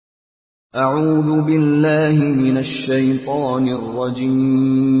أعوذ بالله من الشيطان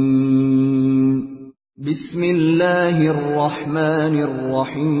الرجيم بسم الله الرحمن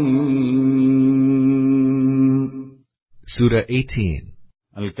الرحيم Surah 18,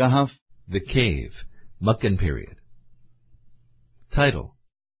 Al-Kahf, The Cave, Meccan period. Title.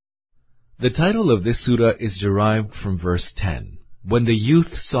 The title of this surah is derived from verse 10, when the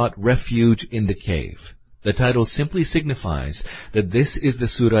youth sought refuge in the cave. The title simply signifies that this is the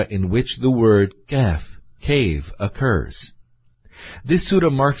surah in which the word Kahf, cave, occurs. This surah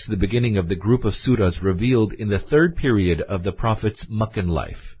marks the beginning of the group of surahs revealed in the third period of the Prophet's Meccan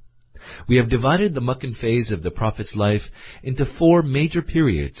life. We have divided the Meccan phase of the Prophet's life into 4 major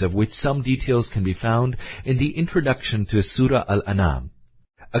periods, of which some details can be found in the introduction to Surah Al-An'am.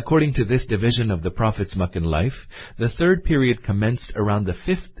 According to this division of the Prophet's Meccan life, the third period commenced around the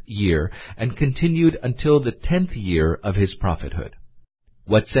 5th year and continued until the 10th year of his prophethood.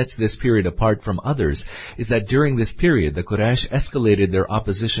 What sets this period apart from others is that during this period the Quraysh escalated their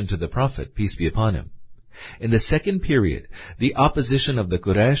opposition to the Prophet, peace be upon him. In the second period, the opposition of the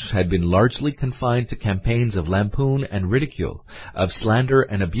Quraysh had been largely confined to campaigns of lampoon and ridicule, of slander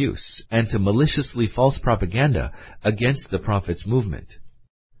and abuse, and to maliciously false propaganda against the Prophet's movement.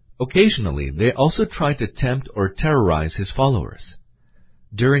 Occasionally, they also tried to tempt or terrorize his followers.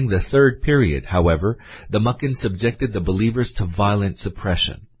 During the third period, however, the Meccans subjected the believers to violent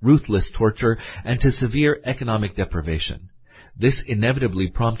suppression, ruthless torture, and to severe economic deprivation. This inevitably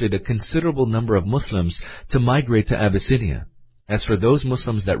prompted a considerable number of Muslims to migrate to Abyssinia. As for those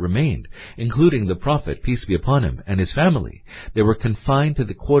Muslims that remained, including the Prophet, peace be upon him, and his family, they were confined to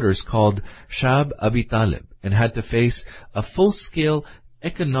the quarters called Shab Abi Talib and had to face a full-scale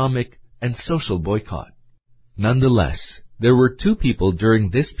economic and social boycott. Nonetheless, there were 2 people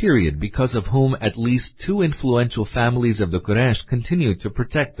during this period because of whom at least 2 influential families of the Quraysh continued to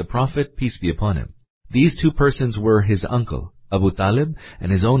protect the Prophet, peace be upon him. These 2 persons were his uncle, Abu Talib,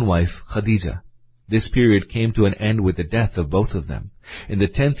 and his own wife, Khadija. This period came to an end with the death of both of them, in the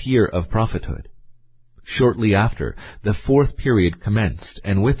 10th year of prophethood. Shortly after, the 4th period commenced,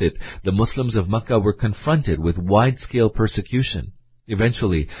 and with it, the Muslims of Mecca were confronted with wide-scale persecution.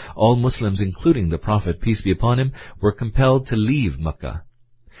 Eventually, all Muslims, including the Prophet, peace be upon him, were compelled to leave Mecca.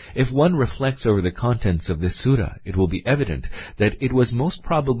 If one reflects over the contents of this surah, it will be evident that it was most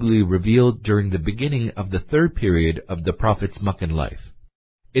probably revealed during the beginning of the third period of the Prophet's Meccan life.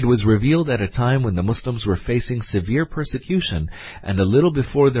 It was revealed at a time when the Muslims were facing severe persecution and a little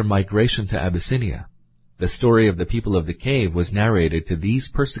before their migration to Abyssinia. The story of the people of the cave was narrated to these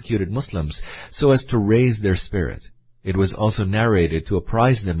persecuted Muslims so as to raise their spirit. It was also narrated to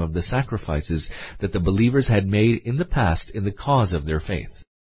apprise them of the sacrifices that the believers had made in the past in the cause of their faith.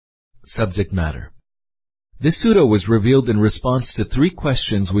 Subject matter. This surah was revealed in response to 3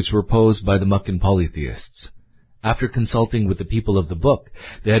 questions which were posed by the Meccan polytheists. After consulting with the people of the book,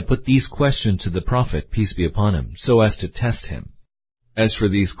 they had put these questions to the Prophet, peace be upon him, so as to test him. As for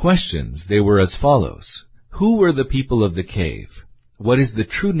these questions, they were as follows. Who were the people of the cave? What is the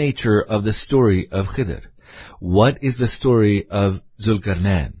true nature of the story of Khidr? What is the story of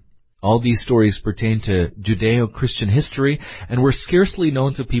Zulkarnain? All these stories pertain to Judeo-Christian history and were scarcely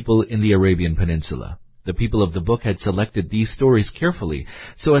known to people in the Arabian Peninsula. The people of the book had selected these stories carefully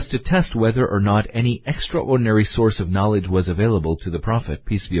so as to test whether or not any extraordinary source of knowledge was available to the Prophet,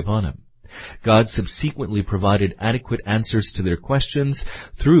 peace be upon him. God subsequently provided adequate answers to their questions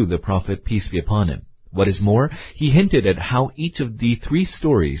through the Prophet, peace be upon him. What is more, he hinted at how each of the 3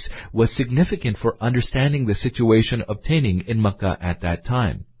 stories was significant for understanding the situation obtaining in Mecca at that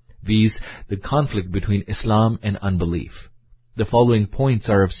time, viz., the conflict between Islam and unbelief. The following points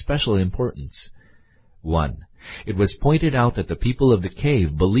are of special importance. 1. It was pointed out that the people of the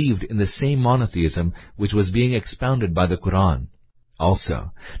cave believed in the same monotheism which was being expounded by the Quran.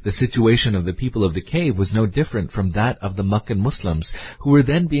 Also, the situation of the people of the cave was no different from that of the Meccan Muslims who were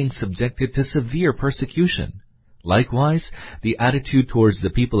then being subjected to severe persecution. Likewise, the attitude towards the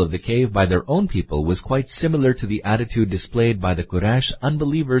people of the cave by their own people was quite similar to the attitude displayed by the Quraysh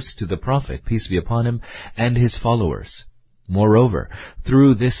unbelievers to the Prophet, peace be upon him, and his followers. Moreover,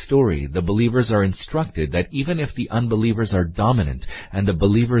 through this story, the believers are instructed that even if the unbelievers are dominant and the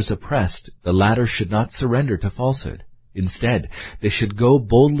believers oppressed, the latter should not surrender to falsehood. Instead, they should go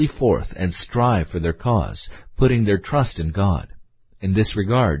boldly forth and strive for their cause, putting their trust in God. In this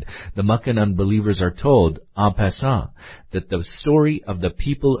regard, the Meccan unbelievers are told, en passant, that the story of the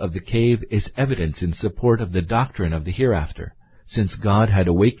people of the cave is evidence in support of the doctrine of the hereafter. Since God had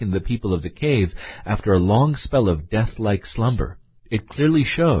awakened the people of the cave after a long spell of death-like slumber, it clearly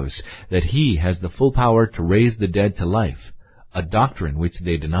shows that He has the full power to raise the dead to life, a doctrine which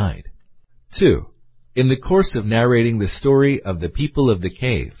they denied. 2. In the course of narrating the story of the people of the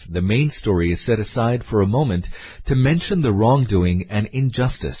cave, the main story is set aside for a moment to mention the wrongdoing and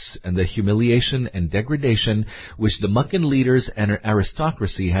injustice and the humiliation and degradation which the Meccan leaders and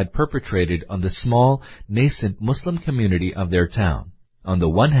aristocracy had perpetrated on the small, nascent Muslim community of their town. On the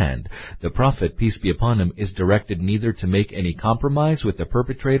one hand, the Prophet, peace be upon him, is directed neither to make any compromise with the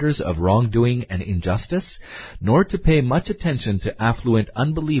perpetrators of wrongdoing and injustice, nor to pay much attention to affluent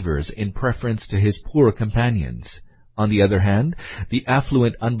unbelievers in preference to his poor companions. On the other hand, the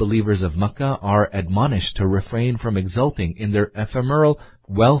affluent unbelievers of Mecca are admonished to refrain from exulting in their ephemeral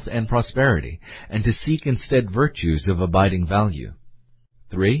wealth and prosperity, and to seek instead virtues of abiding value.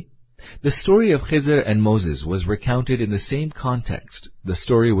 3. The story of Khizr and Moses was recounted in the same context. The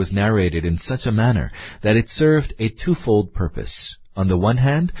story was narrated in such a manner that it served a twofold purpose. On the one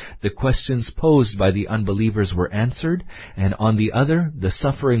hand, the questions posed by the unbelievers were answered, and on the other, the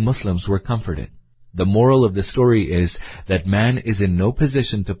suffering Muslims were comforted. The moral of the story is that man is in no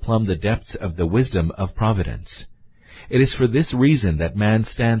position to plumb the depths of the wisdom of Providence. It is for this reason that man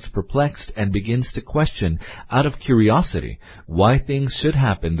stands perplexed and begins to question, out of curiosity, why things should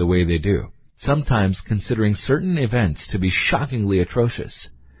happen the way they do, sometimes considering certain events to be shockingly atrocious.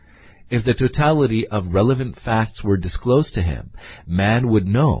 If the totality of relevant facts were disclosed to him, man would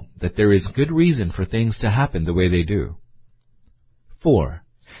know that there is good reason for things to happen the way they do. 4.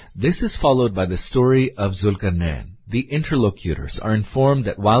 This is followed by the story of Zulkarnain. The interlocutors are informed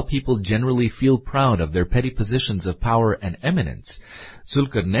that while people generally feel proud of their petty positions of power and eminence,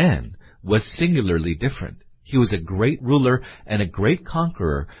 Zulkarnain was singularly different. He was a great ruler and a great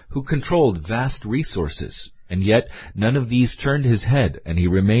conqueror who controlled vast resources, and yet none of these turned his head, and he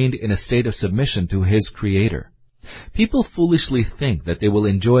remained in a state of submission to his Creator. People foolishly think that they will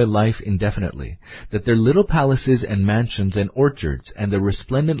enjoy life indefinitely, that their little palaces and mansions and orchards and the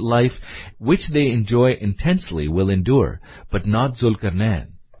resplendent life which they enjoy intensely will endure, but not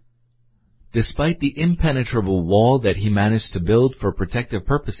Zulkarnain. Despite the impenetrable wall that he managed to build for protective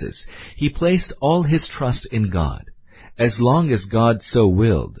purposes, he placed all his trust in God. As long as God so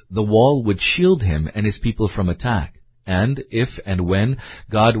willed, the wall would shield him and his people from attack. And if and when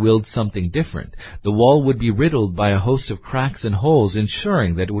God willed something different, the wall would be riddled by a host of cracks and holes,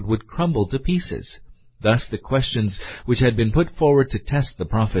 ensuring that it would crumble to pieces. Thus the questions which had been put forward to test the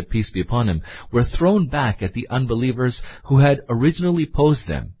Prophet, peace be upon him, were thrown back at the unbelievers who had originally posed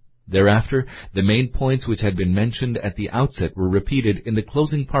them. Thereafter, the main points which had been mentioned at the outset were repeated in the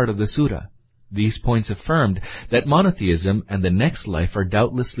closing part of the surah. These points affirmed that monotheism and the next life are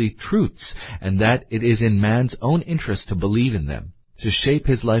doubtlessly truths, and that it is in man's own interest to believe in them, to shape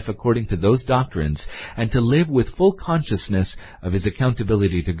his life according to those doctrines, and to live with full consciousness of his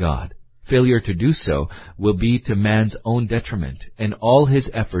accountability to God. Failure to do so will be to man's own detriment, and all his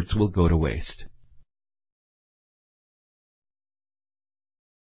efforts will go to waste.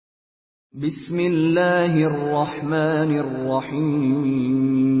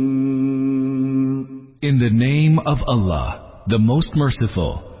 In the name of Allah, the most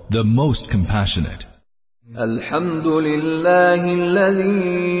merciful, the most compassionate. Alhamdulillahi alladhi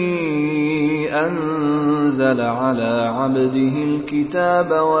anzala ala abdihi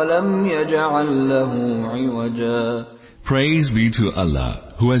al-kitaba wa lam yaj'al lahu 'iwaja. Praise be to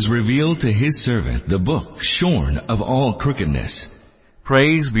Allah, who has revealed to His servant the book shorn of all crookedness.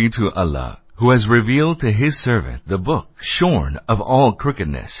 Praise be to Allah, who has revealed to His servant the book shorn of all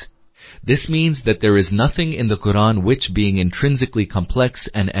crookedness. This means that there is nothing in the Quran which, being intrinsically complex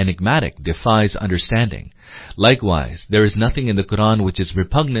and enigmatic, defies understanding. Likewise, there is nothing in the Quran which is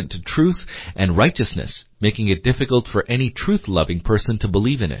repugnant to truth and righteousness, making it difficult for any truth-loving person to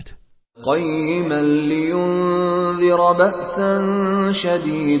believe in it. قيما لينذر بأسا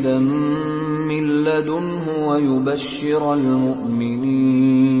شديدا من لدنه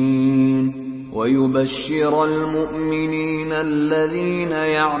ويبشر المؤمنين الذين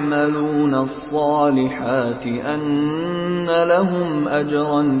يعملون الصالحات أن لهم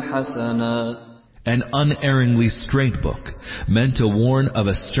أجرا حسنا. An unerringly straight book, meant to warn of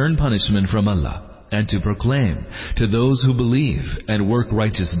a stern punishment from Allah, and to proclaim to those who believe and work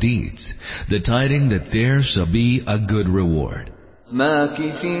righteous deeds the tiding that there shall be a good reward,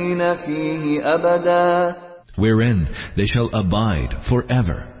 ماكثين فيه أبدا, wherein they shall abide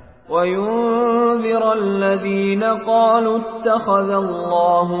forever. وينذر الذين قالوا اتخذ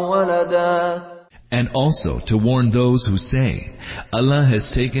الله ولدا, And also to warn those who say, Allah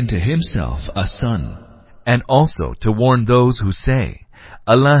has taken to Himself a son. And also to warn those who say,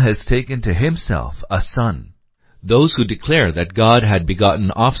 Allah has taken to Himself a son. Those who declare that God had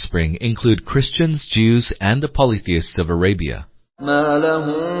begotten offspring include Christians, Jews, and the polytheists of Arabia. ما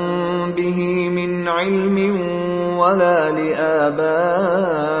لهم به من علم ولا لآبائهم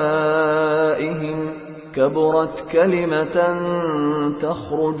كبرت كلمة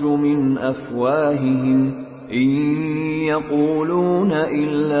تخرج من أفواههم إن يقولون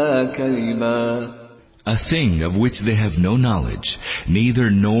إلا كذبا. A thing of which they have no knowledge, neither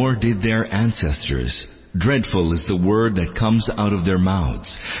nor did their ancestors. Dreadful is the word that comes out of their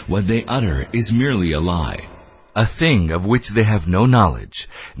mouths. What they utter is merely a lie. A thing of which they have no knowledge,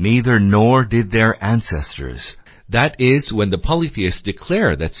 neither nor did their ancestors. That is, when the polytheists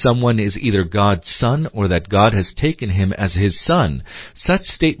declare that someone is either God's son or that God has taken him as his son, such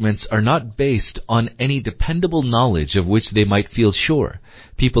statements are not based on any dependable knowledge of which they might feel sure.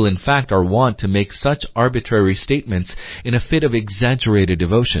 People in fact are wont to make such arbitrary statements in a fit of exaggerated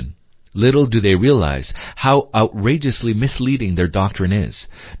devotion. Little do they realize how outrageously misleading their doctrine is,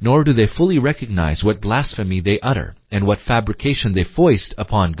 nor do they fully recognize what blasphemy they utter and what fabrication they foist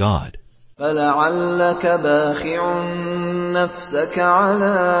upon God. فَلَعَلَّكَ بَاخِعٌ نَفْسَكَ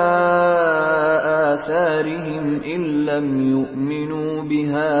عَلَىٰ آثَارِهِمْ إِن لَّمْ يُؤْمِنُوا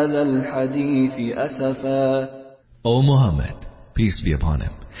بِهَٰذَا الْحَدِيثِ أَسَفًا. O Muhammad, peace be upon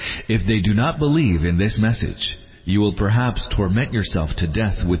him, if they do not believe in this message, you will perhaps torment yourself to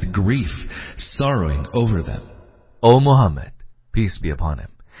death with grief, sorrowing over them. O Muhammad, peace be upon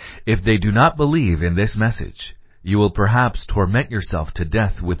him, if they do not believe in this message, you will perhaps torment yourself to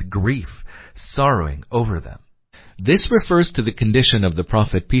death with grief, sorrowing over them. This refers to the condition of the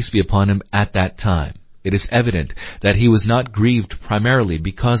Prophet, peace be upon him, at that time. It is evident that he was not grieved primarily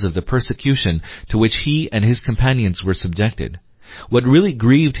because of the persecution to which he and his companions were subjected. What really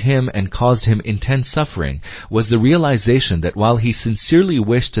grieved him and caused him intense suffering was the realization that while he sincerely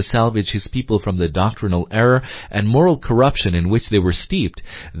wished to salvage his people from the doctrinal error and moral corruption in which they were steeped,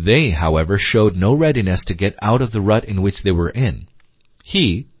 they, however, showed no readiness to get out of the rut in which they were in.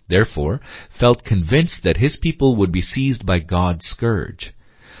 He, therefore, felt convinced that his people would be seized by God's scourge.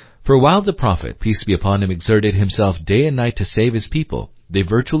 For while the Prophet, peace be upon him, exerted himself day and night to save his people, they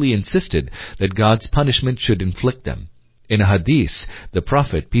virtually insisted that God's punishment should inflict them. In a hadith, the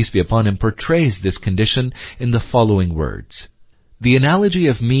Prophet, peace be upon him, portrays this condition in the following words. The analogy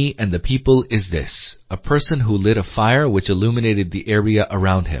of me and the people is this: a person who lit a fire which illuminated the area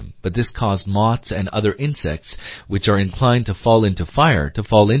around him, but this caused moths and other insects which are inclined to fall into fire to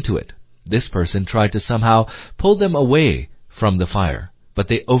fall into it. This person tried to somehow pull them away from the fire, but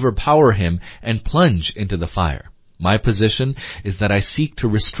they overpower him and plunge into the fire. My position is that I seek to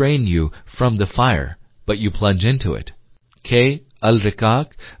restrain you from the fire, but you plunge into it. K. Al-Rikak,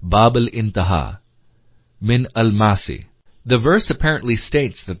 Bab al-Intaha, Min al-Masi. The verse apparently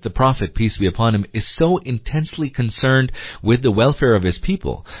states that the Prophet, peace be upon him, is so intensely concerned with the welfare of his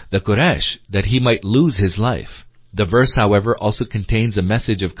people, the Quraysh, that he might lose his life. The verse, however, also contains a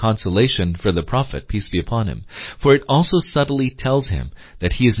message of consolation for the Prophet, peace be upon him, for it also subtly tells him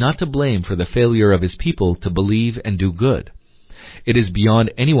that he is not to blame for the failure of his people to believe and do good. It is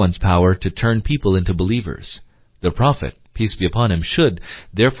beyond anyone's power to turn people into believers. The Prophet, peace be upon him, should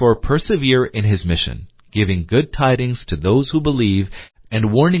therefore persevere in his mission, giving good tidings to those who believe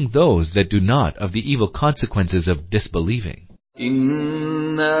and warning those that do not of the evil consequences of disbelieving.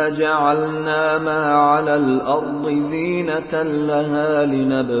 إِنَّا جَعَلْنَا مَا عَلَى الْأَرْضِ زِينَةً لَهَا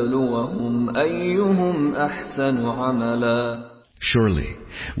لِنَبْلُوَهُمْ أَيُّهُمْ أَحْسَنُ عَمَلًا. Surely,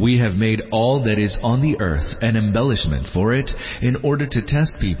 we have made all that is on the earth an embellishment for it in order to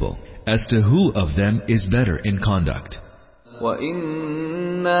test people as to who of them is better in conduct.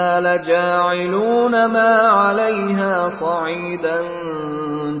 وَإِنَّا لَجَاعِلُونَ مَا عَلَيْهَا صَعِيدًا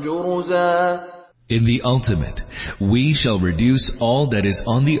جُرُزًا. In the ultimate, we shall reduce all that is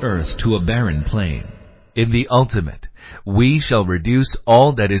on the earth to a barren plain. In the ultimate, we shall reduce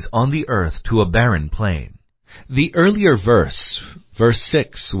all that is on the earth to a barren plain. The earlier verse, verse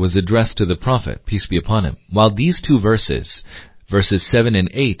 6, was addressed to the Prophet, peace be upon him, while these two verses, verses 7 and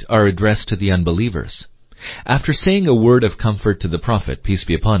 8, are addressed to the unbelievers. After saying a word of comfort to the Prophet, peace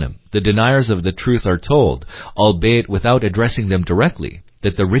be upon him, the deniers of the truth are told, albeit without addressing them directly,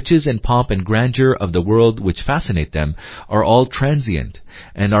 that the riches and pomp and grandeur of the world which fascinate them are all transient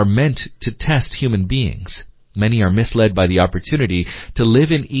and are meant to test human beings. Many are misled by the opportunity to live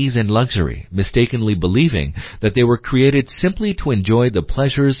in ease and luxury, mistakenly believing that they were created simply to enjoy the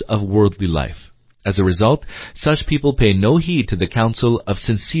pleasures of worldly life. As a result, such people pay no heed to the counsel of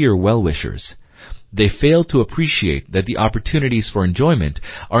sincere well-wishers. They fail to appreciate that the opportunities for enjoyment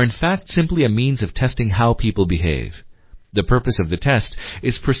are in fact simply a means of testing how people behave. The purpose of the test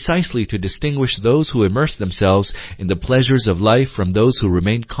is precisely to distinguish those who immerse themselves in the pleasures of life from those who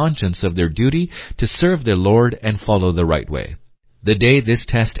remain conscious of their duty to serve their Lord and follow the right way. The day this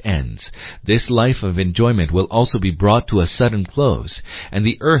test ends, this life of enjoyment will also be brought to a sudden close, and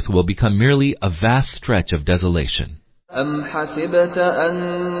the earth will become merely a vast stretch of desolation. أَمْ حَسِبْتَ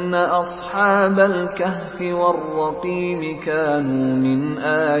أَنَّ أَصْحَابَ الْكَهْفِ وَالرَّقِيمِ كَانُوا مِنْ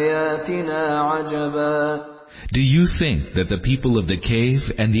آيَاتِنَا عَجَبًا. Do you think that the people of the cave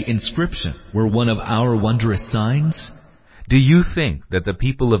and the inscription were one of our wondrous signs? Do you think that the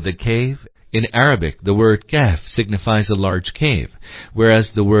people of the cave, in Arabic the word kahf signifies a large cave,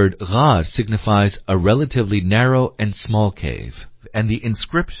 whereas the word ghar signifies a relatively narrow and small cave, and the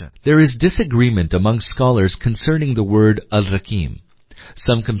inscription? There is disagreement among scholars concerning the word al-rakim.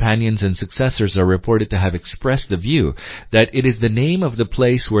 Some companions and successors are reported to have expressed the view that it is the name of the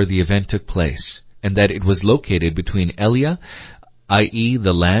place where the event took place, and that it was located between Elia, i.e.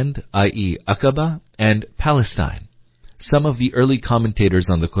 the land, i.e. Aqaba, and Palestine. Some of the early commentators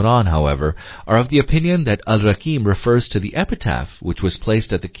on the Quran, however, are of the opinion that Al-Rakim refers to the epitaph which was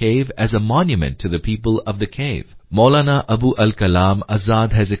placed at the cave as a monument to the people of the cave. Maulana Abu al-Kalam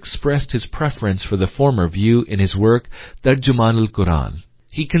Azad has expressed his preference for the former view in his work Tarjuman al-Quran.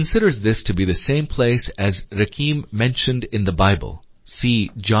 He considers this to be the same place as Rakim mentioned in the Bible.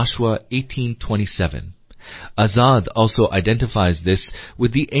 See Joshua 18:27. Azad also identifies this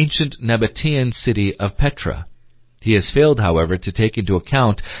with the ancient Nabatean city of Petra. He has failed, however, to take into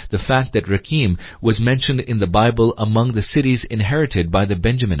account the fact that Rakim was mentioned in the Bible among the cities inherited by the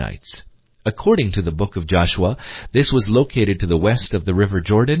Benjaminites. According to the book of Joshua, this was located to the west of the river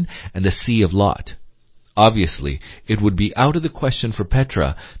Jordan and the Sea of Lot. Obviously, it would be out of the question for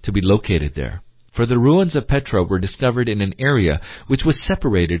Petra to be located there, for the ruins of Petra were discovered in an area which was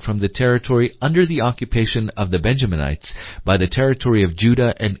separated from the territory under the occupation of the Benjaminites by the territory of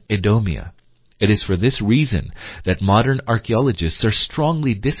Judah and Edomia. It is for this reason that modern archaeologists are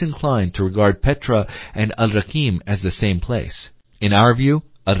strongly disinclined to regard Petra and Al-Rakim as the same place. In our view,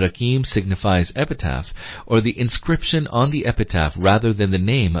 Al-Rakim signifies epitaph, or the inscription on the epitaph rather than the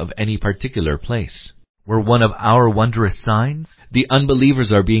name of any particular place. Were one of our wondrous signs? The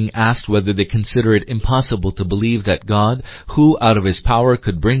unbelievers are being asked whether they consider it impossible to believe that God, who out of His power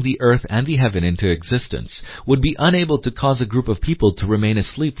could bring the earth and the heaven into existence, would be unable to cause a group of people to remain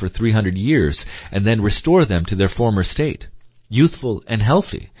asleep for 300 years and then restore them to their former state, youthful and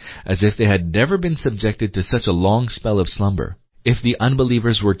healthy, as if they had never been subjected to such a long spell of slumber. If the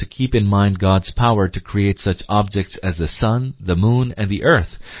unbelievers were to keep in mind God's power to create such objects as the sun, the moon, and the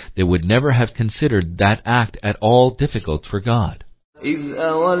earth, they would never have considered that act at all difficult for God. إِذْ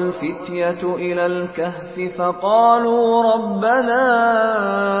أَوَى الْفِتْيَةُ إِلَى الْكَهْفِ فَقَالُوا رَبَّنَا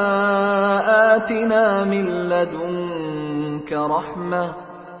آتِنَا مِن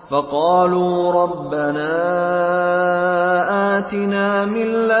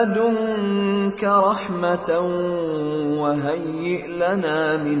لَّدُنكَ رَحْمَةً وَهَيِّئْ لَنَا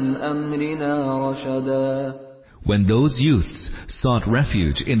مِنْ أَمْرِنَا رَشَدًا. When those youths sought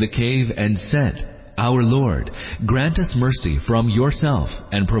refuge in the cave and said, Our Lord, grant us mercy from yourself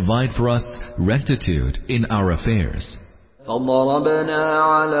and provide for us rectitude in our affairs. فَضَرَبْنَا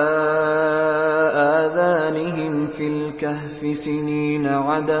عَلَى آذَانِهِمْ فِي الْكَهْفِ سِنِينَ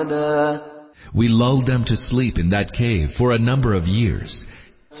عَدَدًا. We lulled them to sleep in that cave for a number of years.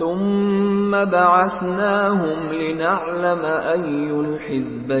 ثُمَّ بَعَثْنَاهُمْ لِنَعْلَمَ أَيُّ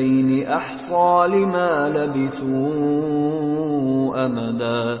الْحِزْبَيْنِ أَحْصَىٰ لِمَا لَبِثُوا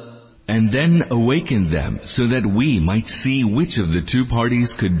أَمَدًا. And then awakened them so that we might see which of the two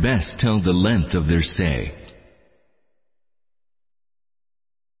parties could best tell the length of their stay.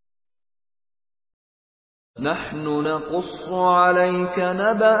 نحن نقص عليك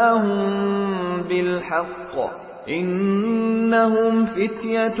نبأهم بالحق إنهم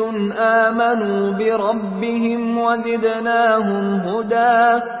فتية آمنوا بربهم وزدناهم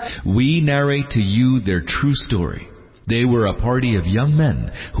هدى. We narrate to you their true story. They were a party of young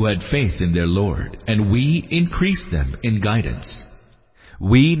men who had faith in their Lord, and we increased them in guidance.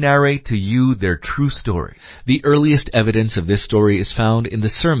 We narrate to you their true story. The earliest evidence of this story is found in the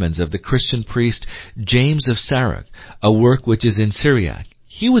sermons of the Christian priest James of Sarag, a work which is in Syriac.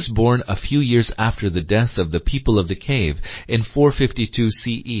 He was born a few years after the death of the people of the cave in 452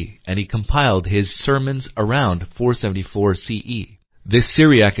 CE, and he compiled his sermons around 474 CE. This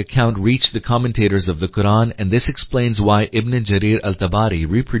Syriac account reached the commentators of the Quran, and this explains why Ibn Jarir al-Tabari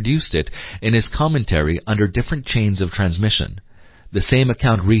reproduced it in his commentary under different chains of transmission. The same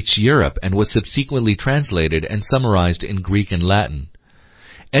account reached Europe and was subsequently translated and summarized in Greek and Latin.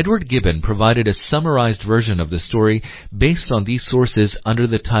 Edward Gibbon provided a summarized version of the story based on these sources under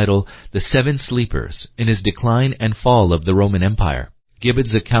the title The Seven Sleepers in his Decline and Fall of the Roman Empire.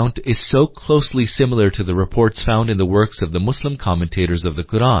 Gibbon's account is so closely similar to the reports found in the works of the Muslim commentators of the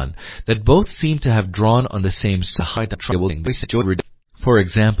Quran that both seem to have drawn on the same side. For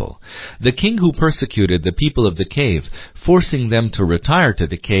example, the king who persecuted the people of the cave, forcing them to retire to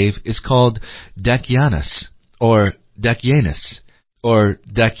the cave, is called Dakyanus, or Dakyanus, or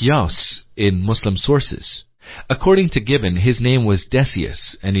Dakyos in Muslim sources. According to Gibbon, his name was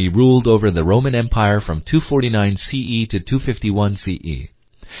Decius, and he ruled over the Roman Empire from 249 CE to 251 CE.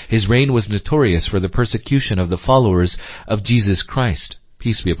 His reign was notorious for the persecution of the followers of Jesus Christ,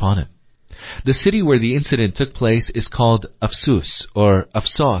 peace be upon him. The city where the incident took place is called Afsus, or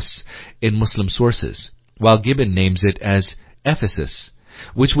Afsos, in Muslim sources, while Gibbon names it as Ephesus,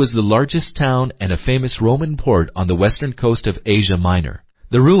 which was the largest town and a famous Roman port on the western coast of Asia Minor.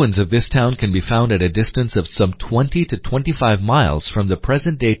 The ruins of this town can be found at a distance of some 20 to 25 miles from the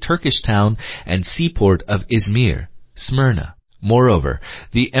present-day Turkish town and seaport of Izmir, Smyrna. Moreover,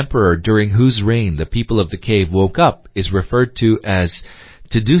 the emperor during whose reign the people of the cave woke up is referred to as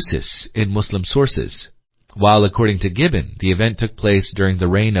Theudusis in Muslim sources, while according to Gibbon, the event took place during the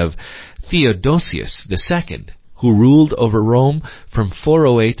reign of Theodosius II, who ruled over Rome from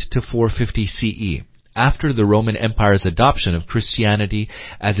 408 to 450 CE. After the Roman Empire's adoption of Christianity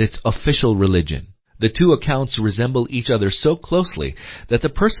as its official religion. The two accounts resemble each other so closely that the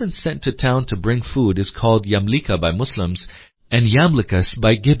person sent to town to bring food is called Yamlika by Muslims and Yamlikas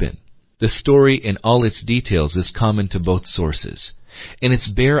by Gibbon. The story in all its details is common to both sources. In its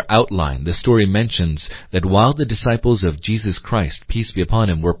bare outline, the story mentions that while the disciples of Jesus Christ, peace be upon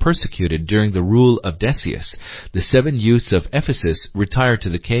him, were persecuted during the rule of Decius, the 7 youths of Ephesus retired to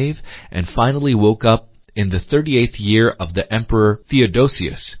the cave and finally woke up in the 38th year of the Emperor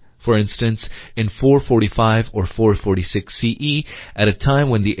Theodosius, for instance, in 445 or 446 CE, at a time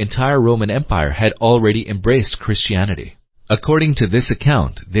when the entire Roman Empire had already embraced Christianity. According to this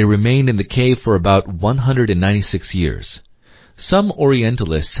account, they remained in the cave for about 196 years. Some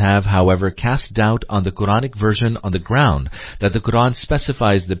Orientalists have, however, cast doubt on the Quranic version on the ground that the Quran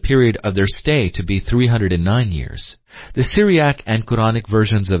specifies the period of their stay to be 309 years. The Syriac and Quranic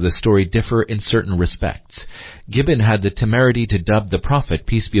versions of the story differ in certain respects. Gibbon had the temerity to dub the Prophet,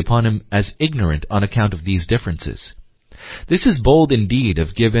 peace be upon him, as ignorant on account of these differences. This is bold indeed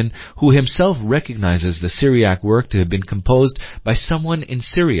of Gibbon, who himself recognizes the Syriac work to have been composed by someone in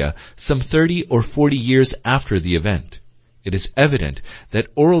Syria some 30 or 40 years after the event. It is evident that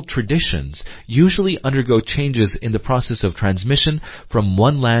oral traditions usually undergo changes in the process of transmission from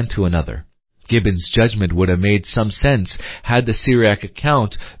one land to another. Gibbon's judgment would have made some sense had the Syriac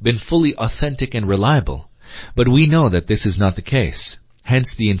account been fully authentic and reliable, but we know that this is not the case.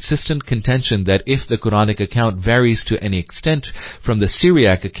 Hence the insistent contention that if the Quranic account varies to any extent from the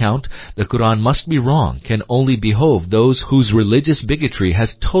Syriac account, the Quran must be wrong can only behove those whose religious bigotry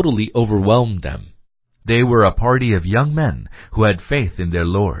has totally overwhelmed them. They were a party of young men who had faith in their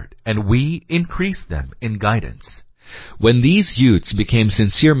Lord, and we increased them in guidance. When these youths became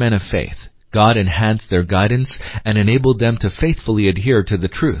sincere men of faith, God enhanced their guidance and enabled them to faithfully adhere to the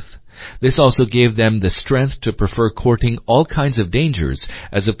truth. This also gave them the strength to prefer courting all kinds of dangers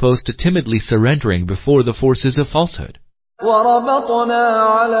as opposed to timidly surrendering before the forces of falsehood. وربطنا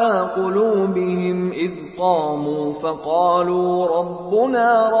على قلوبهم إذ قاموا فقالوا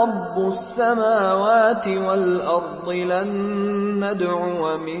ربنا رب السماوات والأرض لن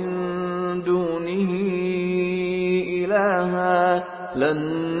ندعو من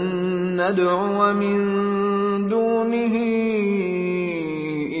دونه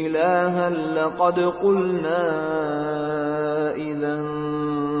إلها لقد قلنا إذا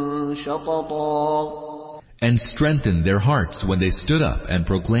شططا. And strengthened their hearts when they stood up and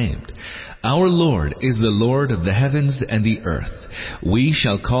proclaimed, Our Lord is the Lord of the heavens and the earth. We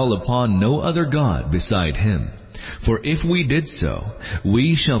shall call upon no other God beside Him. For if we did so,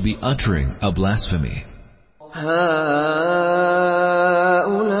 we shall be uttering a blasphemy. هؤلاء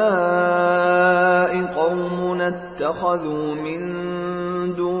قومنا اتخذوا من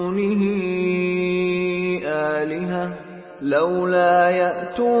دونه آلهة لولا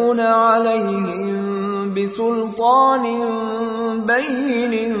يأتون عليهم بسلطان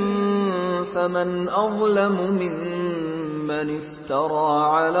بين فمن أظلم ممن افترى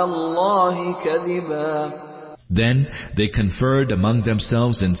على الله كذبا. Then they conferred among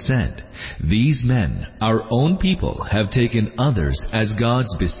themselves and said, These men, our own people, have taken others as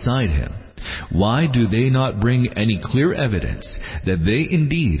gods beside Him. Why do they not bring any clear evidence that they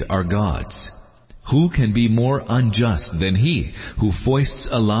indeed are gods? Who can be more unjust than he who foists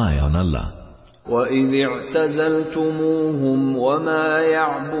a lie on Allah? وَإِذِ اعْتَزَلْتُمُوهُمْ وَمَا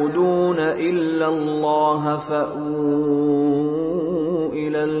يَعْبُدُونَ إِلَّا اللَّهَ فَأْوُوا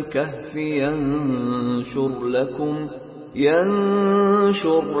إلى الكهف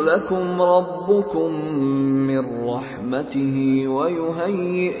ينشر لكم ربكم من رحمته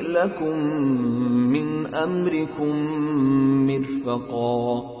ويهيئ لكم من أمركم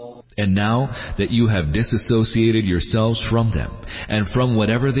مرفقا. And now that you have disassociated yourselves from them and from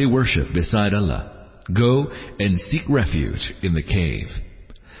whatever they worship beside Allah, go and seek refuge in the cave.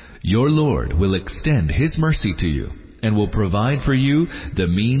 Your Lord will extend His mercy to you and will provide for you the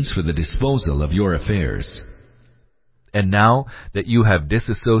means for the disposal of your affairs. And now that you have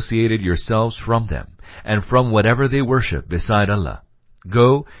disassociated yourselves from them and from whatever they worship beside Allah,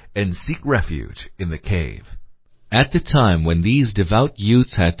 go and seek refuge in the cave. At the time when these devout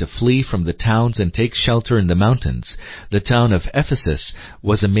youths had to flee from the towns and take shelter in the mountains, the town of Ephesus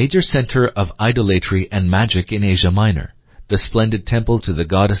was a major center of idolatry and magic in Asia Minor. The splendid temple to the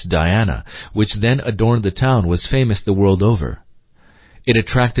goddess Diana, which then adorned the town, was famous the world over. It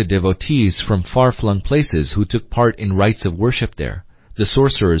attracted devotees from far-flung places who took part in rites of worship there. The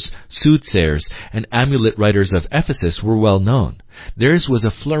sorcerers, soothsayers, and amulet writers of Ephesus were well known. Theirs was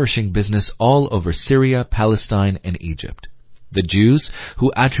a flourishing business all over Syria, Palestine, and Egypt. The Jews,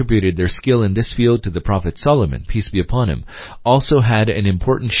 who attributed their skill in this field to the Prophet Solomon, peace be upon him, also had an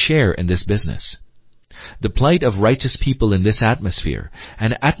important share in this business. The plight of righteous people in this atmosphere,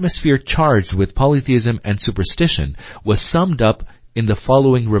 an atmosphere charged with polytheism and superstition, was summed up in the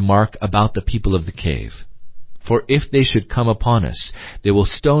following remark about the people of the cave. For if they should come upon us, they will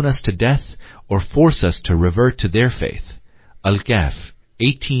stone us to death or force us to revert to their faith. Al-Kahf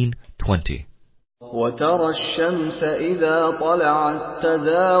 18:20. وترى الشمس إذا طلعت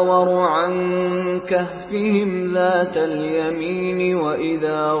تزاور عن كهفهم ذات اليمين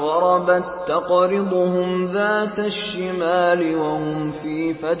وإذا غربت تقرضهم ذات الشمال وهم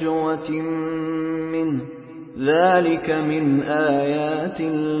في فجوة منه ذلك من آيات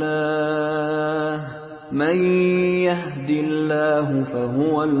الله من يهد الله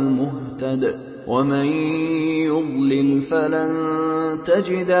فهو المهتد ومن يضلل فلن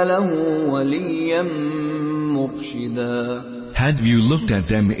تجد له وليا مرشدا. Had you looked at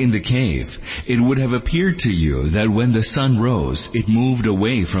them in the cave, it would have appeared to you that when the sun rose, it moved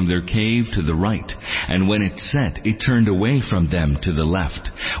away from their cave to the right, and when it set, it turned away from them to the left,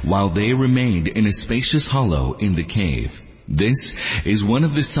 while they remained in a spacious hollow in the cave. This is one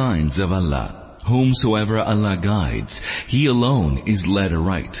of the signs of Allah. Whomsoever Allah guides, He alone is led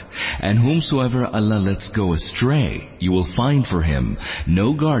aright. And whomsoever Allah lets go astray, you will find for him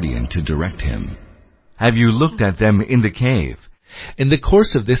no guardian to direct him. Have you looked at them in the cave? In the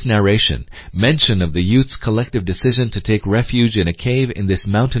course of this narration, mention of the youth's collective decision to take refuge in a cave in this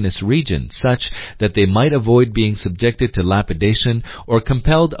mountainous region such that they might avoid being subjected to lapidation or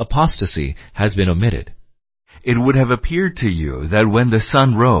compelled apostasy has been omitted. It would have appeared to you that when the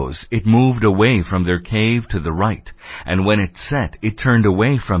sun rose, it moved away from their cave to the right, and when it set, it turned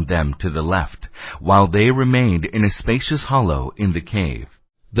away from them to the left, while they remained in a spacious hollow in the cave.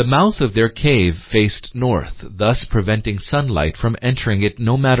 The mouth of their cave faced north, thus preventing sunlight from entering it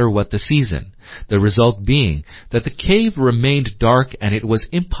no matter what the season, the result being that the cave remained dark and it was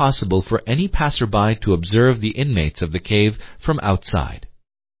impossible for any passerby to observe the inmates of the cave from outside.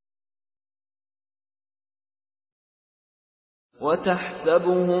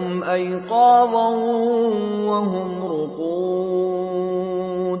 وتحسبهم أيقاظا وهم رقود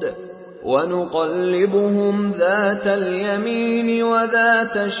ونقلبهم ذات اليمين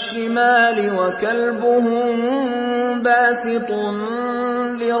وذات الشمال وكلبهم باسط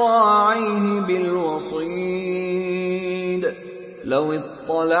ذراعيه بالوصيد لو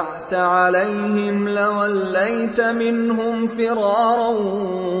اطلعت عليهم لوليت منهم فرارا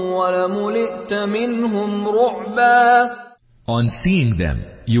ولملئت منهم رعبا. On seeing them,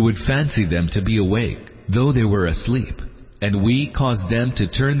 you would fancy them to be awake, though they were asleep. And we caused them to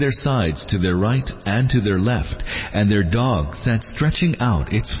turn their sides to their right and to their left, and their dog sat stretching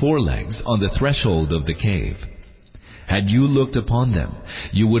out its forelegs on the threshold of the cave. Had you looked upon them,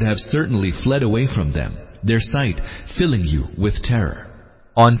 you would have certainly fled away from them, their sight filling you with terror.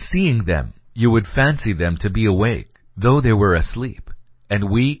 On seeing them, you would fancy them to be awake, though they were asleep. And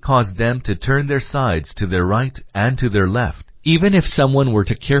we caused them to turn their sides to their right and to their left. Even if someone were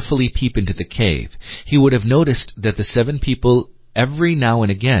to carefully peep into the cave, he would have noticed that the 7 people every now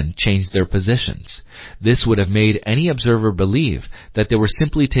and again changed their positions. This would have made any observer believe that they were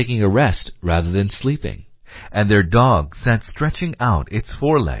simply taking a rest rather than sleeping. And their dog sat stretching out its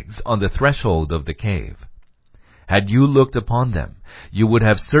forelegs on the threshold of the cave. Had you looked upon them, you would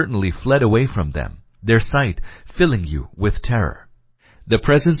have certainly fled away from them, their sight filling you with terror. The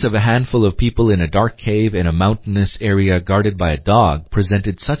presence of a handful of people in a dark cave in a mountainous area guarded by a dog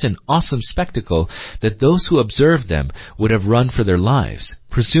presented such an awesome spectacle that those who observed them would have run for their lives,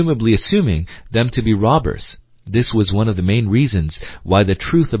 presumably assuming them to be robbers. This was one of the main reasons why the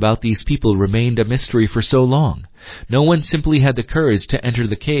truth about these people remained a mystery for so long. No one simply had the courage to enter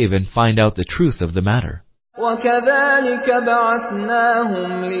the cave and find out the truth of the matter. وَكَذَلِكَ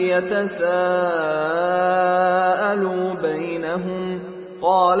بَعَثْنَاهُمْ لِيَتَسَاءَلُوا بَيْنَهُمْ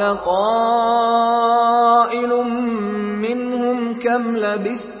قَالَ قَائِلٌ مِّنْهُمْ كَمْ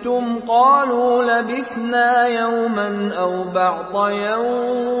لَبِثْتُمْ قَالُوا لَبِثْنَا يَوْمًا أَوْ بَعْضَ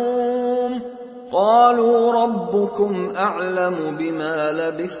يَوْمٍ قَالُوا رَبُّكُمْ أَعْلَمُ بِمَا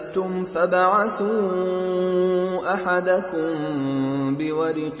لَبِثْتُمْ فَابْعَثُوا أَحَدَكُمْ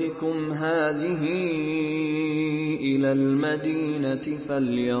بِوَرِقِكُمْ هَٰذِهِ إِلَى الْمَدِينَةِ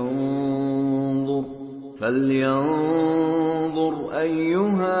فَلْيَنظُرْ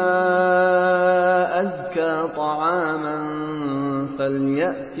أَيُّهَا أَزْكَىٰ طَعَامًا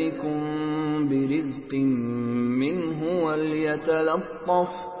فَلْيَأْتِكُم بِرِزْقٍ مِّنْهُ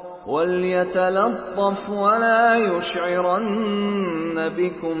وَلْيَتَلَطَّفْ وَلَا يُشْعِرَنَّ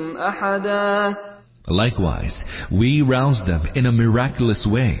بِكُمْ أَحَدًا. Likewise, we roused them in a miraculous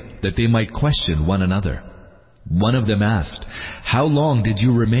way that they might question one another. One of them asked, "How long did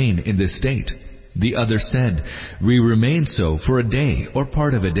you remain in this state?" The other said, "We remained so for a day or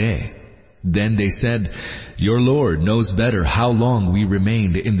part of a day." Then they said, "Your Lord knows better how long we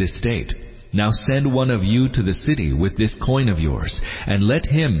remained in this state. Now send one of you to the city with this coin of yours, and let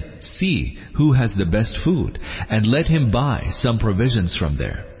him see who has the best food, and let him buy some provisions from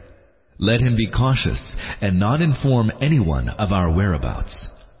there. Let him be cautious and not inform anyone of our whereabouts."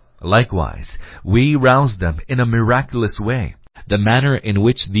 Likewise, we roused them in a miraculous way. The manner in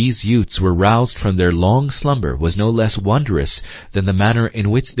which these youths were roused from their long slumber was no less wondrous than the manner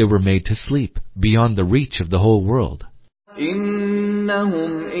in which they were made to sleep, beyond the reach of the whole world.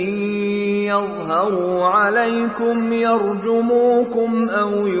 إِنَّهُمْ إِن يَظْهَرُوا عَلَيْكُمْ يَرْجُمُوكُمْ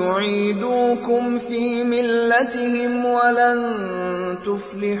أَوْ يُعِيدُوكُمْ فِي مِلَّتِهِمْ وَلَن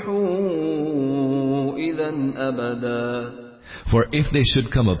تُفْلِحُوا إِذًا أَبَدًا. For if they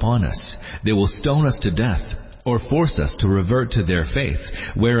should come upon us, they will stone us to death, or force us to revert to their faith,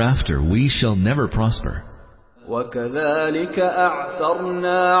 whereafter we shall never prosper. وَكَذَلِكَ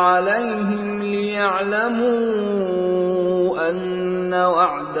أَعْثَرْنَا عَلَيْهِمْ لِيَعْلَمُوا أَنَّ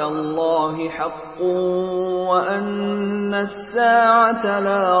وَعْدَ اللَّهِ حَقٌّ وَأَنَّ السَّاعَةَ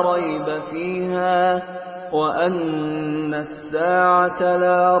لَا رَيْبَ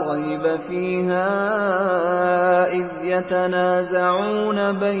فِيهَا إِذْ يَتَنَازَعُونَ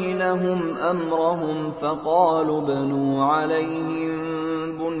بَيْنَهُمْ أَمْرَهُمْ فَقَالُوا ابْنُوا عَلَيْهِم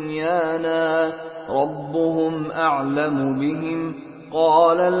بُنْيَانًا رَبُّهُمْ أَعْلَمُ بِهِمْ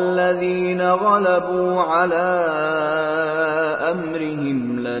قَالَ الَّذِينَ غَلَبُوا عَلَىٰ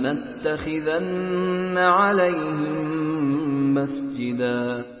أَمْرِهِمْ لَنَتَّخِذَنَّ عَلَيْهِم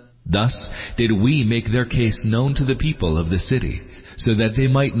مَّسْجِدًا. Thus did we make their case known to the people of the city, so that they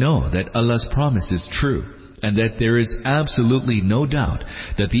might know that Allah's promise is true, and that there is absolutely no doubt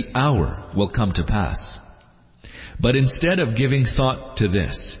that the hour will come to pass. But instead of giving thought to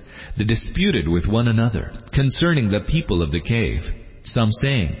this, they disputed with one another concerning the people of the cave, some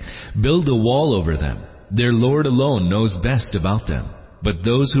saying, "Build a wall over them. Their Lord alone knows best about them." But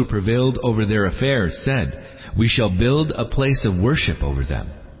those who prevailed over their affairs said, "We shall build a place of worship over them."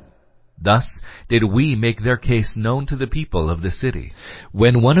 Thus did we make their case known to the people of the city.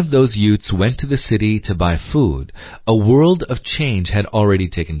 When one of those youths went to the city to buy food, a world of change had already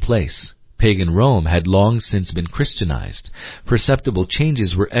taken place. Pagan Rome had long since been Christianized. Perceptible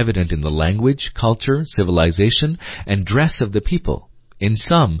changes were evident in the language, culture, civilization, and dress of the people. In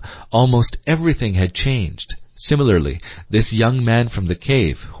some, almost everything had changed. Similarly, this young man from the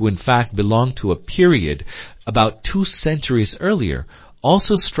cave, who in fact belonged to a period about 2 centuries earlier,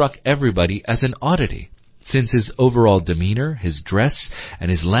 also struck everybody as an oddity, since his overall demeanor, his dress, and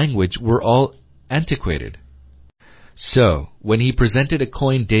his language were all antiquated. So, when he presented a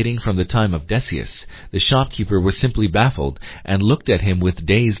coin dating from the time of Decius, the shopkeeper was simply baffled and looked at him with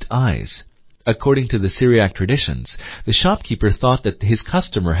dazed eyes. According to the Syriac traditions, the shopkeeper thought that his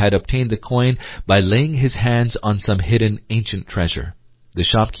customer had obtained the coin by laying his hands on some hidden ancient treasure. The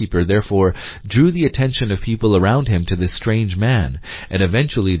shopkeeper therefore drew the attention of people around him to this strange man, and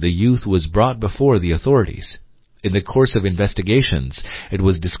eventually the youth was brought before the authorities. In the course of investigations, it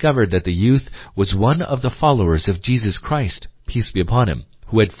was discovered that the youth was one of the followers of Jesus Christ, peace be upon him,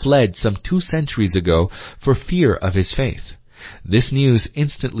 who had fled some 2 centuries ago for fear of his faith. This news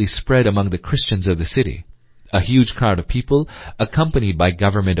instantly spread among the Christians of the city. A huge crowd of people, accompanied by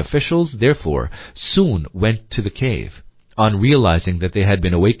government officials, therefore, soon went to the cave. On realizing that they had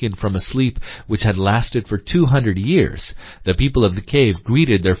been awakened from a sleep which had lasted for 200 years, the people of the cave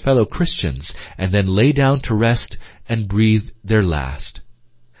greeted their fellow Christians and then lay down to rest and breathe their last,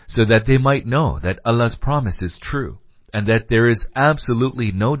 so that they might know that Allah's promise is true and that there is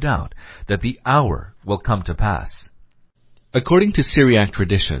absolutely no doubt that the hour will come to pass. According to Syriac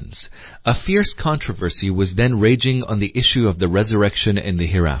traditions, a fierce controversy was then raging on the issue of the resurrection in the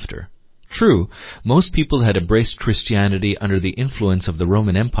hereafter. True, most people had embraced Christianity under the influence of the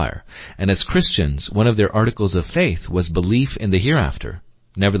Roman Empire, and as Christians, one of their articles of faith was belief in the hereafter.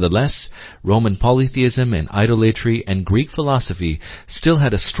 Nevertheless, Roman polytheism and idolatry and Greek philosophy still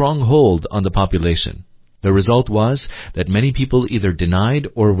had a strong hold on the population. The result was that many people either denied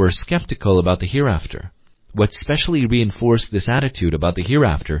or were skeptical about the hereafter. What specially reinforced this attitude about the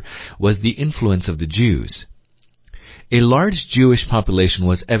hereafter was the influence of the Jews. A large Jewish population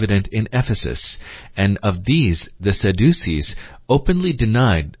was evident in Ephesus, and of these, the Sadducees openly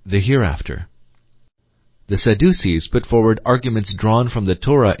denied the hereafter. The Sadducees put forward arguments drawn from the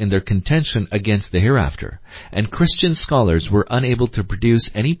Torah in their contention against the hereafter, and Christian scholars were unable to produce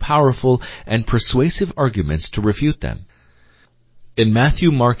any powerful and persuasive arguments to refute them. In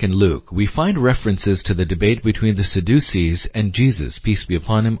Matthew, Mark, and Luke, we find references to the debate between the Sadducees and Jesus, peace be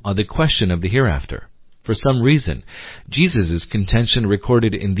upon him, on the question of the hereafter. For some reason, Jesus' contention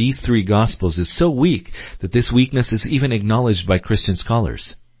recorded in these three Gospels is so weak that this weakness is even acknowledged by Christian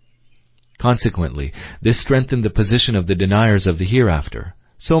scholars. Consequently, this strengthened the position of the deniers of the hereafter,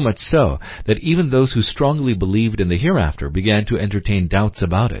 so much so that even those who strongly believed in the hereafter began to entertain doubts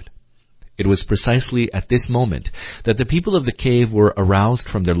about it. It was precisely at this moment that the people of the cave were aroused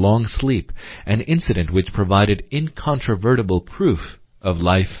from their long sleep, an incident which provided incontrovertible proof of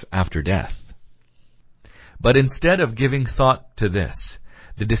life after death. But instead of giving thought to this,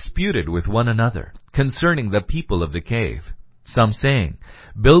 they disputed with one another concerning the people of the cave, some saying,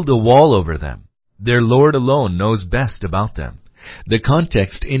 "Build a wall over them. Their Lord alone knows best about them." The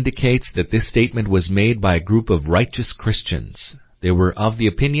context indicates that this statement was made by a group of righteous Christians. They were of the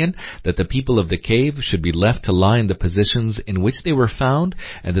opinion that the people of the cave should be left to lie in the positions in which they were found,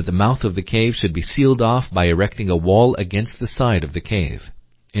 and that the mouth of the cave should be sealed off by erecting a wall against the side of the cave.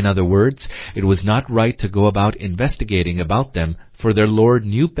 In other words, it was not right to go about investigating about them, for their Lord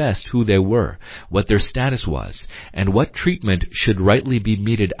knew best who they were, what their status was, and what treatment should rightly be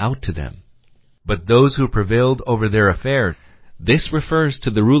meted out to them. But those who prevailed over their affairs, this refers to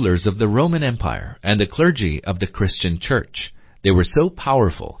the rulers of the Roman Empire and the clergy of the Christian Church. They were so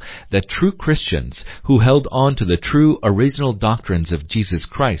powerful that true Christians who held on to the true original doctrines of Jesus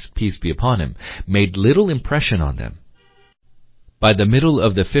Christ, peace be upon him, made little impression on them. By the middle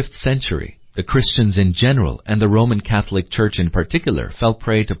of the 5th century, the Christians in general and the Roman Catholic Church in particular fell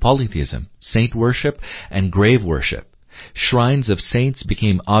prey to polytheism, saint worship, and grave worship. Shrines of saints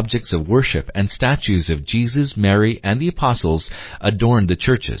became objects of worship, and statues of Jesus, Mary, and the apostles adorned the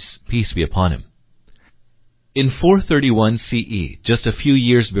churches, peace be upon him. In 431 CE, just a few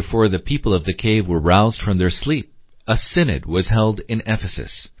years before the people of the cave were roused from their sleep, a synod was held in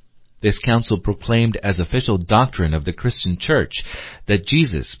Ephesus. This council proclaimed as official doctrine of the Christian Church that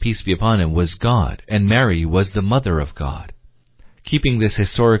Jesus, peace be upon him, was God, and Mary was the mother of God. Keeping this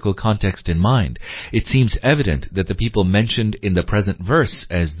historical context in mind, it seems evident that the people mentioned in the present verse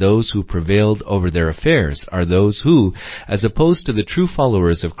as those who prevailed over their affairs are those who, as opposed to the true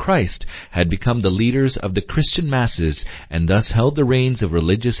followers of Christ, had become the leaders of the Christian masses and thus held the reins of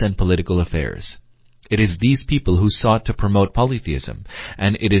religious and political affairs. It is these people who sought to promote polytheism,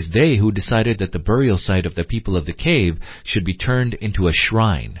 and it is they who decided that the burial site of the people of the cave should be turned into a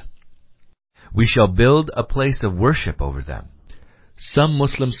shrine. We shall build a place of worship over them. Some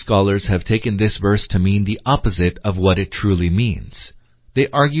Muslim scholars have taken this verse to mean the opposite of what it truly means. They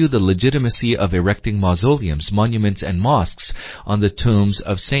argue the legitimacy of erecting mausoleums, monuments, and mosques on the tombs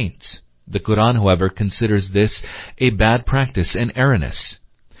of saints. The Quran, however, considers this a bad practice and erroneous.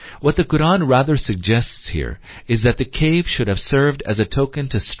 What the Quran rather suggests here is that the cave should have served as a token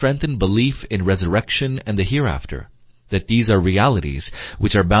to strengthen belief in resurrection and the hereafter, that these are realities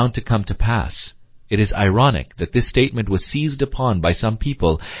which are bound to come to pass. It is ironic that this statement was seized upon by some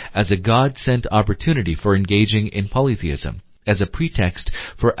people as a God-sent opportunity for engaging in polytheism, as a pretext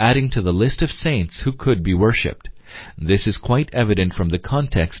for adding to the list of saints who could be worshipped. This is quite evident from the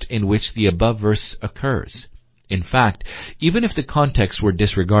context in which the above verse occurs. In fact, even if the context were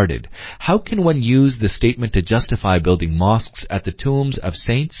disregarded, how can one use the statement to justify building mosques at the tombs of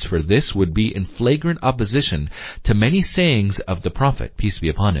saints? For this would be in flagrant opposition to many sayings of the Prophet, peace be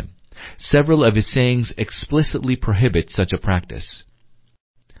upon him. Several of his sayings explicitly prohibit such a practice.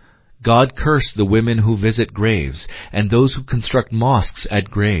 God cursed the women who visit graves and those who construct mosques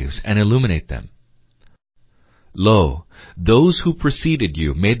at graves and illuminate them. Lo, those who preceded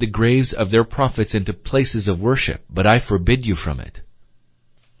you made the graves of their prophets into places of worship, but I forbid you from it.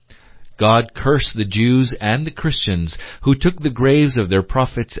 God cursed the Jews and the Christians who took the graves of their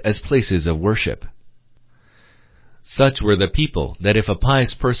prophets as places of worship. Such were the people that if a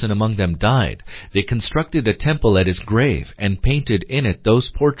pious person among them died, they constructed a temple at his grave and painted in it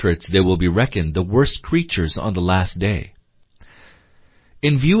those portraits they will be reckoned the worst creatures on the last day.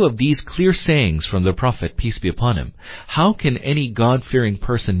 In view of these clear sayings from the Prophet, peace be upon him, how can any God-fearing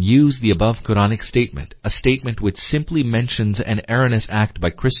person use the above Quranic statement, a statement which simply mentions an erroneous act by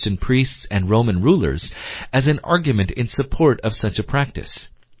Christian priests and Roman rulers, as an argument in support of such a practice?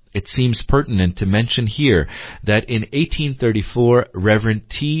 It seems pertinent to mention here that in 1834, Reverend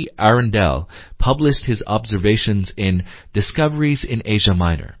T. Arundel published his observations in Discoveries in Asia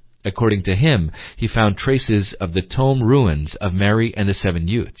Minor. According to him, he found traces of the tomb ruins of Mary and the 7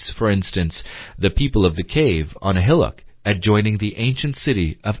 youths, for instance, the people of the cave on a hillock adjoining the ancient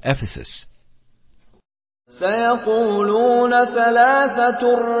city of Ephesus. سيقولون ثلاثة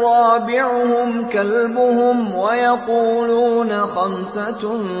رابعهم كلبهم ويقولون خمسة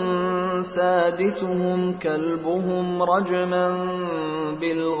سادسهم كلبهم رجما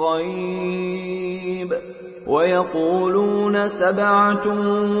بالغيب ويقولون 7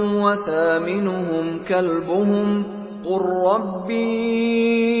 وثامنهم كلبهم قل ربي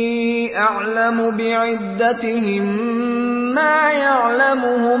أعلم بعدتهم ما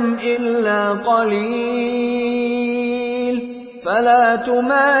يعلمهم إلا قليل فلا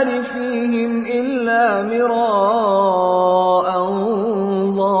تمار فيهم إلا مراء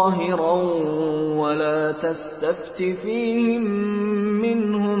ظاهرا ولا تستفت فيهم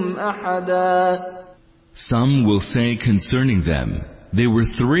منهم أحدا. Some will say concerning them, they were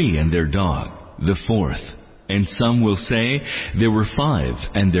 3 and their dog, the 4th. And some will say, there were 5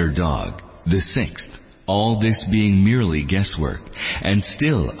 and their dog, the 6th. All this being merely guesswork. And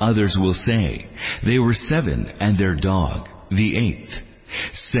still others will say, they were 7 and their dog, the 8th.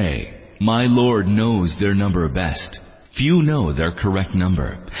 Say, my Lord knows their number best. Few know their correct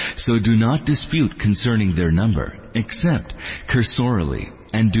number. So do not dispute concerning their number, except cursorily,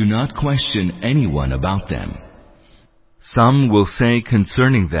 and do not question anyone about them. Some will say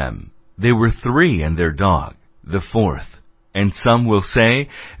concerning them, they were 3 and their dog, the 4th. And some will say,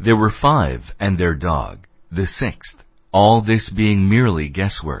 there were 5 and their dog, the 6th. All this being merely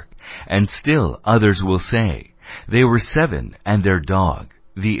guesswork. And still others will say, they were 7 and their dog,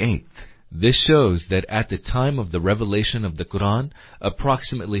 the 8th. This shows that at the time of the revelation of the Quran,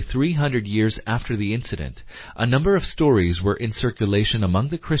 approximately 300 years after the incident, a number of stories were in circulation among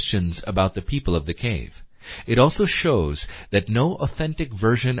the Christians about the people of the cave. It also shows that no authentic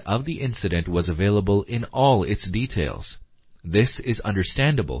version of the incident was available in all its details. This is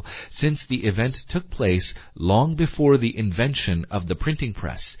understandable, since the event took place long before the invention of the printing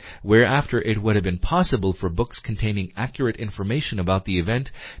press, whereafter it would have been possible for books containing accurate information about the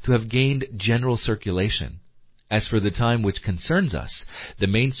event to have gained general circulation. As for the time which concerns us, the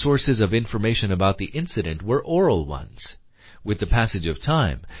main sources of information about the incident were oral ones. With the passage of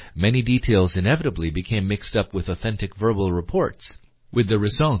time, many details inevitably became mixed up with authentic verbal reports, with the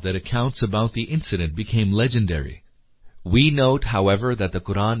result that accounts about the incident became legendary. We note, however, that the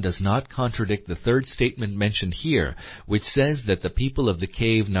Quran does not contradict the third statement mentioned here, which says that the people of the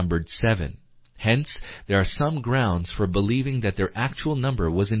cave numbered 7. Hence, there are some grounds for believing that their actual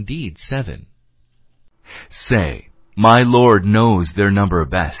number was indeed 7. Say, my Lord knows their number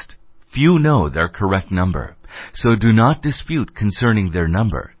best. Few know their correct number. So do not dispute concerning their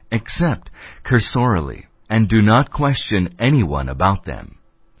number, except cursorily, and do not question anyone about them.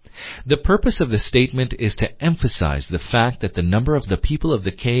 The purpose of the statement is to emphasize the fact that the number of the people of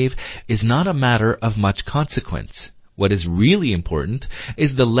the cave is not a matter of much consequence. What is really important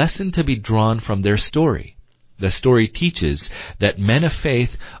is the lesson to be drawn from their story. The story teaches that men of faith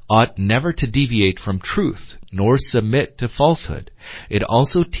ought never to deviate from truth, nor submit to falsehood. It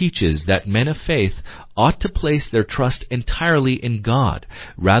also teaches that men of faith ought to place their trust entirely in God,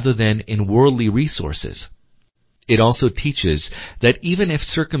 rather than in worldly resources. It also teaches that even if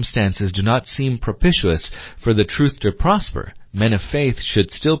circumstances do not seem propitious for the truth to prosper, men of faith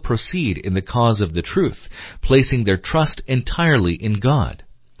should still proceed in the cause of the truth, placing their trust entirely in God.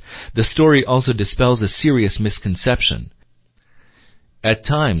 The story also dispels a serious misconception. At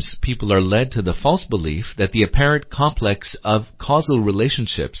times, people are led to the false belief that the apparent complex of causal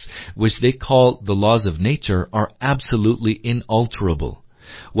relationships, which they call the laws of nature, are absolutely inalterable.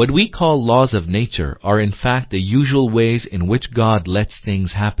 What we call laws of nature are in fact the usual ways in which God lets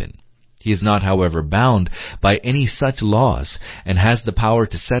things happen. He is not, however, bound by any such laws, and has the power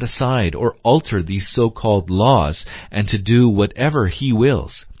to set aside or alter these so-called laws and to do whatever He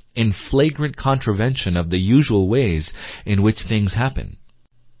wills, in flagrant contravention of the usual ways in which things happen.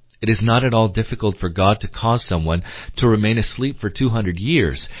 It is not at all difficult for God to cause someone to remain asleep for 200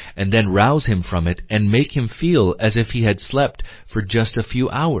 years and then rouse him from it and make him feel as if he had slept for just a few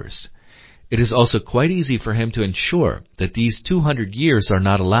hours. It is also quite easy for Him to ensure that these 200 years are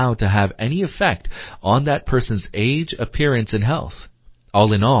not allowed to have any effect on that person's age, appearance, and health.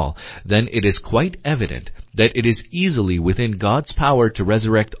 All in all, then, it is quite evident that it is easily within God's power to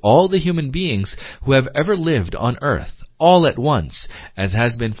resurrect all the human beings who have ever lived on earth, all at once, as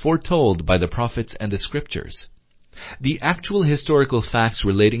has been foretold by the prophets and the Scriptures. The actual historical facts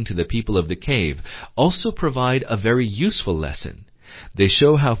relating to the people of the cave also provide a very useful lesson. They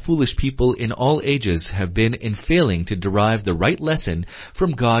show how foolish people in all ages have been in failing to derive the right lesson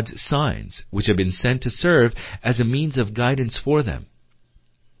from God's signs, which have been sent to serve as a means of guidance for them.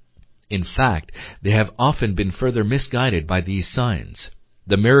 In fact, they have often been further misguided by these signs.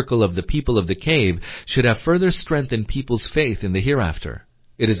 The miracle of the people of the cave should have further strengthened people's faith in the hereafter.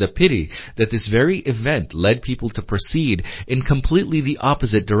 It is a pity that this very event led people to proceed in completely the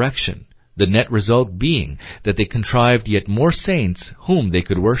opposite direction, the net result being that they contrived yet more saints whom they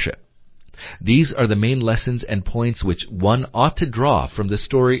could worship. These are the main lessons and points which one ought to draw from the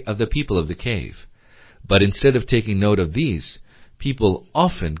story of the people of the cave. But instead of taking note of these, people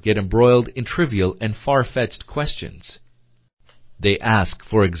often get embroiled in trivial and far-fetched questions. They ask,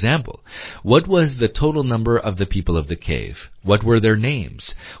 for example, what was the total number of the people of the cave? What were their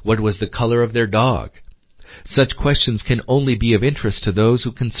names? What was the color of their dog? Such questions can only be of interest to those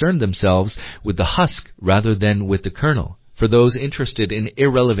who concern themselves with the husk rather than with the kernel, for those interested in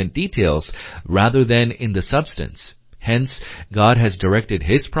irrelevant details rather than in the substance. Hence, God has directed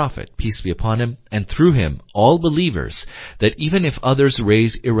His prophet, peace be upon him, and through him all believers, that even if others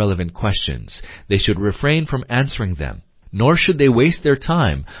raise irrelevant questions, they should refrain from answering them, nor should they waste their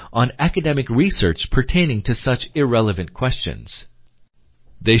time on academic research pertaining to such irrelevant questions.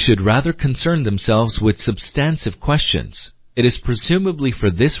 They should rather concern themselves with substantive questions. It is presumably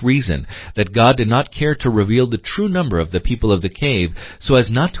for this reason that God did not care to reveal the true number of the people of the cave, so as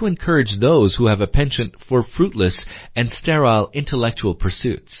not to encourage those who have a penchant for fruitless and sterile intellectual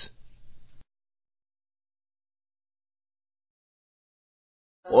pursuits.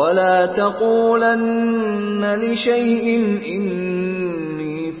 ولا تقولن لشيء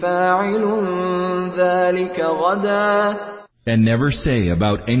إني فاعل ذلك غدا. And never say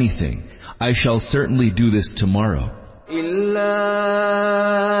about anything, I shall certainly do this tomorrow. إلا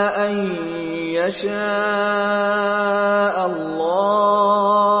أن يشاء الله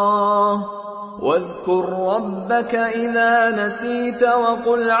واذكر ربك إذا نسيت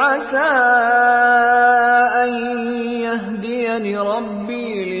وقل عسى أن يهديني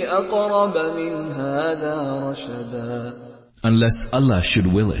ربي لأقرب من هذا رشدا. Unless Allah should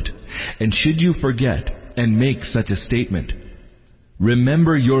will it, and should you forget and make such a statement,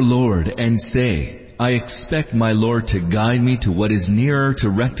 remember your Lord and say, I expect my Lord to guide me to what is nearer to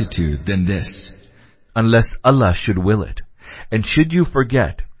rectitude than this. Unless Allah should will it, and should you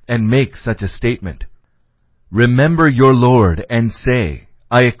forget and make such a statement, remember your Lord and say,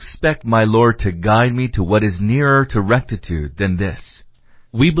 I expect my Lord to guide me to what is nearer to rectitude than this.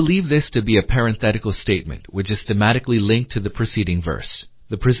 We believe this to be a parenthetical statement, which is thematically linked to the preceding verse.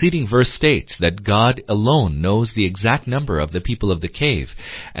 The preceding verse states that God alone knows the exact number of the people of the cave,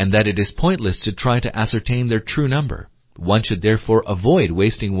 and that it is pointless to try to ascertain their true number. One should therefore avoid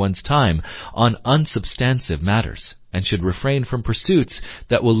wasting one's time on unsubstantive matters, and should refrain from pursuits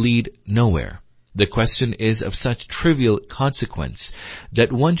that will lead nowhere. The question is of such trivial consequence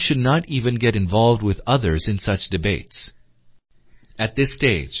that one should not even get involved with others in such debates. At this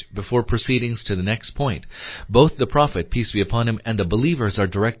stage, before proceedings to the next point, both the Prophet, peace be upon him, and the believers are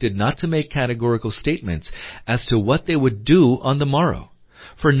directed not to make categorical statements as to what they would do on the morrow.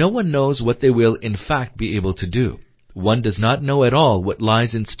 For no one knows what they will in fact be able to do. One does not know at all what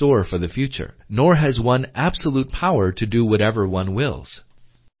lies in store for the future, nor has one absolute power to do whatever one wills.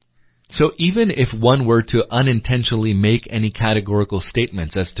 So even if one were to unintentionally make any categorical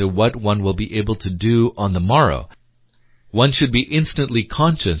statements as to what one will be able to do on the morrow, one should be instantly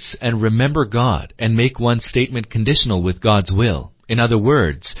conscious and remember God and make one's statement conditional with God's will. In other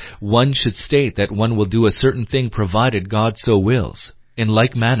words, one should state that one will do a certain thing provided God so wills. In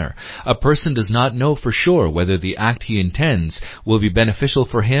like manner, a person does not know for sure whether the act he intends will be beneficial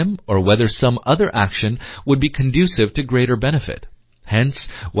for him or whether some other action would be conducive to greater benefit.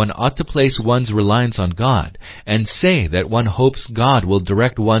 Hence, one ought to place one's reliance on God and say that one hopes God will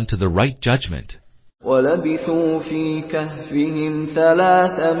direct one to the right judgment. وَلَبِثُوا فِي كَهْفِهِمْ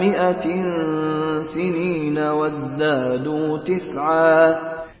 300 سِنِينَ وَازْدَادُوا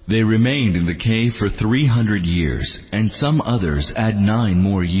تِسْعًا. They remained in the cave for 300 years, and some others add 9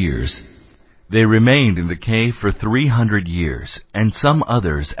 more years. They remained in the cave for 300 years, and some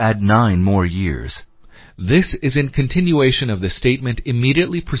others add 9 more years. This is in continuation of the statement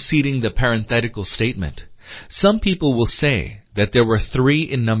immediately preceding the parenthetical statement. Some people will say that there were 3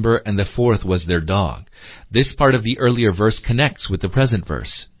 in number and the 4th was their dog. This part of the earlier verse connects with the present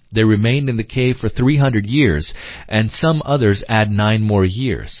verse. They remained in the cave for 300 years, and some others add 9 more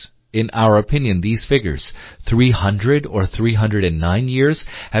years. In our opinion, these figures, 300 or 309 years,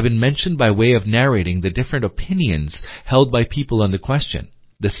 have been mentioned by way of narrating the different opinions held by people on the question.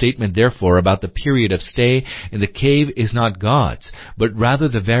 The statement, therefore, about the period of stay in the cave is not God's, but rather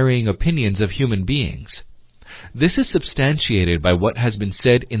the varying opinions of human beings. This is substantiated by what has been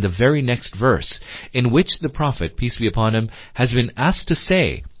said in the very next verse, in which the Prophet, peace be upon him, has been asked to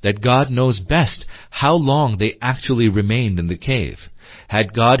say that God knows best how long they actually remained in the cave.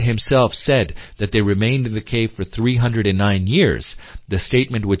 Had God himself said that they remained in the cave for 309 years, the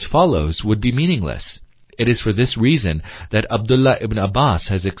statement which follows would be meaningless. It is for this reason that Abdullah ibn Abbas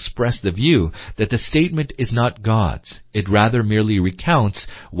has expressed the view that the statement is not God's. It rather merely recounts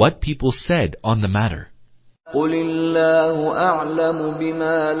what people said on the matter. قُلِ اللَّهُ أَعْلَمُ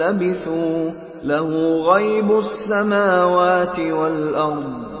بِمَا لَبِثُوا لَهُ غَيْبُ السَّمَاوَاتِ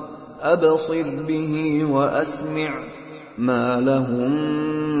وَالْأَرْضِ أَبْصِرْ بِهِ وَأَسْمِعْ مَا لَهُم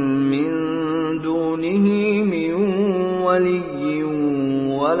مِّن دُونِهِ مِن وَلِيٍّ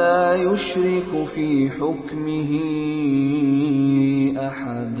وَلَا يُشْرِكُ فِي حُكْمِهِ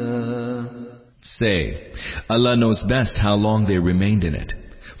أَحَدًا. Say, Allah knows best how long they remained in it.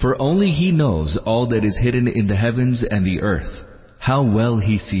 For only He knows all that is hidden in the heavens and the earth. How well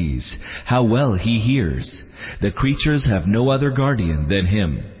He sees, how well He hears. The creatures have no other guardian than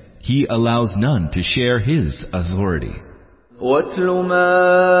Him. He allows none to share His authority. وَاتْلُ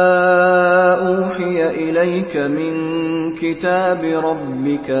مَا أُوحِيَ إِلَيْكَ مِنْ كِتَابِ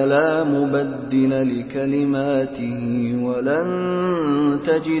رَبِّكَ لَا مُبَدِّلَ لِكَلِمَاتِهِ وَلَنْ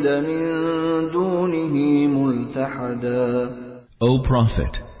تَجِدَ مِنْ دُونِهِ مُلْتَحَدًا. O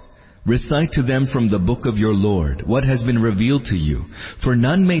Prophet, recite to them from the book of your Lord what has been revealed to you, for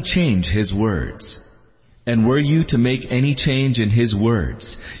none may change His words. And were you to make any change in His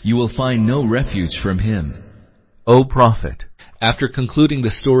words, you will find no refuge from Him. O Prophet, after concluding the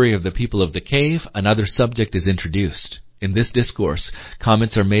story of the people of the cave, another subject is introduced. In this discourse,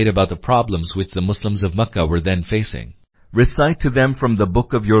 comments are made about the problems which the Muslims of Makkah were then facing. Recite to them from the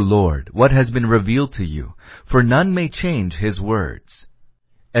book of your Lord what has been revealed to you, for none may change His words.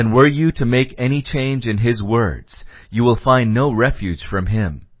 And were you to make any change in His words, you will find no refuge from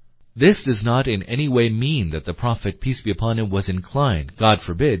Him. This does not in any way mean that the Prophet, peace be upon him, was inclined, God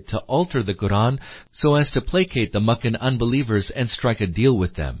forbid, to alter the Quran so as to placate the Meccan unbelievers and strike a deal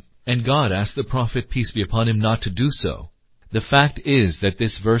with them. And God asked the Prophet, peace be upon him, not to do so. The fact is that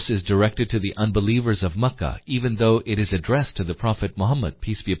this verse is directed to the unbelievers of Makkah, even though it is addressed to the Prophet Muhammad,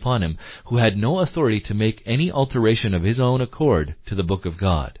 peace be upon him, who had no authority to make any alteration of his own accord to the Book of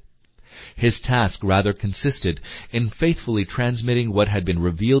God. His task rather consisted in faithfully transmitting what had been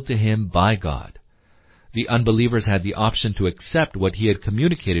revealed to him by God. The unbelievers had the option to accept what he had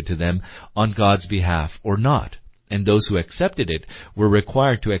communicated to them on God's behalf or not, and those who accepted it were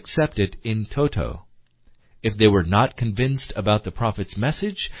required to accept it in toto. If they were not convinced about the Prophet's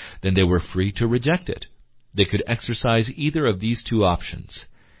message, then they were free to reject it. They could exercise either of these two options.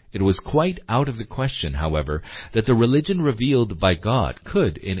 It was quite out of the question, however, that the religion revealed by God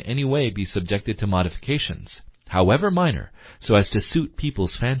could in any way be subjected to modifications, however minor, so as to suit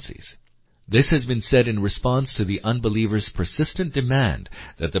people's fancies. This has been said in response to the unbelievers' persistent demand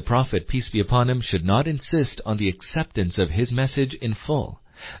that the Prophet, peace be upon him, should not insist on the acceptance of his message in full.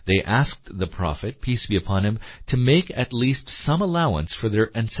 They asked the Prophet, peace be upon him, to make at least some allowance for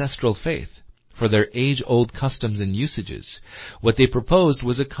their ancestral faith, for their age-old customs and usages. What they proposed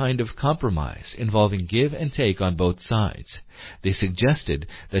was a kind of compromise involving give and take on both sides. They suggested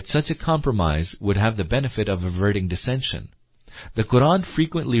that such a compromise would have the benefit of averting dissension. The Quran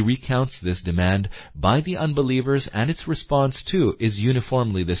frequently recounts this demand by the unbelievers, and its response too is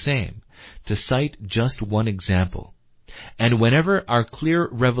uniformly the same. To cite just one example: and whenever our clear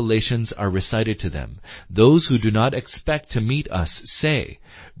revelations are recited to them, those who do not expect to meet us say,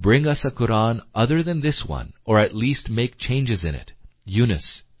 bring us a Quran other than this one, or at least make changes in it.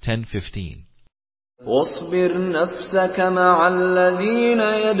 Yunus 10:15. واصبر نفسك مع الذين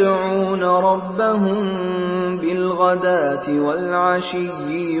يدعون ربهم بالغداة والعشي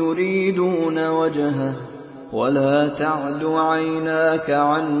يريدون وجهه ولا تعد عيناك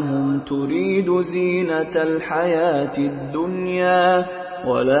عنهم تريد زينة الحياة الدنيا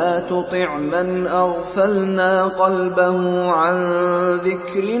ولا تطع من أغفلنا قلبه عن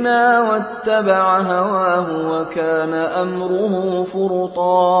ذكرنا واتبع هواه وكان أمره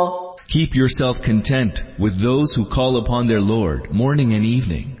فرطا. Keep yourself content with those who call upon their Lord morning and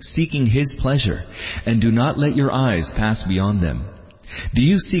evening, seeking His pleasure, and do not let your eyes pass beyond them. Do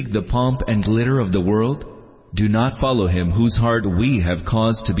you seek the pomp and glitter of the world? Do not follow him whose heart we have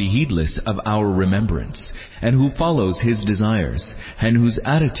caused to be heedless of our remembrance, and who follows his desires, and whose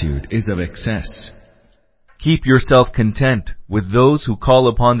attitude is of excess. Keep yourself content with those who call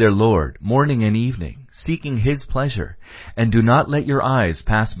upon their Lord morning and evening, seeking His pleasure, and do not let your eyes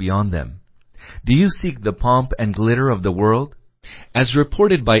pass beyond them. Do you seek the pomp and glitter of the world? As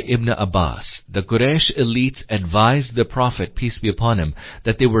reported by Ibn Abbas, the Quraysh elites advised the Prophet, peace be upon him,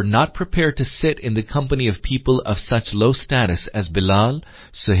 that they were not prepared to sit in the company of people of such low status as Bilal,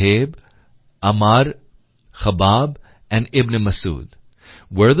 Suhaib, Ammar, Khabab, and Ibn Masud.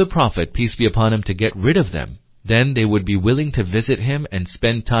 Were the Prophet, peace be upon him, to get rid of them, then they would be willing to visit him and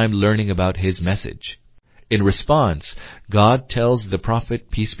spend time learning about his message. In response, God tells the Prophet,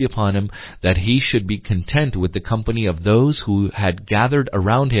 peace be upon him, that he should be content with the company of those who had gathered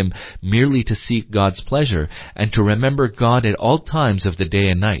around him merely to seek God's pleasure and to remember God at all times of the day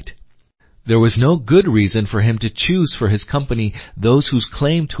and night. There was no good reason for him to choose for his company those whose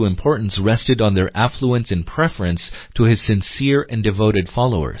claim to importance rested on their affluence in preference to his sincere and devoted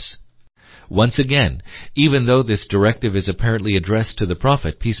followers. Once again, even though this directive is apparently addressed to the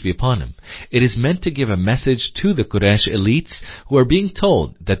Prophet, peace be upon him, it is meant to give a message to the Quraysh elites who are being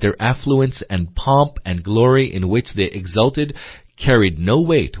told that their affluence and pomp and glory in which they exulted carried no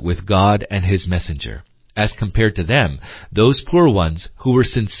weight with God and His Messenger. As compared to them, those poor ones who were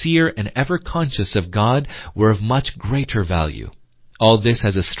sincere and ever conscious of God were of much greater value. All this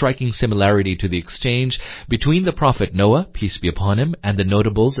has a striking similarity to the exchange between the Prophet Noah, peace be upon him, and the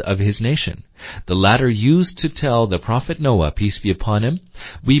notables of his nation. The latter used to tell the Prophet Noah, peace be upon him,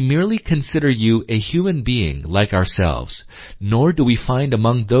 "We merely consider you a human being like ourselves, nor do we find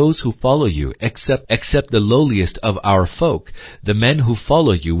among those who follow you except the lowliest of our folk, the men who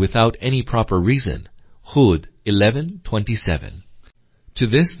follow you without any proper reason." Hud 11:27. To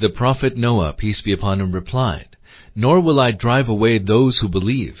this the Prophet Noah, peace be upon him, replied, "Nor will I drive away those who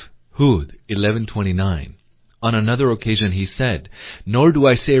believe." Hud 11:29. On another occasion he said, "Nor do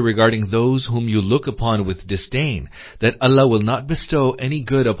I say regarding those whom you look upon with disdain, that Allah will not bestow any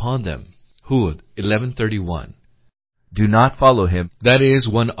good upon them." Hud 11:31. Do not follow him. That is,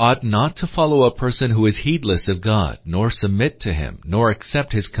 one ought not to follow a person who is heedless of God, nor submit to him, nor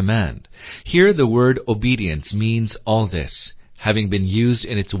accept his command. Here the word obedience means all this, having been used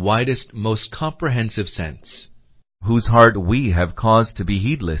in its widest, most comprehensive sense. Whose heart we have caused to be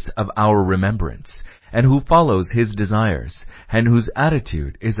heedless of our remembrance, and who follows his desires, and whose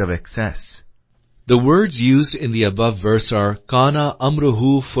attitude is of excess. The words used in the above verse are kana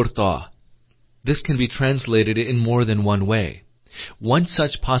amruhu furta. This can be translated in more than one way. One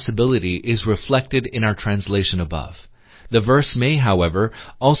such possibility is reflected in our translation above. The verse may, however,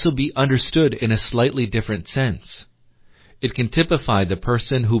 also be understood in a slightly different sense. It can typify the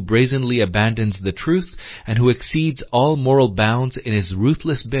person who brazenly abandons the truth and who exceeds all moral bounds in his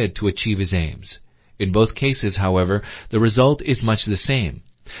ruthless bid to achieve his aims. In both cases, however, the result is much the same.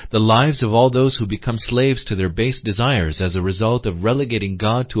 The lives of all those who become slaves to their base desires as a result of relegating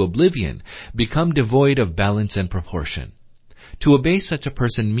God to oblivion become devoid of balance and proportion. To obey such a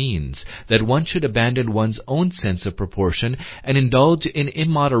person means that one should abandon one's own sense of proportion and indulge in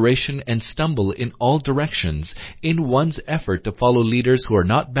immoderation and stumble in all directions in one's effort to follow leaders who are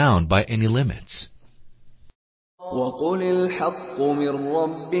not bound by any limits. وَقُلِ الْحَقُّ مِنْ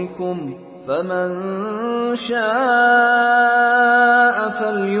رَبِّكُمْ فَمَنْ شَاءَ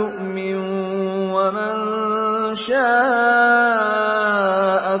فَلْيُؤْمِنْ وَمَنْ شَاءَ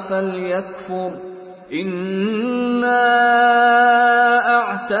فَلْيَكْفُرْ إِنَّا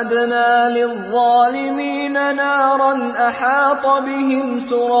أَعْتَدْنَا لِلظَّالِمِينَ نَارًا أَحَاطَ بِهِمْ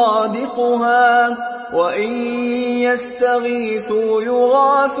سُرَادِقُهَا وَإِنْ يَسْتَغِيثُوا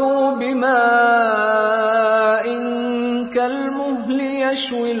يُغَاثُوا بِمَاءٍ كَالْمُهْلِ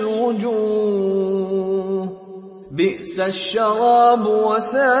يَشْوِي الْوُجُوهَ بِئْسَ الشَّرَابُ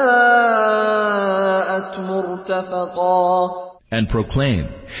وَسَاءَتْ مُرْتَفَقًا. And proclaim,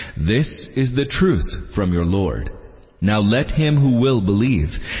 this is the truth from your Lord. Now let him who will believe,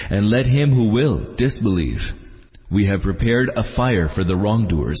 and let him who will disbelieve. We have prepared a fire for the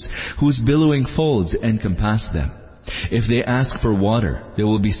wrongdoers, whose billowing folds encompass them. If they ask for water, they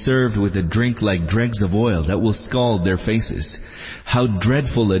will be served with a drink like dregs of oil that will scald their faces. How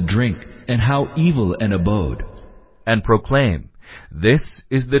dreadful a drink, and how evil an abode. And proclaim, this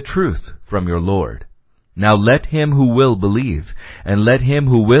is the truth from your Lord. Now let him who will believe, and let him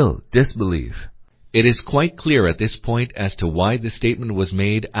who will disbelieve. It is quite clear at this point as to why the statement was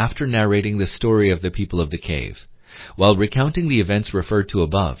made after narrating the story of the people of the cave. While recounting the events referred to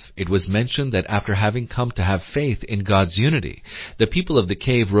above, it was mentioned that after having come to have faith in God's unity, the people of the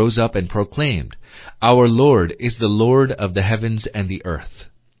cave rose up and proclaimed, Our Lord is the Lord of the heavens and the earth.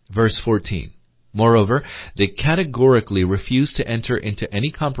 Verse 14. Moreover, they categorically refused to enter into any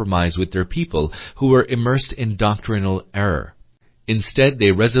compromise with their people who were immersed in doctrinal error. Instead,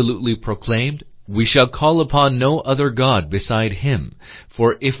 they resolutely proclaimed, We shall call upon no other God beside Him,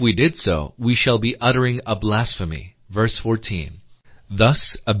 for if we did so, we shall be uttering a blasphemy. Verse 14.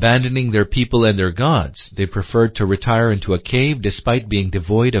 Thus, abandoning their people and their gods, they preferred to retire into a cave despite being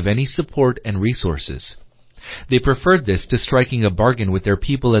devoid of any support and resources. They preferred this to striking a bargain with their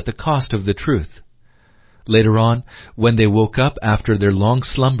people at the cost of the truth. Later on, when they woke up after their long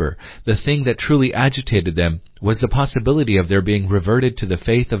slumber, the thing that truly agitated them was the possibility of their being reverted to the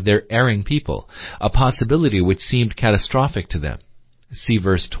faith of their erring people, a possibility which seemed catastrophic to them. See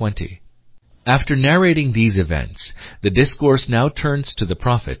verse 20. After narrating these events, the discourse now turns to the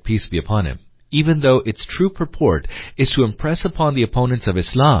Prophet, peace be upon him, even though its true purport is to impress upon the opponents of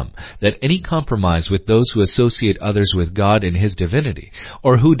Islam that any compromise with those who associate others with God in His divinity,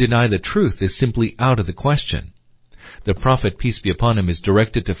 or who deny the truth, is simply out of the question. The Prophet, peace be upon him, is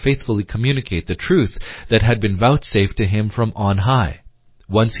directed to faithfully communicate the truth that had been vouchsafed to him from on high.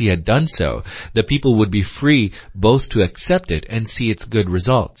 Once he had done so, the people would be free both to accept it and see its good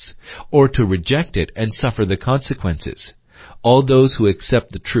results, or to reject it and suffer the consequences. All those who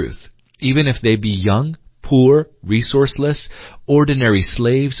accept the truth, even if they be young, poor, resourceless, ordinary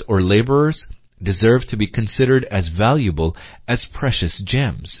slaves or laborers, deserve to be considered as valuable as precious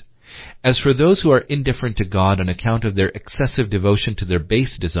gems. As for those who are indifferent to God on account of their excessive devotion to their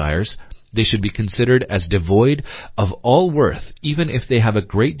base desires, they should be considered as devoid of all worth, even if they have a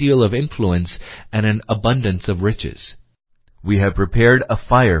great deal of influence and an abundance of riches. We have prepared a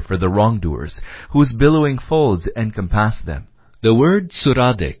fire for the wrongdoers, whose billowing folds encompass them. The word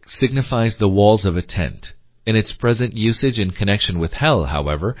suradik signifies the walls of a tent. In its present usage in connection with hell,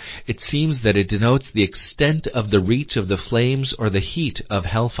 however, it seems that it denotes the extent of the reach of the flames or the heat of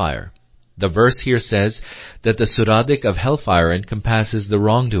hellfire. The verse here says that the suradik of hellfire encompasses the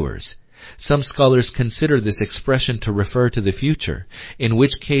wrongdoers. Some scholars consider this expression to refer to the future, in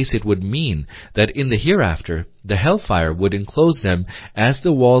which case it would mean that in the hereafter, the hellfire would enclose them as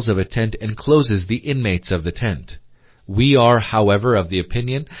the walls of a tent encloses the inmates of the tent. We are, however, of the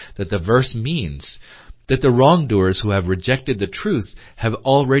opinion that the verse means that the wrongdoers who have rejected the truth have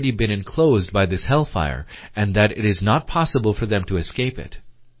already been enclosed by this hellfire, and that it is not possible for them to escape it.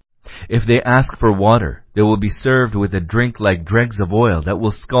 If they ask for water, they will be served with a drink like dregs of oil that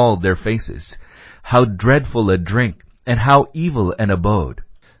will scald their faces. How dreadful a drink, and how evil an abode.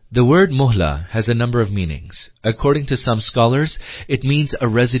 The word muhla has a number of meanings. According to some scholars, it means a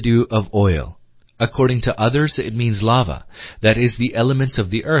residue of oil. According to others, it means lava, that is, the elements of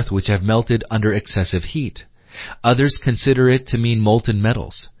the earth which have melted under excessive heat. Others consider it to mean molten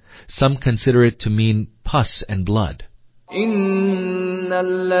metals. Some consider it to mean pus and blood. إن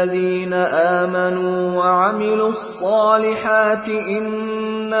الذين آمنوا وعملوا الصالحات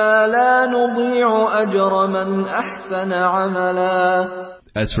إنا لا نضيع أجر من أحسن عملا.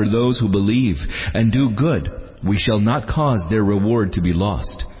 As for those who believe and do good, we shall not cause their reward to be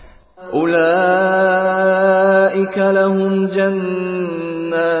lost. أولئك لهم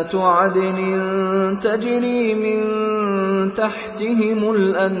جنات عدن تجري من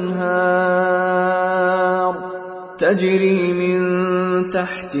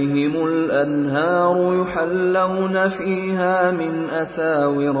تحتهم الأنهار يحلون فيها من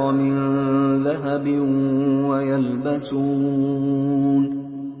أساور من ذهب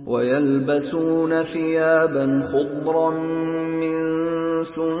ويلبسون ثيابا خضرا من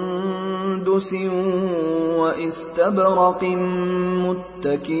سندس واستبرق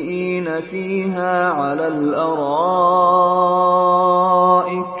متكئين فيها على الأرائك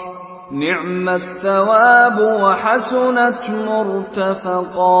نعم الثواب وحسنت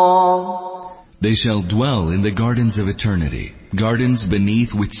مرتفقا. They shall dwell in the gardens of eternity, gardens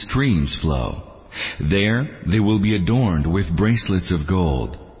beneath which streams flow. There they will be adorned with bracelets of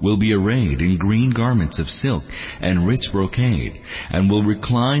gold. will be arrayed in green garments of silk and rich brocade, and will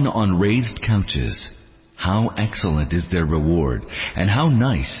recline on raised couches. How excellent is their reward, and how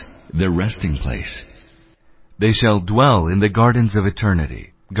nice their resting place. They shall dwell in the gardens of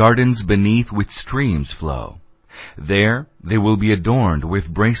eternity, gardens beneath which streams flow. There they will be adorned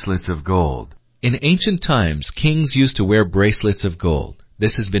with bracelets of gold. In ancient times, kings used to wear bracelets of gold.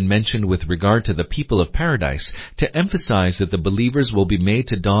 This has been mentioned with regard to the people of paradise to emphasize that the believers will be made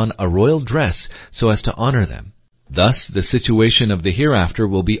to don a royal dress so as to honor them. Thus, the situation of the hereafter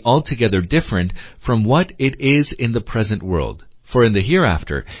will be altogether different from what it is in the present world. For in the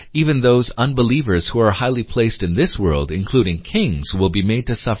hereafter, even those unbelievers who are highly placed in this world, including kings, will be made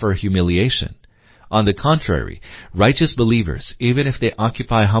to suffer humiliation. On the contrary, righteous believers, even if they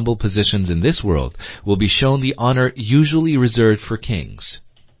occupy humble positions in this world, will be shown the honor usually reserved for kings.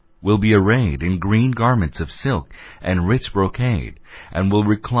 Will be arrayed in green garments of silk and rich brocade, and will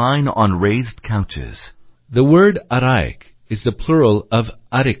recline on raised couches. The word araik is the plural of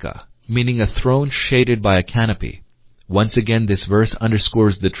arika, meaning a throne shaded by a canopy. Once again, this verse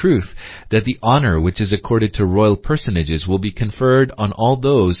underscores the truth that the honor which is accorded to royal personages will be conferred on all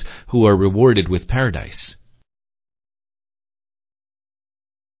those who are rewarded with paradise.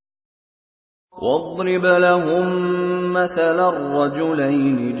 واضرب لهم مثل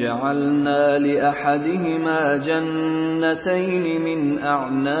الرجلين جعلنا لأحدهما جنتين من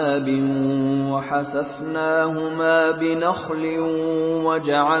أعناب وحففناهما بنخل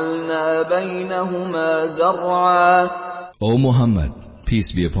وجعلنا بينهما زرعا. O Muhammad,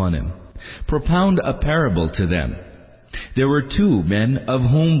 peace be upon him, propound a parable to them. There were two men of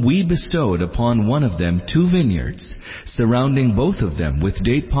whom we bestowed upon one of them 2 vineyards, surrounding both of them with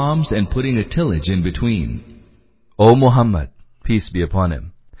date palms and putting a tillage in between. O Muhammad, peace be upon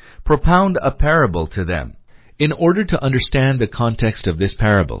him, propound a parable to them. In order to understand the context of this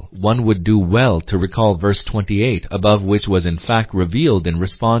parable, one would do well to recall verse 28, above, which was in fact revealed in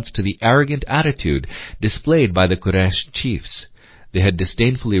response to the arrogant attitude displayed by the Quraysh chiefs. They had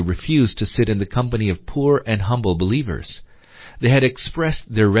disdainfully refused to sit in the company of poor and humble believers. They had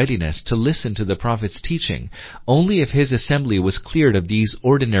expressed their readiness to listen to the Prophet's teaching only if his assembly was cleared of these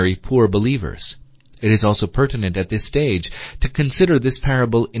ordinary poor believers. It is also pertinent at this stage to consider this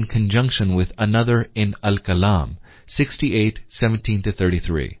parable in conjunction with another in Al-Kalam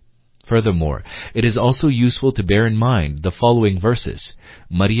 68:17-33. Furthermore, it is also useful to bear in mind the following verses: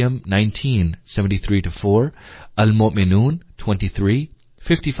 Maryam 19:73-4, Al-Mu'minun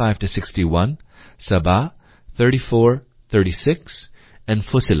 23:55-61, Sabah 34:36, and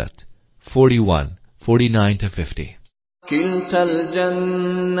Fusilat 41:49-50. كلتا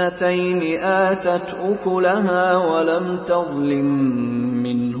الجنتين آتت أكلها ولم تظلم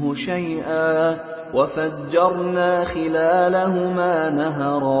منه شيئا وفجرنا خلالهما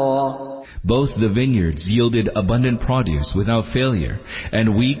نهرا. Both the vineyards yielded abundant produce without failure,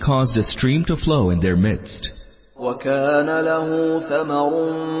 and we caused a stream to flow in their midst. وكان له ثمر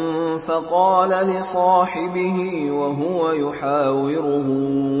فقال لصاحبه وهو يحاوره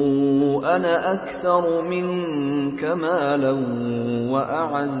أنا أكثر منك مالا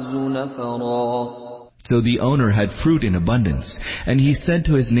وأعز نفرا. So the owner had fruit in abundance, and he said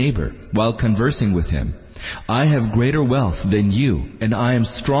to his neighbor while conversing with him, I have greater wealth than you, and I am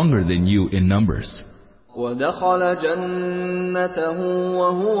stronger than you in numbers. ودخل جنته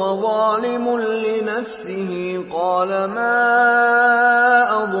وهو ظالم لنفسه قال ما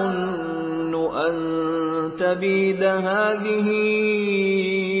أظن أن تبيد هذه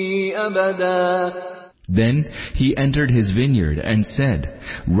أبدا. Then he entered his vineyard and said,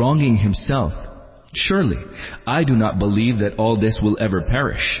 wronging himself, surely I do not believe that all this will ever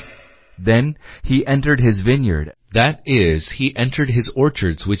perish. Then he entered his vineyard, that is, he entered his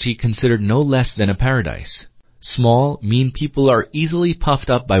orchards, which he considered no less than a paradise. Small, mean people are easily puffed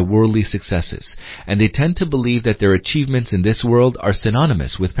up by worldly successes, and they tend to believe that their achievements in this world are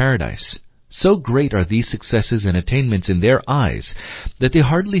synonymous with paradise. So great are these successes and attainments in their eyes that they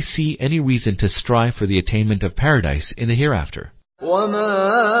hardly see any reason to strive for the attainment of paradise in the hereafter. وما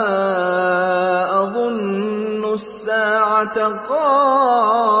أظن الساعة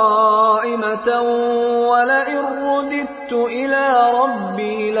قائمة ولئن رددت إلى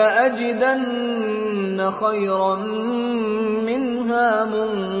ربي لأجدن خيرا منها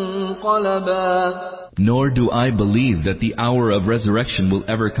منقلبا. Nor do I believe that the hour of resurrection will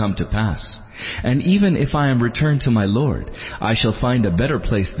ever come to pass. And even if I am returned to my Lord, I shall find a better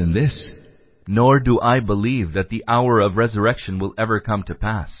place than this. Nor do I believe that the hour of resurrection will ever come to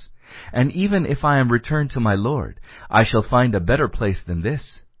pass. And even if I am returned to my Lord, I shall find a better place than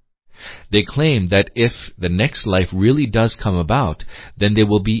this. They claim that if the next life really does come about, then they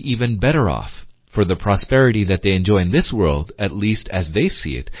will be even better off, for the prosperity that they enjoy in this world, at least as they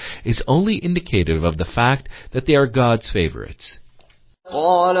see it, is only indicative of the fact that they are God's favorites.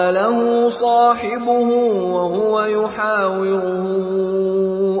 قال له صاحبه وهو يحاوره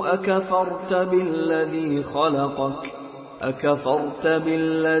أكفرت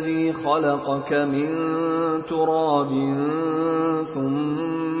بالذي خلقك من تراب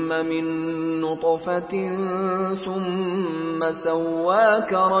ثم من نطفة ثم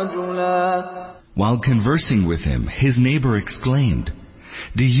سواك رجلا. While conversing with him, his neighbor exclaimed,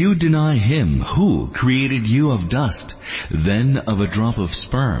 "Do you deny him who created you of dust, then of a drop of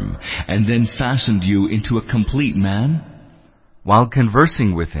sperm, and then fashioned you into a complete man?" While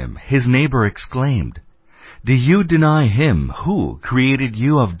conversing with him, his neighbor exclaimed, "Do you deny him who created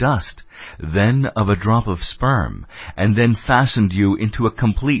you of dust, then of a drop of sperm, and then fashioned you into a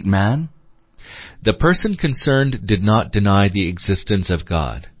complete man?" The person concerned did not deny the existence of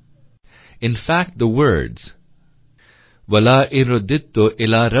God. In fact, the words, وَلَا إِرُدِدْتُ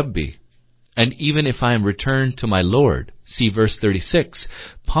إِلَىٰ رَبِّي, and even if I am returned to my Lord, see verse 36,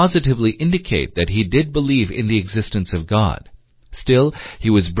 positively indicate that he did believe in the existence of God. Still,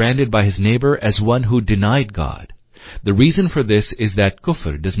 he was branded by his neighbor as one who denied God. The reason for this is that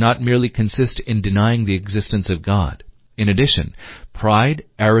kufr does not merely consist in denying the existence of God. In addition, pride,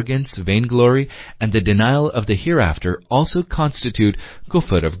 arrogance, vainglory, and the denial of the hereafter also constitute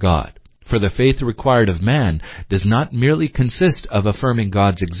kufr of God. For the faith required of man does not merely consist of affirming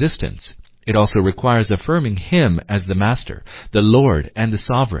God's existence. It also requires affirming Him as the Master, the Lord, and the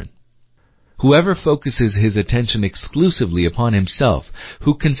Sovereign. Whoever focuses his attention exclusively upon himself,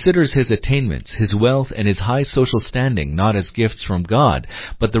 who considers his attainments, his wealth, and his high social standing not as gifts from God,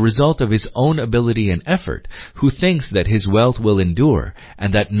 but the result of his own ability and effort, who thinks that his wealth will endure,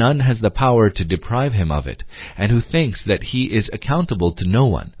 and that none has the power to deprive him of it, and who thinks that he is accountable to no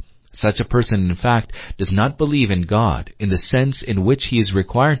one, such a person, in fact, does not believe in God in the sense in which he is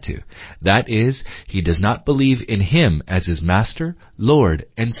required to. That is, he does not believe in Him as his Master, Lord,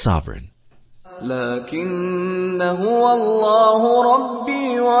 and Sovereign. لكن هو الله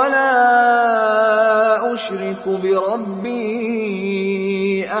ربي ولا أشرك بربي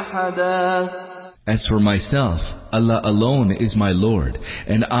أحدا. As for myself, Allah alone is my Lord,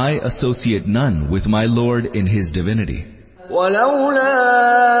 and I associate none with my Lord in His divinity. ولولا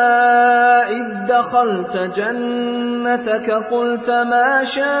إذ دخلت جنتك قلت ما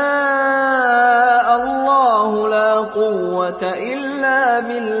شاء الله لا قوة إلا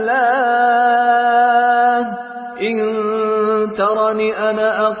بالله إن ترني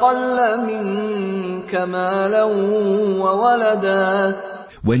أنا أقل منك مالا وولدا.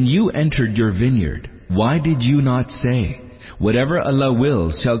 When you entered your vineyard, why did you not say, "Whatever Allah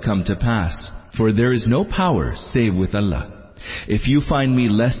wills shall come to pass, for there is no power save with Allah"? If you find me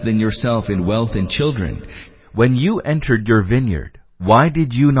less than yourself in wealth and children, when you entered your vineyard, why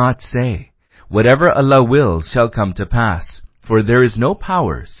did you not say, "Whatever Allah wills shall come to pass, for there is no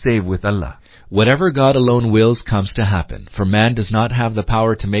power save with Allah"? Whatever God alone wills comes to happen, for man does not have the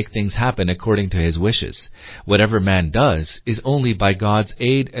power to make things happen according to his wishes. Whatever man does is only by God's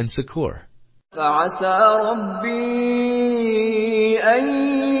aid and succor. فعسى ربي أن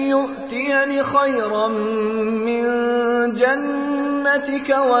يؤتيني خيرا من جنتك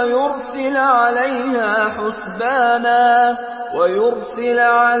ويرسل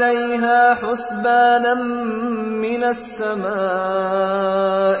عليها حسبانا من السماء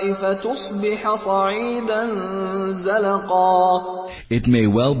فتصبح صعيدا زلقا. It may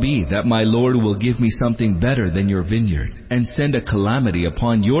well be that my Lord will give me something better than your vineyard, and send a calamity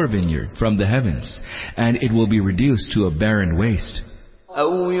upon your vineyard from the heavens, and it will be reduced to a barren waste.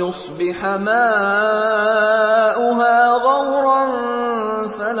 أو يصبح ماؤها غورا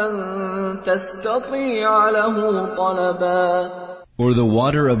فلن تستطيع له طلبا. Or the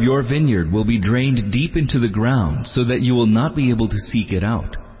water of your vineyard will be drained deep into the ground, so that you will not be able to seek it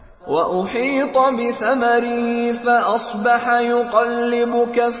out. وأحيط بثمره فأصبح يقلب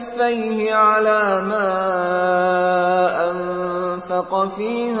كفيه على ما أنفق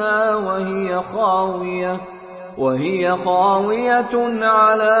فيها وهي خاوية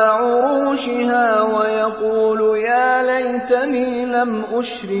على عروشها ويقول يا ليتني لم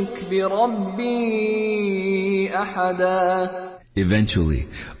أشرك بربي أحدا. Eventually,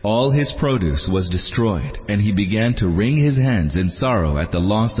 all his produce was destroyed, and he began to wring his hands in sorrow at the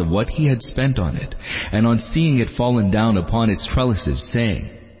loss of what he had spent on it, and on seeing it fallen down upon its trellises, saying,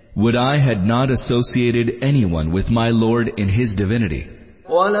 "Would I had not associated anyone with my Lord in His divinity."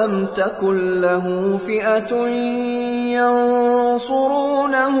 وَلَمْ تَكُنْ لَهُ فِئَةٌ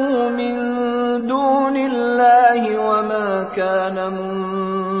ينصرونه من دون الله وما كان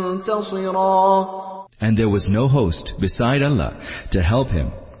منتصرا. And there was no host beside Allah to help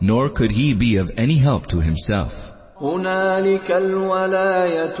him, nor could he be of any help to himself. هنالك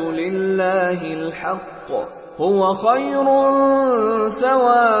الولاية لله الحق هو خير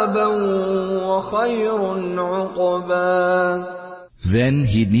ثوابا وخير عقبا. Then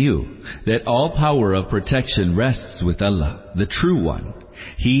he knew that all power of protection rests with Allah, the True One.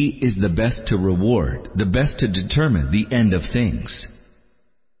 He is the best to reward, the best to determine the end of things.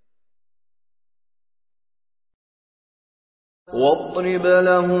 واضرب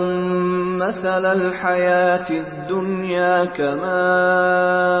لهم مثل الحياة الدنيا كماء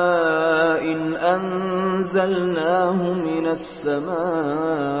أنزلناه من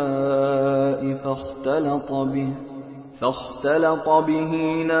السماء فاختلط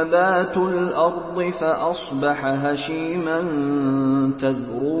به نبات الأرض فأصبح هشيما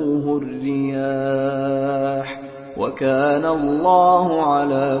تذروه الرياح وكان الله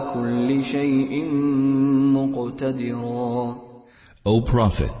على كل شيء مقتدرا. O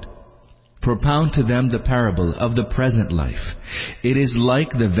Prophet, propound to them the parable of the present life. It is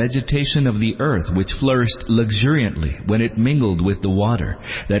like the vegetation of the earth which flourished luxuriantly when it mingled with the water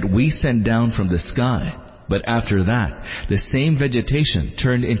that we sent down from the sky. But after that, the same vegetation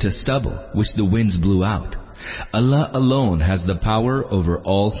turned into stubble which the winds blew out. Allah alone has the power over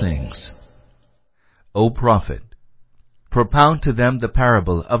all things. O Prophet, propound to them the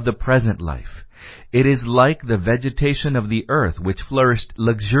parable of the present life. It is like the vegetation of the earth which flourished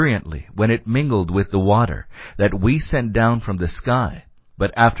luxuriantly when it mingled with the water that we sent down from the sky.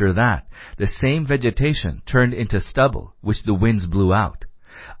 But after that, the same vegetation turned into stubble which the winds blew out.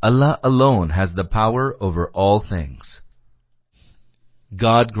 Allah alone has the power over all things.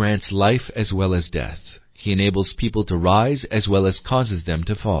 God grants life as well as death. He enables people to rise as well as causes them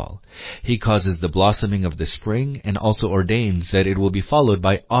to fall. He causes the blossoming of the spring and also ordains that it will be followed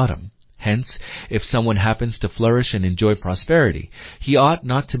by autumn. Hence, if someone happens to flourish and enjoy prosperity, he ought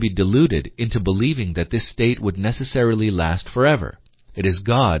not to be deluded into believing that this state would necessarily last forever. It is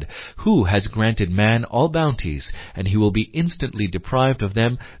God who has granted man all bounties, and he will be instantly deprived of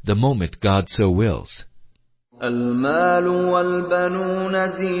them the moment God so wills. المال والبنون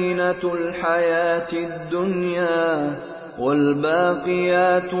زينة الحياة الدنيا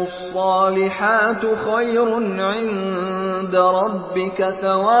والباقيات الصالحات خير عند ربك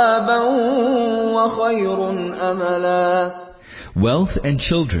ثوابا وخير أملا. Wealth and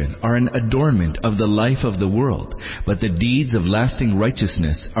children are an adornment of the life of the world, but the deeds of lasting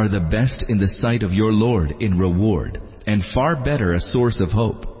righteousness are the best in the sight of your Lord in reward, and far better a source of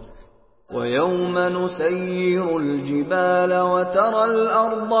hope. ويوم نسير الجبال وترى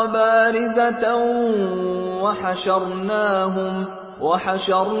الأرض بارزة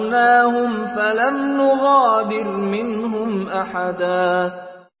وحشرناهم فلم نغادر منهم أحدا.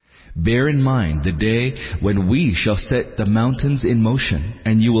 Bear in mind the day when we shall set the mountains in motion,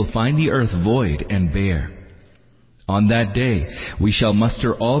 and you will find the earth void and bare. On that day we shall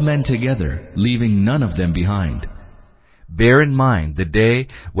muster all men together, leaving none of them behind. Bear in mind the day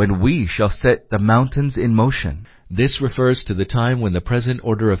when we shall set the mountains in motion. This refers to the time when the present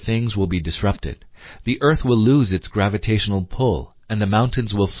order of things will be disrupted. The earth will lose its gravitational pull, and the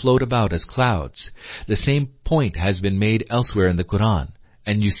mountains will float about as clouds. The same point has been made elsewhere in the Quran.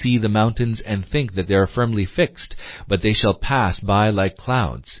 And you see the mountains and think that they are firmly fixed, but they shall pass by like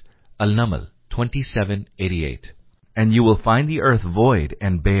clouds. Al-Naml 27:88. And you will find the earth void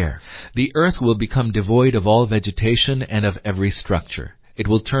and bare. The earth will become devoid of all vegetation and of every structure. It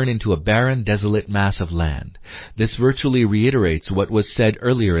will turn into a barren, desolate mass of land. This virtually reiterates what was said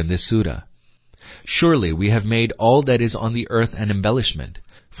earlier in this surah. Surely we have made all that is on the earth an embellishment,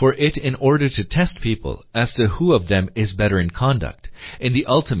 for it in order to test people as to who of them is better in conduct. In the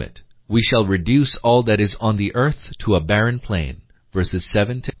ultimate, we shall reduce all that is on the earth to a barren plain. Verses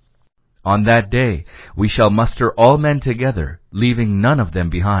 7-8. On that day, we shall muster all men together, leaving none of them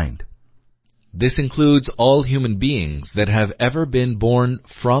behind. This includes all human beings that have ever been born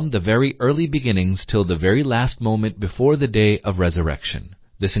from the very early beginnings till the very last moment before the day of resurrection.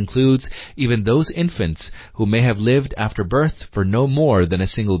 This includes even those infants who may have lived after birth for no more than a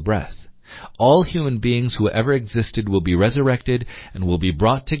single breath. All human beings who ever existed will be resurrected and will be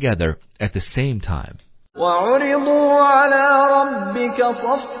brought together at the same time. وَعُرِضُوا عَلَى رَبِّكَ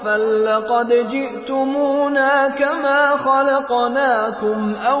صَفًّا لَقَدْ جِئْتُمُونَا كَمَا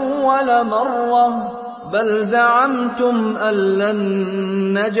خَلَقْنَاكُمْ أَوَّلَ مَرَّةٍ بَلْ زَعَمْتُمْ أَن لَّن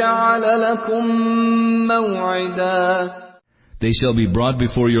نَّجْعَلَ لَكُم مَّوْعِدًا. They shall be brought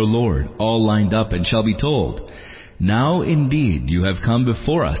before your Lord, all lined up, and shall be told, Now indeed you have come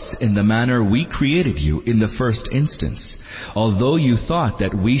before us in the manner we created you in the first instance, although you thought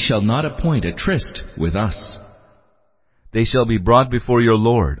that we shall not appoint a tryst with us. They shall be brought before your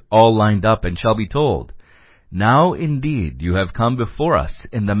Lord, all lined up, and shall be told, Now indeed you have come before us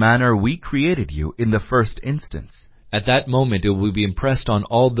in the manner we created you in the first instance. At that moment it will be impressed on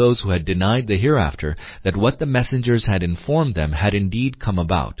all those who had denied the hereafter that what the messengers had informed them had indeed come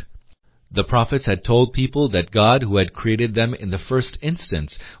about. The prophets had told people that God, who had created them in the first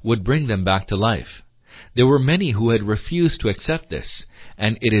instance, would bring them back to life. There were many who had refused to accept this,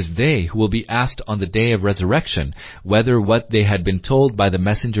 and it is they who will be asked on the day of resurrection whether what they had been told by the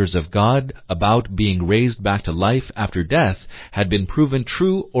messengers of God about being raised back to life after death had been proven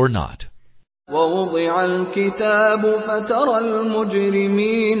true or not. ووضع الكتاب فترى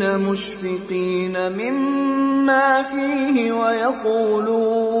المجرمين مشفقين مما فيه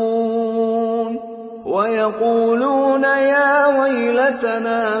ويقولون يا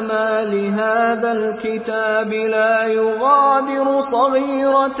ويلتنا ما لهذا الكتاب لا يغادر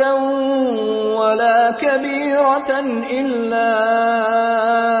صغيرة ولا كبيرة إلا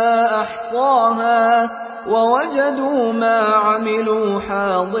أحصاها ووجدوا ما عملوا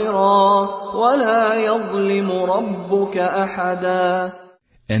حاضرا ولا يظلم ربك أحدا.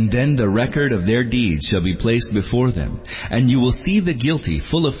 And then the record of their deeds shall be placed before them, and you will see the guilty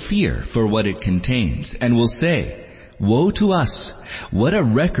full of fear for what it contains, and will say, Woe to us! What a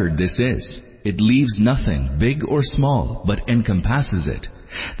record this is! It leaves nothing, big or small, but encompasses it.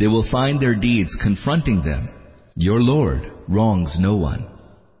 They will find their deeds confronting them. Your Lord wrongs no one.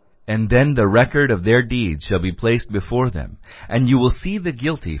 And then the record of their deeds shall be placed before them, and you will see the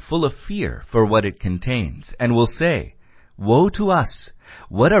guilty full of fear for what it contains, and will say, Woe to us!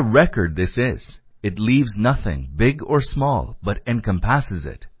 What a record this is! It leaves nothing, big or small, but encompasses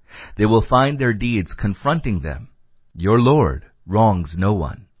it. They will find their deeds confronting them. Your Lord wrongs no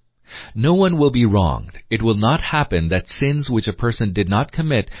one. No one will be wronged. It will not happen that sins which a person did not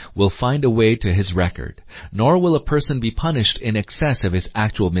commit will find a way to his record, nor will a person be punished in excess of his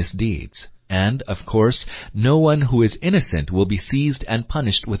actual misdeeds. And, of course, no one who is innocent will be seized and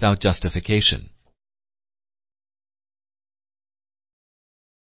punished without justification.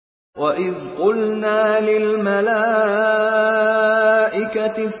 وَإِذْ قُلْنَا لِلْمَلَائِكَةِ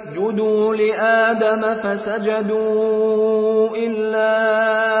اسْجُدُوا لِآدَمَ فَسَجَدُوا إِلَّا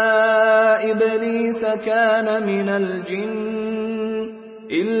إِبْلِيسَ كَانَ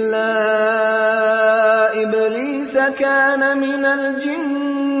مِنَ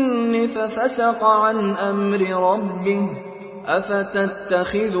الْجِنِّ فَفَسَقَ عَنْ أَمْرِ رَبِّهِ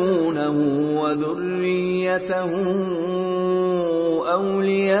أَفَتَتَّخِذُونَهُ وَذُرِّيَّتَهُ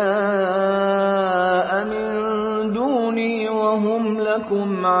أَوْلِيَاءَ مِن دُونِي وَهُمْ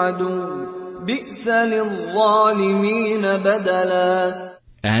لَكُمْ عَدُوٌّ بِئْسَ لِلظَّالِمِينَ بَدَلًا.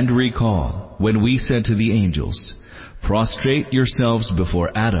 And recall when we said to the angels, Prostrate yourselves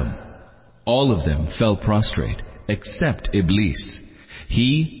before Adam. All of them fell prostrate, except Iblis.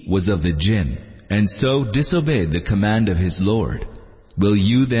 He was of the jinn, and so disobeyed the command of his Lord. Will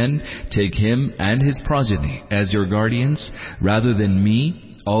you then take him and his progeny as your guardians, rather than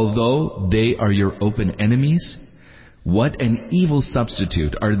me, although they are your open enemies? What an evil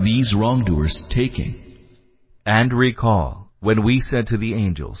substitute are these wrongdoers taking! And recall when we said to the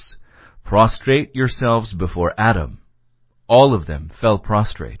angels, Prostrate yourselves before Adam. All of them fell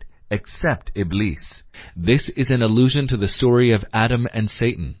prostrate, except Iblis. This is an allusion to the story of Adam and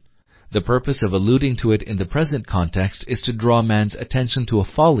Satan. The purpose of alluding to it in the present context is to draw man's attention to a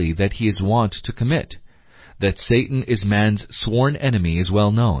folly that he is wont to commit. That Satan is man's sworn enemy is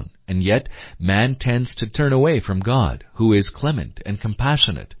well known, and yet man tends to turn away from God, who is clement and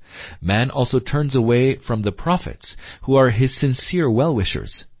compassionate. Man also turns away from the prophets, who are his sincere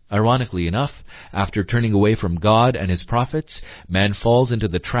well-wishers. Ironically enough, after turning away from God and his prophets, man falls into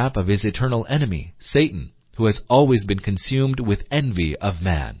the trap of his eternal enemy, Satan, who has always been consumed with envy of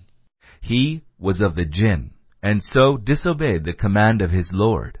man. He was of the jinn, and so disobeyed the command of his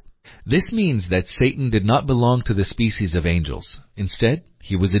Lord. This means that Satan did not belong to the species of angels. Instead,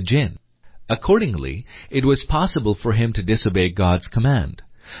 he was a jinn. Accordingly, it was possible for him to disobey God's command.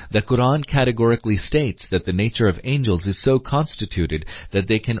 The Quran categorically states that the nature of angels is so constituted that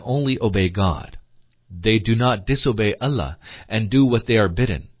they can only obey God. They do not disobey Allah and do what they are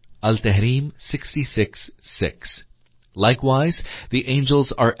bidden. Al-Tahrim 66:6. Likewise, the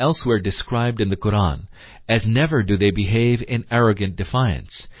angels are elsewhere described in the Quran, as never do they behave in arrogant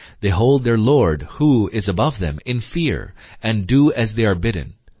defiance. They hold their Lord, who is above them, in fear, and do as they are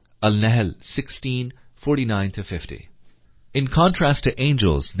bidden. Al-Nahl 16:49-50. In contrast to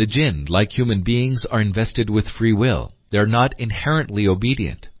angels, the jinn, like human beings, are invested with free will. They are not inherently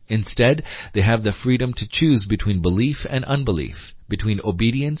obedient. Instead, they have the freedom to choose between belief and unbelief, between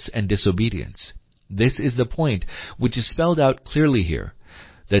obedience and disobedience. This is the point which is spelled out clearly here,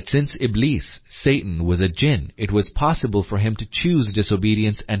 that since Iblis, Satan, was a jinn, it was possible for him to choose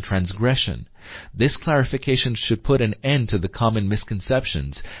disobedience and transgression. This clarification should put an end to the common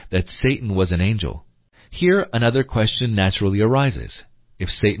misconceptions that Satan was an angel. Here, another question naturally arises. If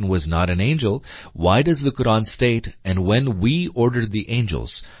Satan was not an angel, why does the Quran state, "And when we ordered the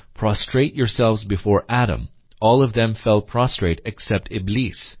angels, prostrate yourselves before Adam, all of them fell prostrate except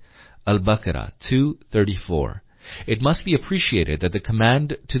Iblis"? Al-Baqarah 2:34. It must be appreciated that the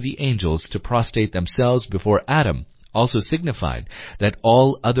command to the angels to prostrate themselves before Adam also signified that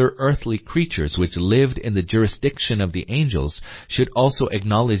all other earthly creatures which lived in the jurisdiction of the angels should also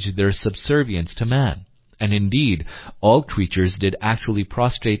acknowledge their subservience to man. And indeed, all creatures did actually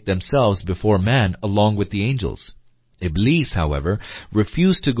prostrate themselves before man along with the angels. Iblis, however,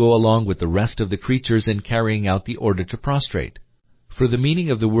 refused to go along with the rest of the creatures in carrying out the order to prostrate. For the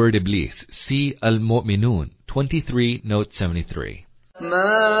meaning of the word Iblis, see Al-Mu'minun 23, note 73.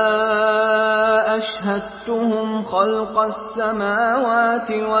 ما أشهدتهم خلق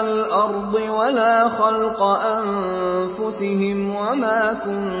السماوات والأرض ولا خلق أنفسهم وما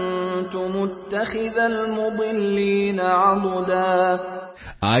كنت متخذ المضلين عضدا.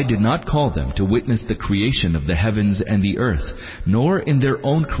 I did not call them to witness the creation of the heavens and the earth, nor in their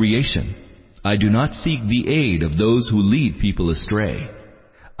own creation. I do not seek the aid of those who lead people astray.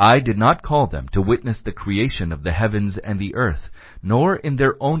 I did not call them to witness the creation of the heavens and the earth, nor in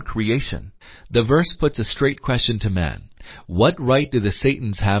their own creation. The verse puts a straight question to man. What right do the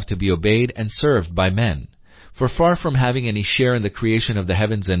Satans have to be obeyed and served by men? For far from having any share in the creation of the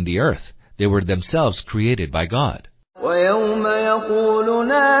heavens and the earth, they were themselves created by God. وَيَوْمَ يَقُولُ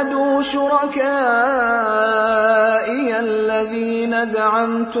نَادُوا شُرَكَائِيَ الَّذِينَ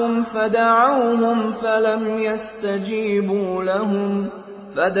زَعَمْتُمْ فَدَعَوْهُمْ فَلَمْ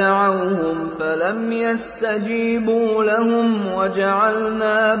يَسْتَجِيبُوا لَهُمْ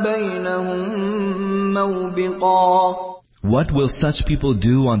وَجَعَلْنَا بَيْنَهُمْ مَوْبِقًا. What will such people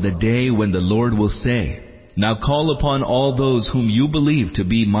do on the day when the Lord will say, "Now call upon all those whom you believe to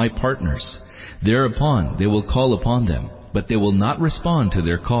be my partners"? Thereupon they will call upon them, but they will not respond to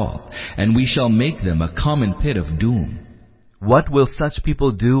their call, and we shall make them a common pit of doom. What will such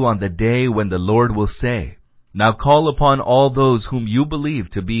people do on the day when the Lord will say, "Now call upon all those whom you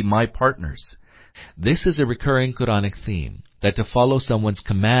believe to be my partners"? This is a recurring Quranic theme, that to follow someone's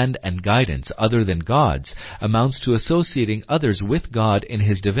command and guidance other than God's amounts to associating others with God in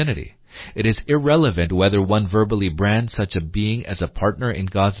His divinity. It is irrelevant whether one verbally brands such a being as a partner in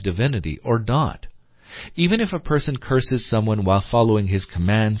God's divinity or not. Even if a person curses someone while following his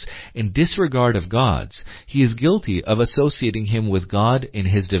commands in disregard of God's, he is guilty of associating him with God in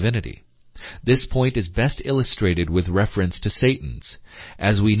His divinity. This point is best illustrated with reference to Satan's.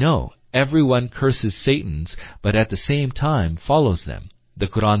 As we know, everyone curses Satan's, but at the same time follows them. The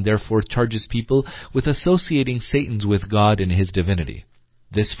Quran therefore charges people with associating Satan's with God in His divinity.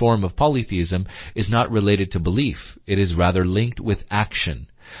 This form of polytheism is not related to belief, it is rather linked with action.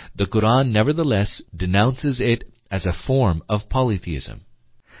 The Quran nevertheless denounces it as a form of polytheism.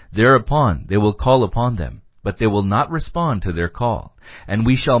 Thereupon they will call upon them, but they will not respond to their call, and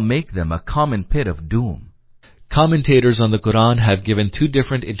we shall make them a common pit of doom. Commentators on the Quran have given two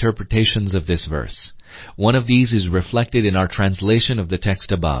different interpretations of this verse. One of these is reflected in our translation of the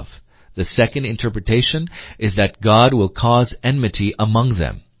text above. The second interpretation is that God will cause enmity among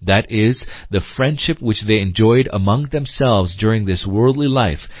them. That is, the friendship which they enjoyed among themselves during this worldly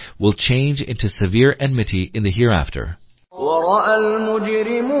life will change into severe enmity in the hereafter. وَرَأَى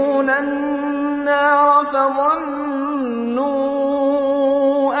الْمُجْرِمُونَ النَّارَ فَظَنُّوا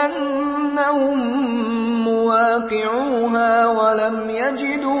أَنَّهُمْ مُوَاقِعُوهَا وَلَمْ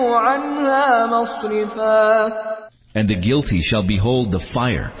يَجِدُوا عَنْهَا مَصْرِفًا. And the guilty shall behold the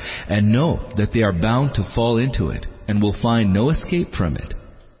fire, and know that they are bound to fall into it, and will find no escape from it.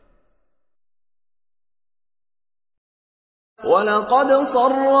 وَلَقَدْ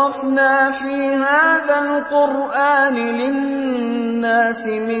صَرَّفْنَا فِي هَذَا الْقُرْآنِ لِلنَّاسِ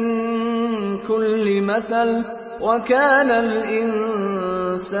مِنْ كُلِّ مَثَلٍ وَكَانَ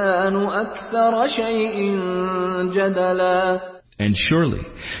الْإِنسَانُ أَكْثَرَ شَيْءٍ جَدَلًا. And surely,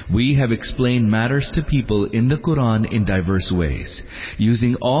 we have explained matters to people in the Quran in diverse ways,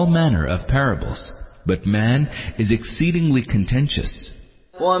 using all manner of parables. But man is exceedingly contentious.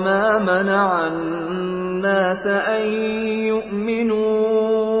 وَمَا مَنَعَ النَّاسَ أَن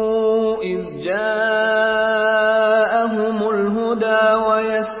يُؤْمِنُوا إِذْ جَاءَهُمُ لهم الهدى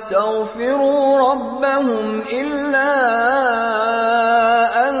ويستغفروا ربهم إلا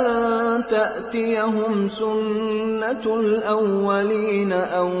أن تأتيهم سنة الأولين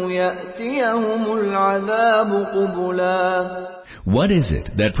أو يأتيهم العذاب قبلا. What is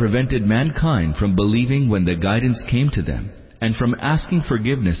it that prevented mankind from believing when the guidance came to them, and from asking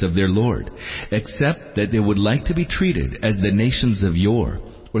forgiveness of their Lord, except that they would like to be treated as the nations of yore,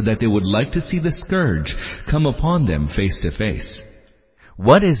 or that they would like to see the scourge come upon them face to face?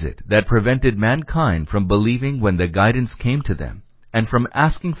 What is it that prevented mankind from believing when the guidance came to them, and from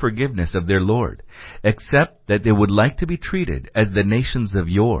asking forgiveness of their Lord, except that they would like to be treated as the nations of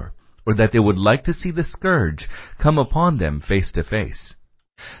yore, or that they would like to see the scourge come upon them face to face?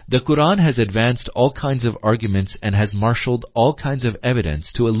 The Quran has advanced all kinds of arguments and has marshaled all kinds of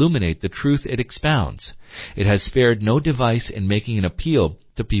evidence to illuminate the truth it expounds. It has spared no device in making an appeal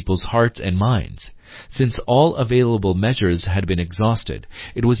to people's hearts and minds. Since all available measures had been exhausted,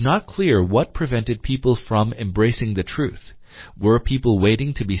 it was not clear what prevented people from embracing the truth. Were people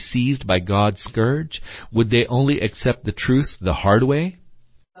waiting to be seized by God's scourge? Would they only accept the truth the hard way?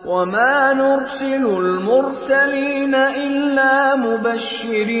 وَمَا نُرْسِلُ الْمُرْسَلِينَ إِلَّا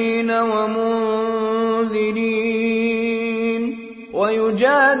مُبَشِّرِينَ وَمُنذِرِينَ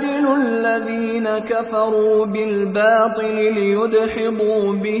وَيُجَادِلُ الَّذِينَ كَفَرُوا بِالْبَاطِلِ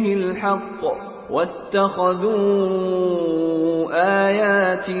لِيُدْحِضُوا بِهِ الْحَقَّ وَاتَّخَذُوا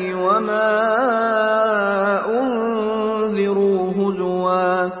آيَاتِي وَمَا أُنذِرُوا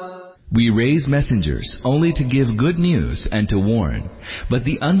هُزُوًا. We raise messengers only to give good news and to warn, but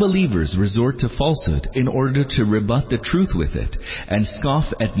the unbelievers resort to falsehood in order to rebut the truth with it, and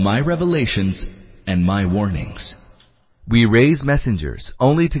scoff at my revelations and my warnings. We raise messengers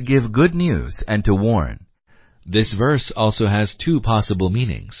only to give good news and to warn. This verse also has two possible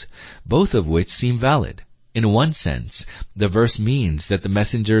meanings, both of which seem valid. In one sense, the verse means that the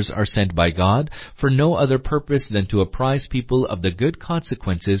messengers are sent by God for no other purpose than to apprise people of the good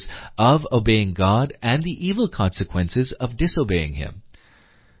consequences of obeying God and the evil consequences of disobeying Him.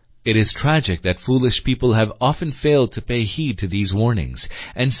 It is tragic that foolish people have often failed to pay heed to these warnings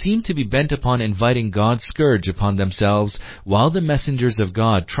and seem to be bent upon inviting God's scourge upon themselves, while the messengers of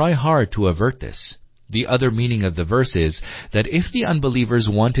God try hard to avert this. The other meaning of the verse is that if the unbelievers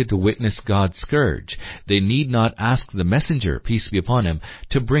wanted to witness God's scourge, they need not ask the messenger, peace be upon him,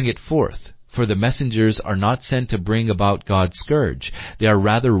 to bring it forth. For the messengers are not sent to bring about God's scourge. They are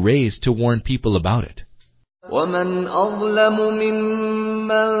rather raised to warn people about it. وَمَنْ أَظْلَمُ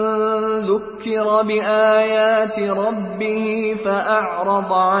مِمَّنْ ذُكِّرَ بِآيَاتِ رَبِّهِ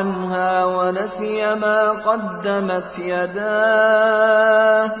فَأَعْرَضَ عَنْهَا وَنَسِيَ مَا قَدَّمَتْ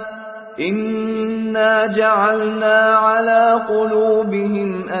يَدَاهُ إِنَّا جَعَلْنَا عَلَى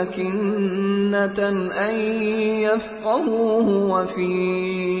قُلُوبِهِمْ أَكِنَّةً أَن يَفْقَهُوهُ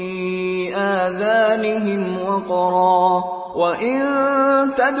وَفِي آذَانِهِمْ وَقْرًا وَإِن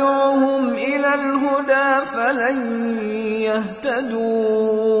تَدْعُهُمْ إِلَى الْهُدَى فَلَن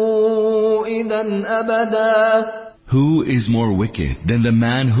يَهْتَدُوا إِذًا أَبَدًا. Who is more wicked than the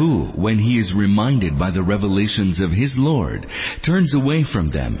man who, when he is reminded by the revelations of his Lord, turns away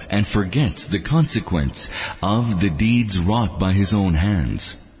from them and forgets the consequence of the deeds wrought by his own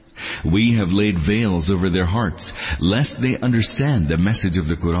hands? We have laid veils over their hearts, lest they understand the message of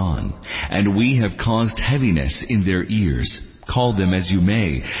the Quran, and we have caused heaviness in their ears. Call them as you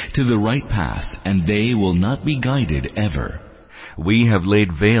may to the right path, and they will not be guided ever. We have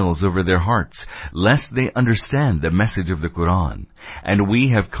laid veils over their hearts, lest they understand the message of the Quran, and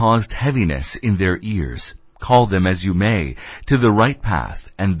we have caused heaviness in their ears. Call them as you may to the right path,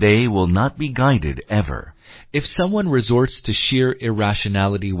 and they will not be guided ever. If someone resorts to sheer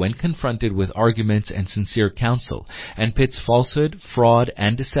irrationality when confronted with arguments and sincere counsel, and pits falsehood, fraud,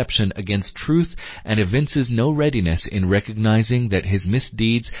 and deception against truth, and evinces no readiness in recognizing that his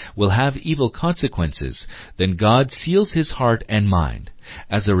misdeeds will have evil consequences, then God seals his heart and mind.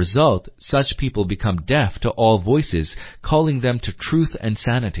 As a result, such people become deaf to all voices calling them to truth and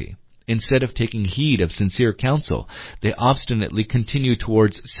sanity. Instead of taking heed of sincere counsel, they obstinately continue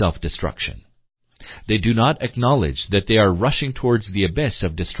towards self-destruction. They do not acknowledge that they are rushing towards the abyss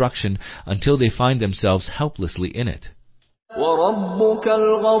of destruction until they find themselves helplessly in it. وَرَبُّكَ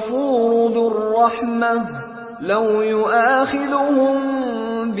الْغَفُورُ ذُو الرَّحْمَةِ لَوْ يُؤَاخِذُهُم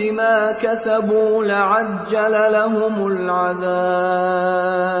بِمَا كَسَبُوا لَعَجَّلَ لَهُمُ الْعَذَابَ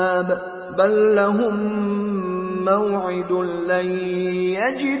بَل لَّهُم مَّوْعِدٌ لَّن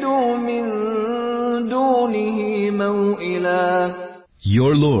يَجِدُوا مِن دُونِهِ مَوْئِلًا.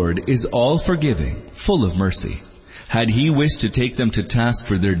 Your Lord is all-forgiving, full of mercy. Had He wished to take them to task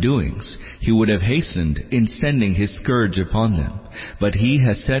for their doings, He would have hastened in sending His scourge upon them. But He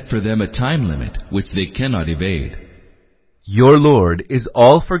has set for them a time limit which they cannot evade. Your Lord is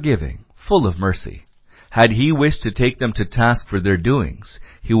all forgiving, full of mercy. Had He wished to take them to task for their doings,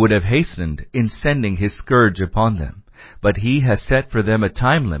 He would have hastened in sending His scourge upon them. But He has set for them a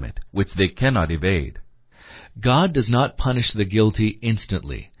time limit which they cannot evade. God does not punish the guilty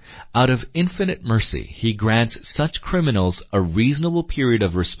instantly. Out of infinite mercy, He grants such criminals a reasonable period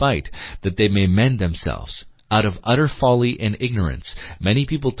of respite that they may mend themselves. Out of utter folly and ignorance, many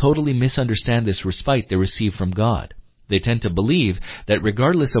people totally misunderstand this respite they receive from God. They tend to believe that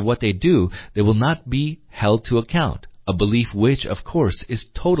regardless of what they do, they will not be held to account, a belief which, of course, is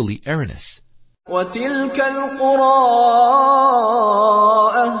totally erroneous. وَتِلْكَ الْقُرَىٰ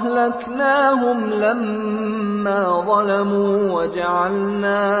أَهْلَكْنَاهُمْ لَمَّا ظَلَمُوا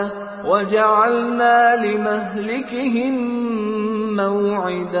وَجَعَلْنَا لِمَهْلِكِهِم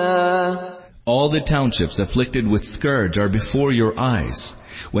مَّوْعِدًا. All the townships afflicted with scourge are before your eyes.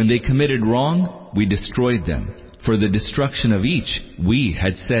 When they committed wrong, we destroyed them. For the destruction of each, we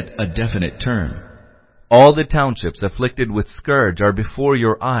had set a definite term. All the townships afflicted with scourge are before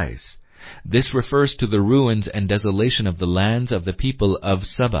your eyes. This refers to the ruins and desolation of the lands of the people of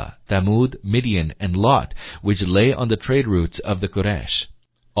Saba, Thamud, Midian, and Lot, which lay on the trade routes of the Quraysh.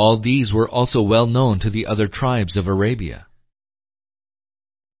 All these were also well known to the other tribes of Arabia.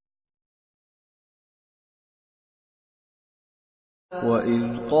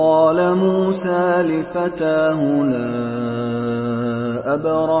 وَإِذْ قَالَ مُوسَى لِفَتَاهُ لَا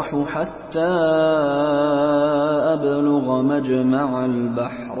أَبْرَحُ حَتَّى أَبْلُغَ مَجْمَعَ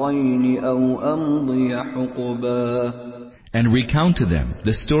الْبَحْرَيْنِ أَوْ أَمْضِيَ حُقُبًا. And recount to them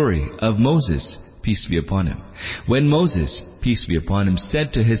the story of Moses, peace be upon him. When Moses, peace be upon him,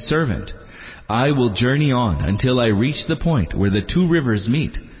 said to his servant, I will journey on until I reach the point where the two rivers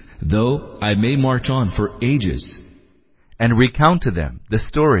meet, though I may march on for ages. And recount to them the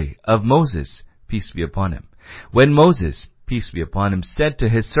story of Moses, peace be upon him. When Moses, peace be upon him, said to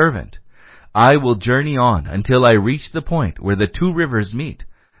his servant, I will journey on until I reach the point where the two rivers meet,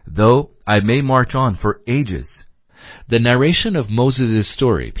 though I may march on for ages. The narration of Moses'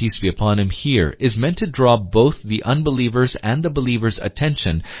 story, peace be upon him, here is meant to draw both the unbelievers' and the believers'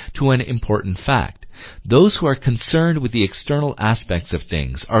 attention to an important fact. Those who are concerned with the external aspects of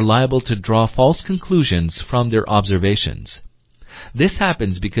things are liable to draw false conclusions from their observations. This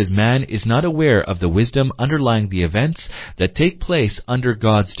happens because man is not aware of the wisdom underlying the events that take place under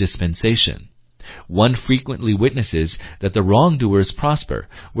God's dispensation. One frequently witnesses that the wrongdoers prosper,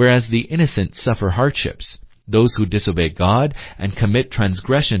 whereas the innocent suffer hardships. Those who disobey God and commit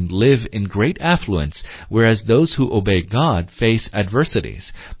transgression live in great affluence, whereas those who obey God face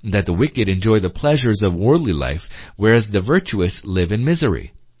adversities, that the wicked enjoy the pleasures of worldly life, whereas the virtuous live in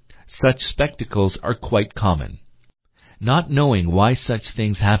misery. Such spectacles are quite common. Not knowing why such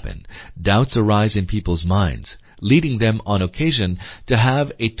things happen, doubts arise in people's minds, leading them on occasion to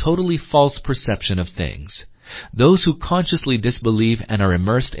have a totally false perception of things. Those who consciously disbelieve and are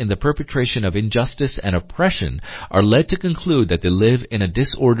immersed in the perpetration of injustice and oppression are led to conclude that they live in a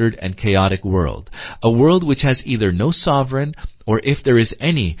disordered and chaotic world, a world which has either no sovereign, or if there is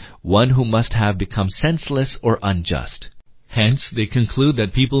any, one who must have become senseless or unjust. Hence, they conclude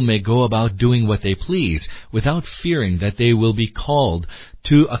that people may go about doing what they please without fearing that they will be called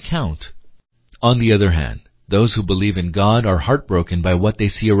to account. On the other hand, those who believe in God are heartbroken by what they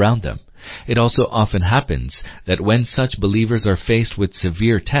see around them. It also often happens that when such believers are faced with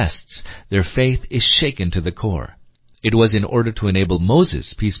severe tests, their faith is shaken to the core. It was in order to enable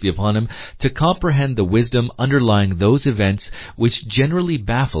Moses, peace be upon him, to comprehend the wisdom underlying those events which generally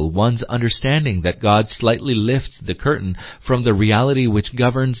baffle one's understanding that God slightly lifts the curtain from the reality which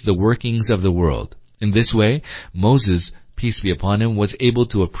governs the workings of the world. In this way, Moses, peace be upon him, was able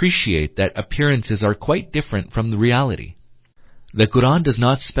to appreciate that appearances are quite different from the reality. The Quran does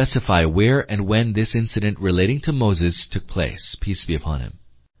not specify where and when this incident relating to Moses took place, peace be upon him.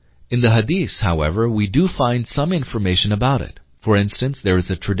 In the Hadiths, however, we do find some information about it. For instance, there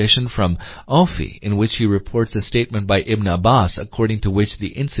is a tradition from Awfi in which he reports a statement by Ibn Abbas according to which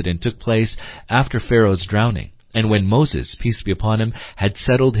the incident took place after Pharaoh's drowning, and when Moses, peace be upon him, had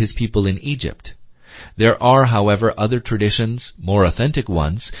settled his people in Egypt. There are, however, other traditions, more authentic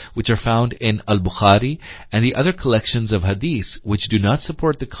ones, which are found in Al-Bukhari and the other collections of hadiths which do not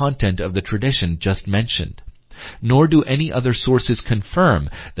support the content of the tradition just mentioned. Nor do any other sources confirm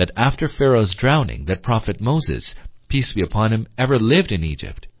that after Pharaoh's drowning that Prophet Moses, peace be upon him, ever lived in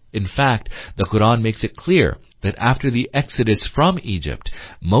Egypt. In fact, the Quran makes it clear that after the exodus from Egypt,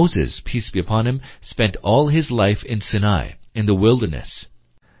 Moses, peace be upon him, spent all his life in Sinai, in the wilderness.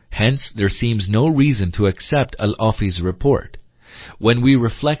 Hence, there seems no reason to accept Al-Afi's report. When we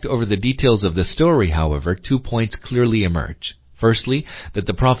reflect over the details of the story, however, 2 points clearly emerge. Firstly, that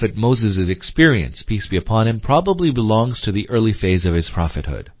the Prophet Moses' experience, peace be upon him, probably belongs to the early phase of his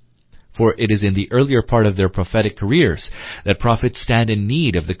prophethood. For it is in the earlier part of their prophetic careers that prophets stand in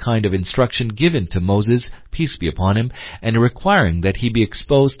need of the kind of instruction given to Moses, peace be upon him, and requiring that he be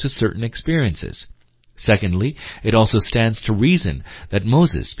exposed to certain experiences. Secondly, it also stands to reason that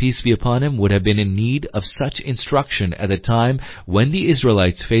Moses, peace be upon him, would have been in need of such instruction at a time when the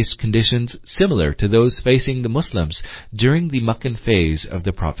Israelites faced conditions similar to those facing the Muslims during the Meccan phase of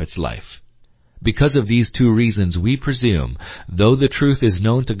the Prophet's life. Because of these 2 reasons, we presume, though the truth is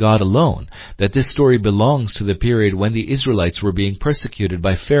known to God alone, that this story belongs to the period when the Israelites were being persecuted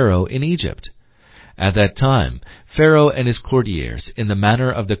by Pharaoh in Egypt. At that time, Pharaoh and his courtiers, in the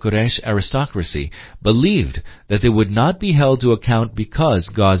manner of the Quraysh aristocracy, believed that they would not be held to account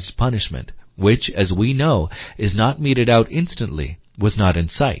because God's punishment, which, as we know, is not meted out instantly, was not in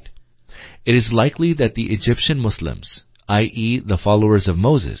sight. It is likely that the Egyptian Muslims, i.e. the followers of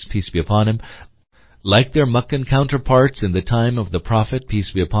Moses, peace be upon him, like their Meccan counterparts in the time of the Prophet,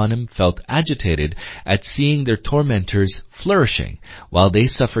 peace be upon him, felt agitated at seeing their tormentors flourishing while they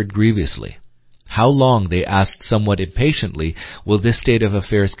suffered grievously. How long, they asked somewhat impatiently, will this state of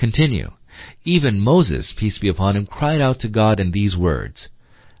affairs continue? Even Moses, peace be upon him, cried out to God in these words,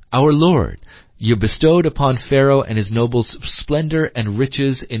 "Our Lord, you bestowed upon Pharaoh and his nobles splendor and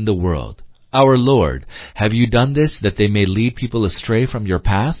riches in the world. Our Lord, have you done this that they may lead people astray from your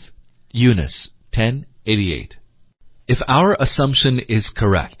path?" Yunus 10:88. If our assumption is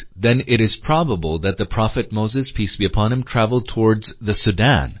correct, then it is probable that the Prophet Moses, peace be upon him, traveled towards the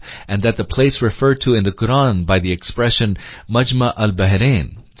Sudan, and that the place referred to in the Quran by the expression Majma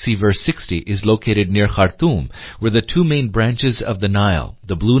al-Bahrain, see verse 60, is located near Khartoum, where the 2 main branches of the Nile,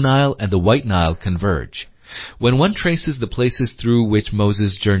 the Blue Nile and the White Nile, converge. When one traces the places through which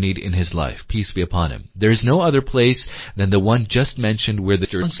Moses journeyed in his life, peace be upon him, there is no other place than the one just mentioned where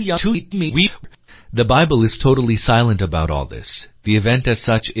the Bible is totally silent about all this. The event as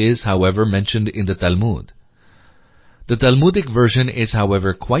such is, however, mentioned in the Talmud. The Talmudic version is,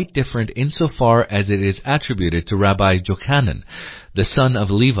 however, quite different insofar as it is attributed to Rabbi Jochanan, the son of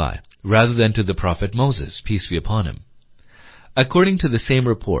Levi, rather than to the Prophet Moses, peace be upon him. According to the same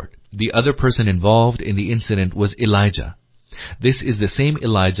report, the other person involved in the incident was Elijah. This is the same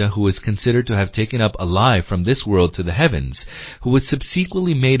Elijah who is considered to have taken up alive from this world to the heavens, who was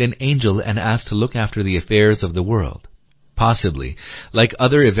subsequently made an angel and asked to look after the affairs of the world. Possibly, like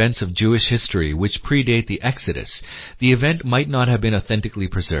other events of Jewish history which predate the Exodus, the event might not have been authentically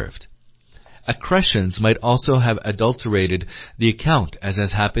preserved. Accretions might also have adulterated the account, as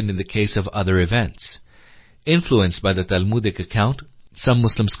has happened in the case of other events. Influenced by the Talmudic account, some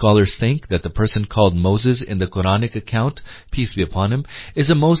Muslim scholars think that the person called Moses in the Quranic account, peace be upon him, is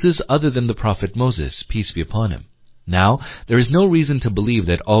a Moses other than the Prophet Moses, peace be upon him. Now, there is no reason to believe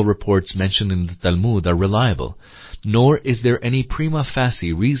that all reports mentioned in the Talmud are reliable, nor is there any prima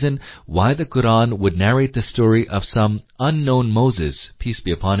facie reason why the Quran would narrate the story of some unknown Moses, peace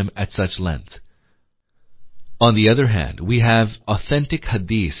be upon him, at such length. On the other hand, we have authentic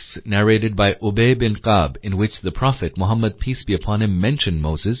hadiths narrated by Ubay bin Ka'b in which the Prophet Muhammad, peace be upon him, mentioned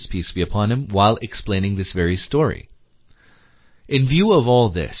Moses, peace be upon him, while explaining this very story. In view of all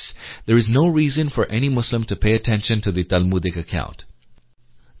this, there is no reason for any Muslim to pay attention to the Talmudic account.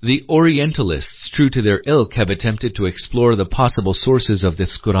 The Orientalists, true to their ilk, have attempted to explore the possible sources of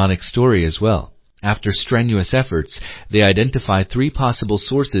this Quranic story as well. After strenuous efforts, they identified 3 possible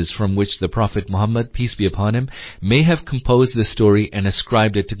sources from which the Prophet Muhammad, peace be upon him, may have composed the story and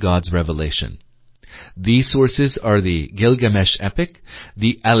ascribed it to God's revelation. These sources are the Gilgamesh epic,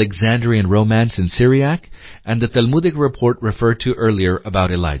 the Alexandrian romance in Syriac, and the Talmudic report referred to earlier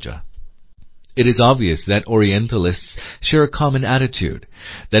about Elijah. It is obvious that Orientalists share a common attitude,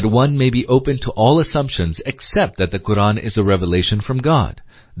 that one may be open to all assumptions except that the Quran is a revelation from God.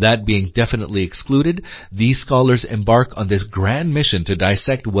 That being definitely excluded, these scholars embark on this grand mission to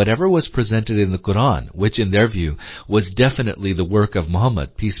dissect whatever was presented in the Quran, which in their view was definitely the work of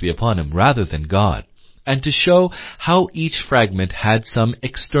Muhammad, peace be upon him, rather than God, and to show how each fragment had some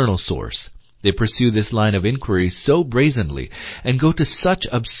external source. They pursue this line of inquiry so brazenly and go to such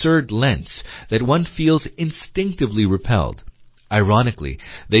absurd lengths that one feels instinctively repelled. Ironically,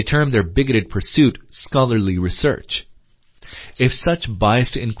 they term their bigoted pursuit scholarly research. If such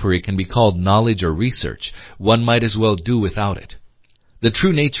biased inquiry can be called knowledge or research, one might as well do without it. The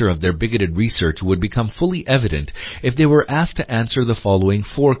true nature of their bigoted research would become fully evident if they were asked to answer the following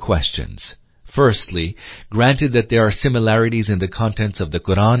 4 questions. Firstly, granted that there are similarities in the contents of the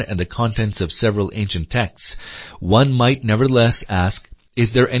Quran and the contents of several ancient texts, one might nevertheless ask,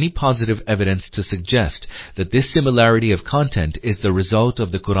 is there any positive evidence to suggest that this similarity of content is the result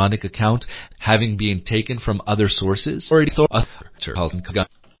of the Quranic account having been taken from other sources?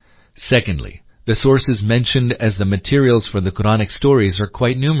 Secondly, the sources mentioned as the materials for the Quranic stories are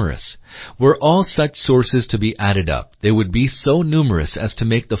quite numerous. Were all such sources to be added up, they would be so numerous as to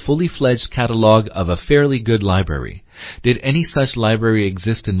make the fully fledged catalogue of a fairly good library. Did any such library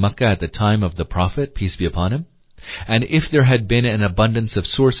exist in Makkah at the time of the Prophet, peace be upon him? And if there had been an abundance of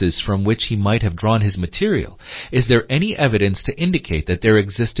sources from which he might have drawn his material, is there any evidence to indicate that there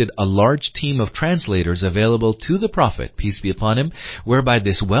existed a large team of translators available to the Prophet, peace be upon him, whereby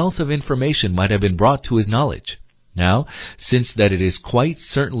this wealth of information might have been brought to his knowledge? Now, since that it is quite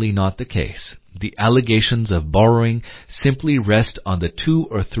certainly not the case, the allegations of borrowing simply rest on the 2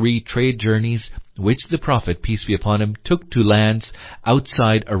 or 3 trade journeys which the Prophet, peace be upon him, took to lands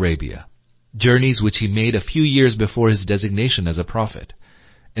outside Arabia. Journeys which he made a few years before his designation as a prophet.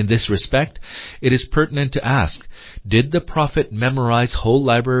 In this respect, it is pertinent to ask, did the Prophet memorize whole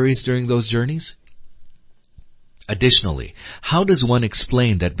libraries during those journeys? Additionally, how does one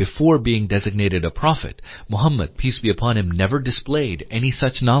explain that before being designated a prophet, Muhammad, peace be upon him, never displayed any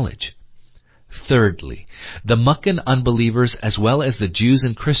such knowledge? Thirdly, the Meccan unbelievers as well as the Jews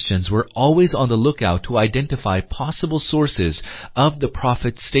and Christians were always on the lookout to identify possible sources of the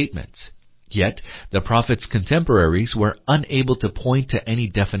Prophet's statements. Yet, the Prophet's contemporaries were unable to point to any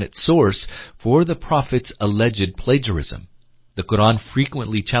definite source for the Prophet's alleged plagiarism. The Quran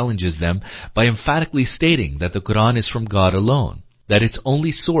frequently challenges them by emphatically stating that the Quran is from God alone, that its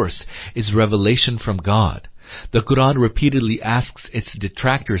only source is revelation from God. The Quran repeatedly asks its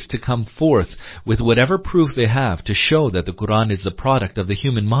detractors to come forth with whatever proof they have to show that the Quran is the product of the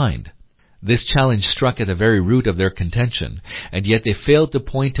human mind. This challenge struck at the very root of their contention, and yet they failed to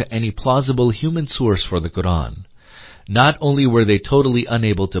point to any plausible human source for the Quran. Not only were they totally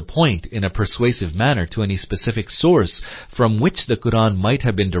unable to point in a persuasive manner to any specific source from which the Quran might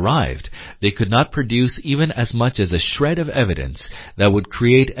have been derived, they could not produce even as much as a shred of evidence that would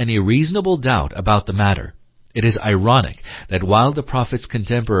create any reasonable doubt about the matter. It is ironic that while the Prophet's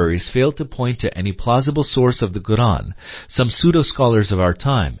contemporaries failed to point to any plausible source of the Quran, some pseudo-scholars of our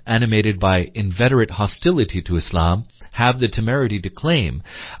time, animated by inveterate hostility to Islam, have the temerity to claim,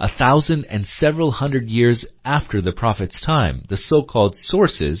 1,000 and several hundred years after the Prophet's time, the so-called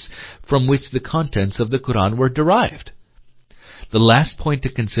sources from which the contents of the Quran were derived. The last point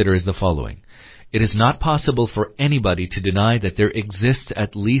to consider is the following. It is not possible for anybody to deny that there exists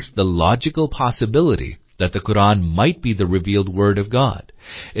at least the logical possibility that the Quran might be the revealed word of God.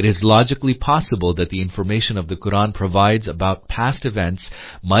 It is logically possible that the information of the Quran provides about past events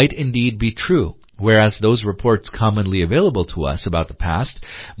might indeed be true, whereas those reports commonly available to us about the past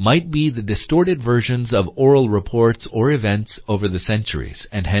might be the distorted versions of oral reports or events over the centuries,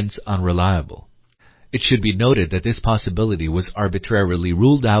 and hence unreliable. It should be noted that this possibility was arbitrarily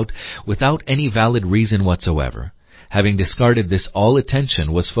ruled out without any valid reason whatsoever. Having discarded this, all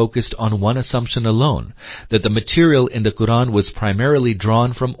attention was focused on one assumption alone, that the material in the Quran was primarily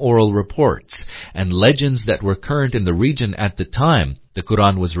drawn from oral reports and legends that were current in the region at the time the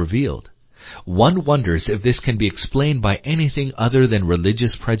Quran was revealed. One wonders if this can be explained by anything other than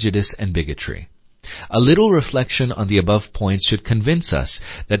religious prejudice and bigotry. A little reflection on the above points should convince us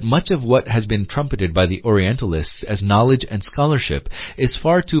that much of what has been trumpeted by the Orientalists as knowledge and scholarship is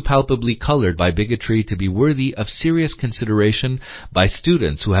far too palpably colored by bigotry to be worthy of serious consideration by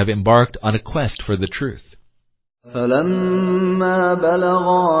students who have embarked on a quest for the truth. فَلَمَّا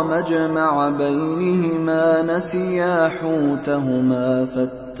بَلَغَا مَجْمَعَ بَيْنِهِمَا نَسِيَا حُوتَهُمَا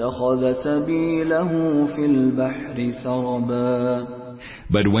فَاتَّخَذَ سَبِيلَهُ فِي الْبَحْرِ سَرَبًا.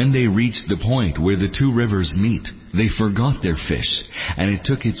 But when they reached the point where the 2 rivers meet, they forgot their fish, and it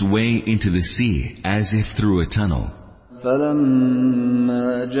took its way into the sea as if through a tunnel.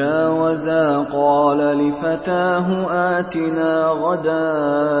 فَلَمَّا جَاوَزَا قَالَ لِفَتَاهُ آتِنَا غَدَاءَنَا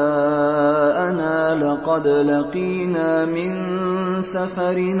لَقَدْ لَقِينَا مِنْ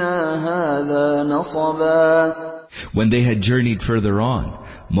سَفَرِنَا هَذَا نَصَبًا. When they had journeyed further on,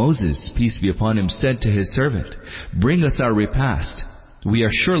 Moses, peace be upon him, said to his servant, "Bring us our repast. We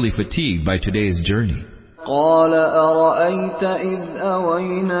are surely fatigued by today's journey." قَالَ أَرَأَيْتَ إِذْ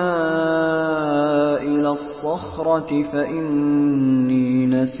أَوَيْنَا إِلَى الصَّخْرَةِ فَإِنِّي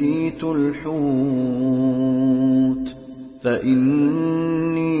نَسِيتُ الْحُوتَ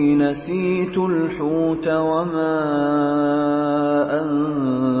فإني نسيت الحوت وما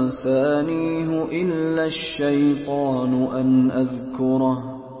أنسانيه إلا الشيطان أن أذكره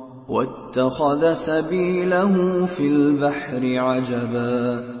واتخذ سبيله في البحر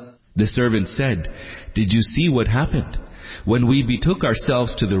عجبا. The servant said, "Did you see what happened? When we betook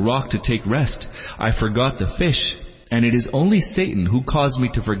ourselves to the rock to take rest, I forgot the fish, and it is only Satan who caused me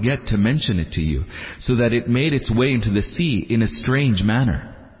to forget to mention it to you, so that it made its way into the sea in a strange manner."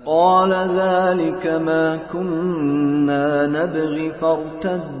 قال ذلك ما كنا نبغي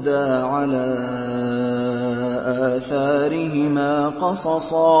فارتدا على آثارهما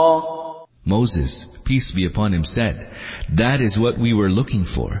قصصا. Moses, peace be upon him, said, "That is what we were looking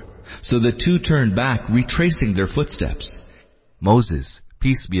for." So the two turned back, retracing their footsteps. Moses,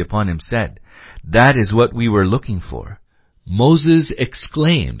 peace be upon him, said, "That is what we were looking for." Moses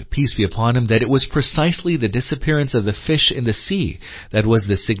exclaimed, peace be upon him, that it was precisely the disappearance of the fish in the sea that was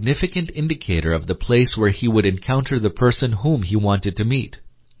the significant indicator of the place where he would encounter the person whom he wanted to meet.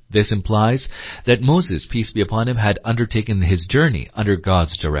 This implies that Moses, peace be upon him, had undertaken his journey under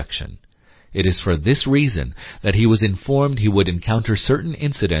God's direction. It is for this reason that he was informed he would encounter certain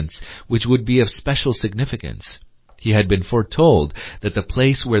incidents which would be of special significance. He had been foretold that the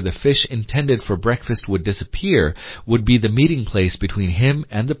place where the fish intended for breakfast would disappear would be the meeting place between him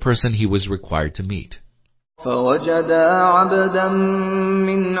and the person he was required to meet. فوجدا عبدا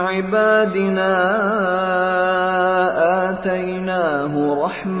من عبادنا آتيناه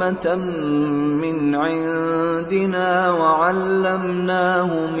رحمة من عندنا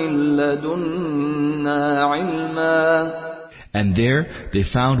وعلمناه من لدنا علما. And there they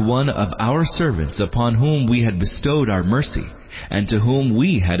found one of our servants upon whom we had bestowed our mercy, and to whom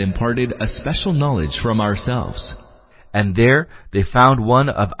we had imparted a special knowledge from ourselves. And there they found one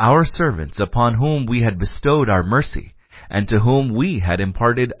of our servants upon whom we had bestowed our mercy, and to whom we had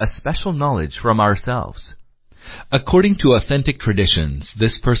imparted a special knowledge from ourselves. According to authentic traditions,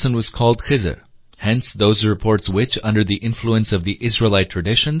 this person was called Khizr. Hence, those reports which, under the influence of the Israelite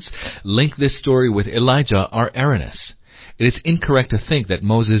traditions, link this story with Elijah are erroneous. It is incorrect to think that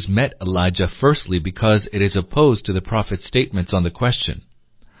Moses met Elijah firstly because it is opposed to the prophet's statements on the question.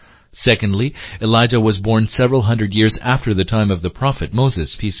 Secondly, Elijah was born several hundred years after the time of the prophet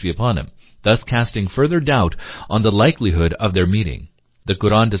Moses, peace be upon him, thus casting further doubt on the likelihood of their meeting. The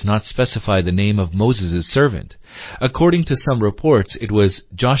Quran does not specify the name of Moses' servant. According to some reports, it was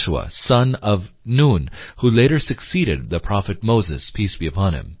Joshua, son of Nun, who later succeeded the prophet Moses, peace be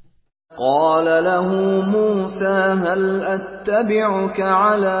upon him. قال له موسى هل أتبعك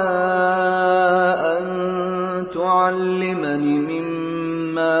على أن تعلمني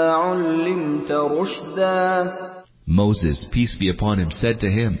مما علمت رشدا. Moses, peace be upon him, said to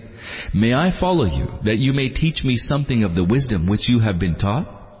him, "May I follow you, that you may teach me something of the wisdom which you have been taught?"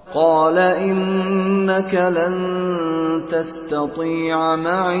 قال إنك لن تستطيع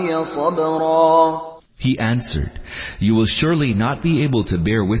معي صبرا. He answered, "You will surely not be able to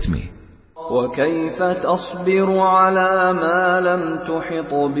bear with me. وكيف تصبر على ما لم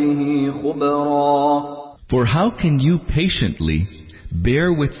تحط به خبرا. For how can you patiently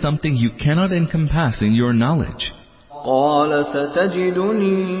bear with something you cannot encompass in your knowledge?" قال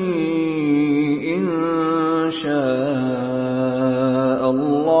ستجدني إن شاء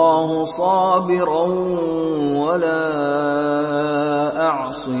الله صابرا ولا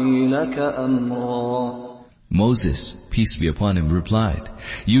أعصي لك أمرا. Moses, peace be upon him, replied,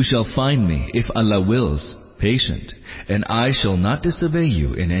 "You shall find me, if Allah wills, patient, and I shall not disobey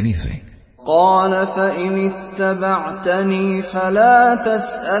you in anything." قال فإن اتبعتني فلا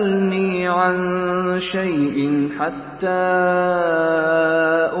تسألني عن شيء حتى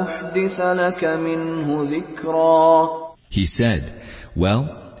أحدث لك منه ذكرا. He said, "Well,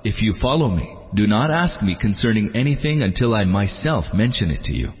 if you follow me, do not ask me concerning anything until I myself mention it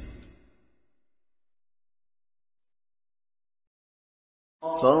to you."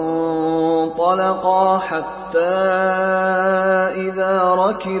 فانطلقا حتى إذا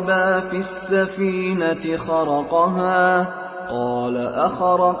ركبا في السفينة خرقها قال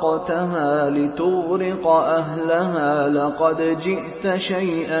أخرقتها لتغرق أهلها لقد جئت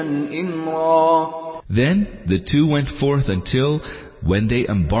شيئا إمرا. Then the two went forth until, when they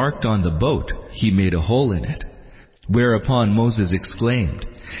embarked on the boat, he made a hole in it. Whereupon Moses exclaimed,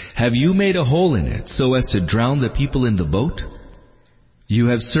 "Have you made a hole in it so as to drown the people in the boat? You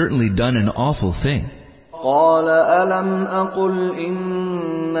have certainly done an awful thing." قال ألم أقل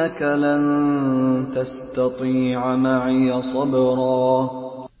إنك لن تستطيع معي صبرا.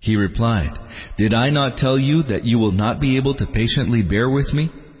 He replied, "Did I not tell you that you will not be able to patiently bear with me?"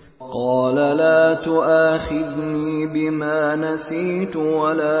 قال لا تؤاخذني بما نسيت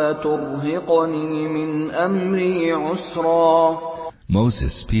ولا ترهقني من أمري عسرا.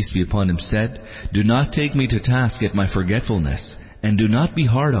 Moses, peace be upon him, said, "Do not take me to task at my forgetfulness, and do not be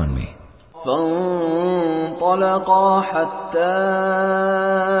hard on me." فانطلقا حتى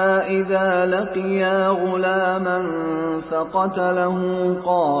إذا لقيا غلاما فقتله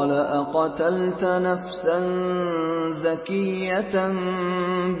قال أقتلت نفسا زكية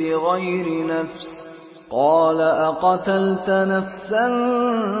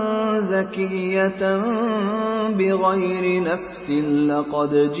بغير نفس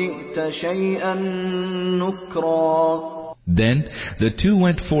لقد جئت شيئا نكرا. Then the two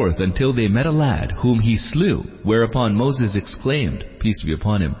went forth until they met a lad whom he slew, whereupon Moses exclaimed, peace be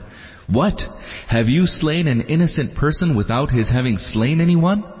upon him, "What? Have you slain an innocent person without his having slain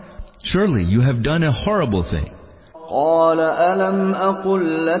anyone? Surely you have done a horrible thing." قال ألم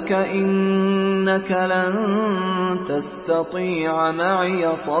أقل لك إنك لن تستطيع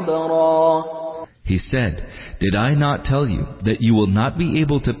معي صبرا. He said, "Did I not tell you that you will not be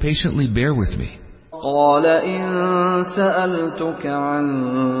able to patiently bear with me?" قال إن سألتك عن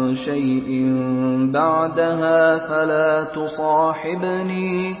شيء بعدها فلا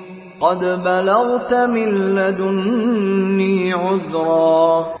تصاحبني قد بلغت من لدني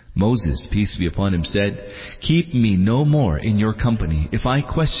عذرا. Moses, peace be upon him, said, "Keep me no more in your company if I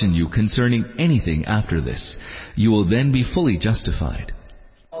question you concerning anything after this. You will then be fully justified."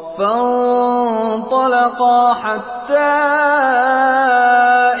 فانطلقا حتى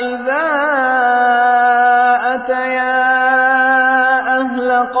إذا أتيا أهل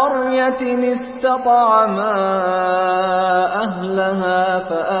قرية استطعما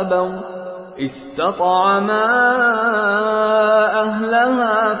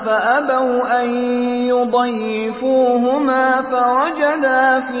أهلها فأبوا أن يضيفوهما فوجدا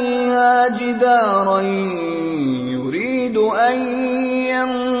فيها جدارا يريد أن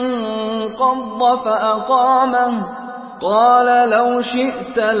ينقض فأقامه قال لو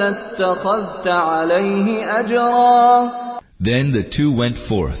شئت لاتخذت عليه أجرا. Then the two went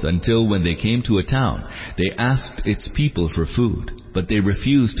forth until when they came to a town, they asked its people for food, but they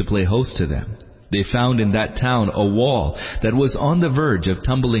refused to play host to them. They found in that town a wall that was on the verge of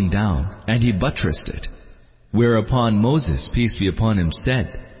tumbling down, and he buttressed it. Whereupon Moses, peace be upon him, said,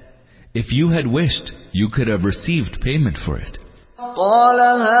 "If you had wished, you could have received payment for it." قال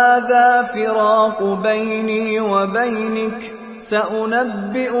هذا فراق بيني وبينك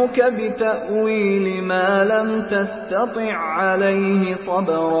سأنبئك بتأويل ما لم تستطع عليه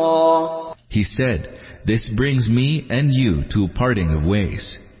صبرا. He said, "This brings me and you to parting of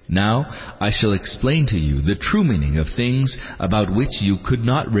ways. Now I shall explain to you the true meaning of things about which you could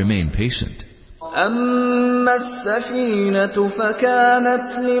not remain patient." أما السفينة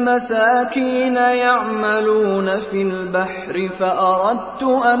فكانت لمساكين يعملون في البحر فأردت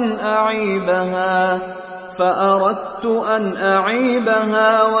أن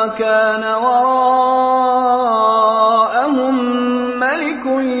أعيبها وكان وراءهم ملك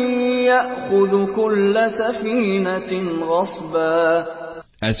يأخذ كل سفينة غصبا.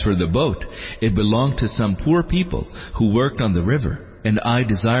 As for the boat, it belonged to some poor people who worked on the river, and I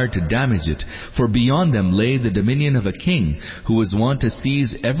desired to damage it, for beyond them lay the dominion of a king who was wont to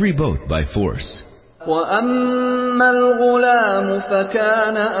seize every boat by force. وَأَمَّا الْغُلَامُ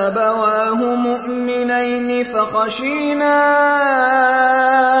فَكَانَ أَبَوَاهُ مُؤْمِنَيْنِ فَخَشِينَا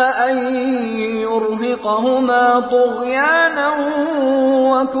أَن يُرْهِقَهُمَا طُغْيَانًا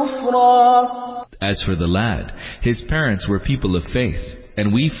وَكُفْرًا. As for the lad, his parents were people of faith,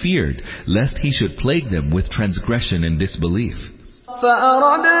 and we feared lest he should plague them with transgression and disbelief.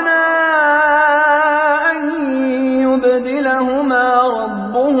 فأردنا أن يبدلهما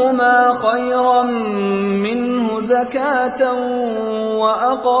ربهما خيرا منه زكاة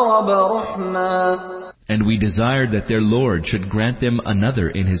وأقرب رحما. And we desired that their Lord should grant them another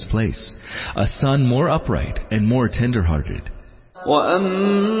in his place, a son more upright and more tender-hearted.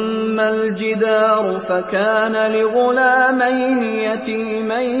 وَأَمَّا الْجِدَارُ فَكَانَ لِغُلَامَيْنِ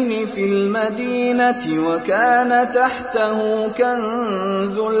يَتِيمَيْنِ فِي الْمَدِينَةِ وَكَانَ تَحْتَهُ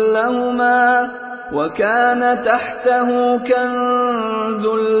كَنْزٌ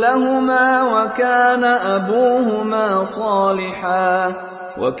لَهُمَا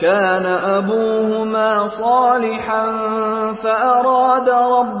وكان أبوهما صالحا فأراد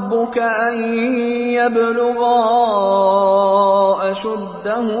ربك أن يبلغا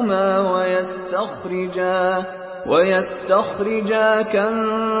أشدهما ويستخرجا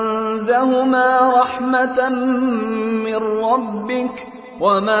كنزهما رحمة من ربك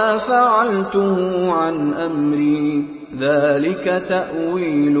وما فعلته عن أمري ذلك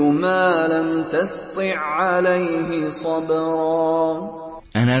تأويل ما لم تسطع عليه صبرا.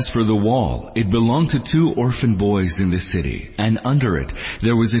 And as for the wall, it belonged to 2 orphan boys in the city, and under it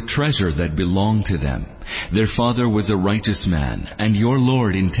there was a treasure that belonged to them. Their father was a righteous man, and your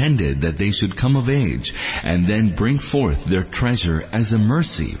Lord intended that they should come of age, and then bring forth their treasure as a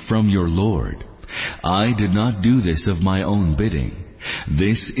mercy from your Lord. I did not do this of my own bidding.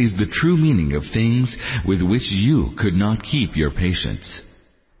 This is the true meaning of things with which you could not keep your patience.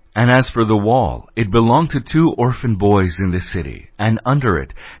 And as for the wall, it belonged to 2 orphan boys in the city, and under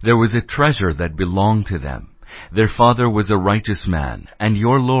it there was a treasure that belonged to them. Their father was a righteous man, and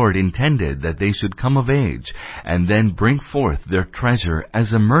your Lord intended that they should come of age, and then bring forth their treasure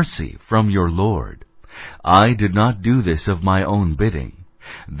as a mercy from your Lord. I did not do this of my own bidding.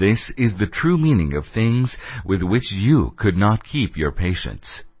 This is the true meaning of things with which you could not keep your patience.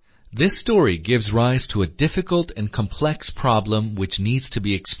 This story gives rise to a difficult and complex problem which needs to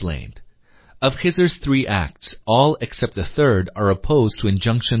be explained. Of Khizr's 3 acts, all except the third are opposed to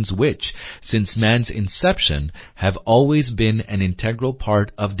injunctions which, since man's inception, have always been an integral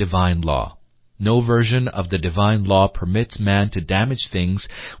part of divine law. No version of the divine law permits man to damage things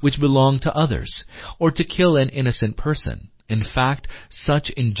which belong to others, or to kill an innocent person. In fact,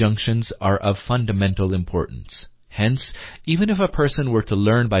 such injunctions are of fundamental importance. Hence, even if a person were to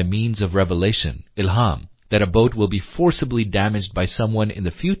learn by means of revelation, ilham, that a boat will be forcibly damaged by someone in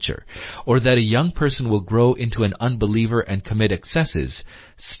the future, or that a young person will grow into an unbeliever and commit excesses,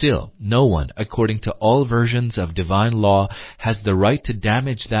 still no one, according to all versions of divine law, has the right to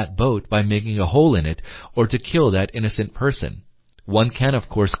damage that boat by making a hole in it, or to kill that innocent person. One can, of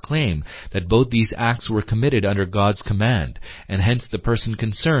course, claim that both these acts were committed under God's command, and hence the person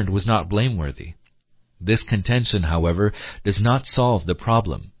concerned was not blameworthy. This contention, however, does not solve the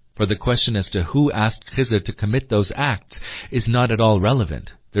problem, for the question as to who asked Khizr to commit those acts is not at all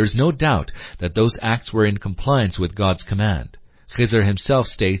relevant. There is no doubt that those acts were in compliance with God's command. Khizr himself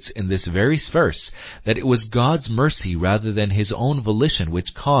states in this very verse that it was God's mercy rather than his own volition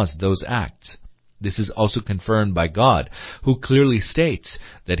which caused those acts. This is also confirmed by God, who clearly states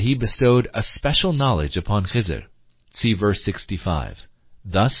that he bestowed a special knowledge upon Khizr. See verse 65.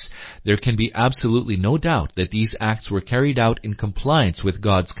 Thus, there can be absolutely no doubt that these acts were carried out in compliance with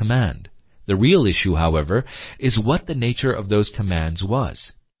God's command. The real issue, however, is what the nature of those commands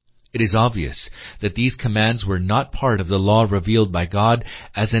was. It is obvious that these commands were not part of the law revealed by God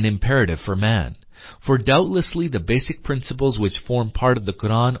as an imperative for man. For doubtlessly the basic principles which form part of the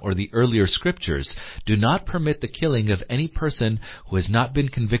Quran or the earlier scriptures do not permit the killing of any person who has not been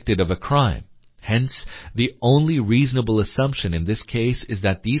convicted of a crime. Hence, the only reasonable assumption in this case is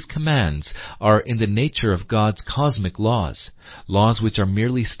that these commands are in the nature of God's cosmic laws, laws which are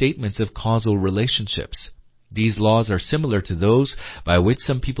merely statements of causal relationships. These laws are similar to those by which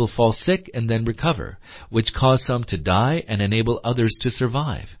some people fall sick and then recover, which cause some to die and enable others to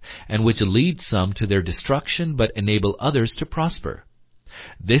survive, and which lead some to their destruction but enable others to prosper.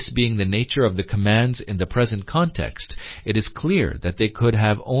 This being the nature of the commands in the present context, it is clear that they could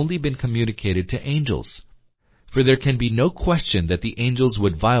have only been communicated to angels. For there can be no question that the angels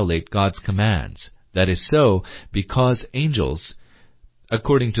would violate God's commands. That is so because angels,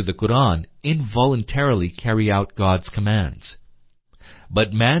 according to the Quran, involuntarily carry out God's commands.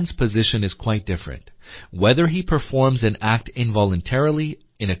 But man's position is quite different. Whether he performs an act involuntarily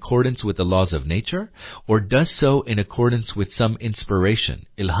in accordance with the laws of nature, or does so in accordance with some inspiration,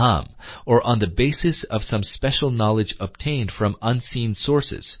 ilham, or on the basis of some special knowledge obtained from unseen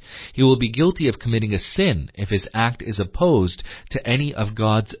sources, he will be guilty of committing a sin if his act is opposed to any of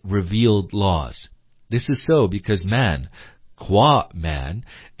God's revealed laws. This is so because man, qua man,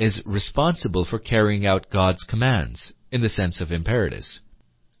 is responsible for carrying out God's commands, in the sense of imperatives.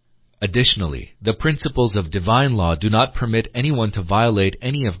 Additionally, the principles of divine law do not permit anyone to violate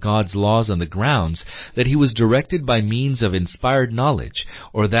any of God's laws on the grounds that he was directed by means of inspired knowledge,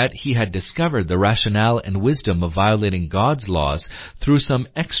 or that he had discovered the rationale and wisdom of violating God's laws through some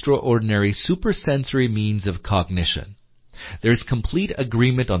extraordinary supersensory means of cognition. There is complete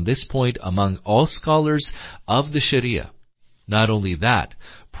agreement on this point among all scholars of the Sharia. Not only that,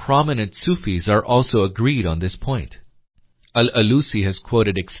 prominent Sufis are also agreed on this point. Al-Alusi has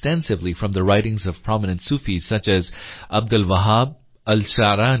quoted extensively from the writings of prominent Sufis such as Abdul Wahhab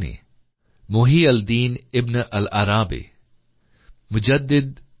al-Sha'rani, Muhi al-Din ibn al-Arabi,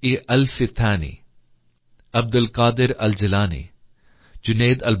 Mujaddid al-Fithani, Abdul Qadir al-Jilani,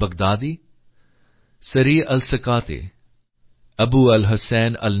 Junaid al-Baghdadi, Sari al-Sakati, Abu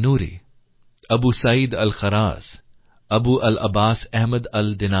al-Hussein al-Nuri, Abu Sa'id al-Kharaz, Abu al-Abbas Ahmad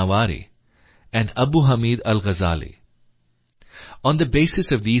al-Dinawari, and Abu Hamid al-Ghazali. On the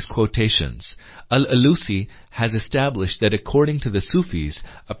basis of these quotations, Al-Alusi has established that according to the Sufis,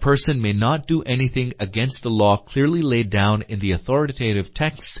 a person may not do anything against the law clearly laid down in the authoritative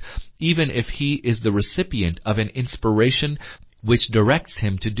texts, even if he is the recipient of an inspiration which directs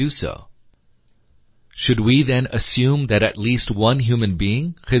him to do so. Should we then assume that at least one human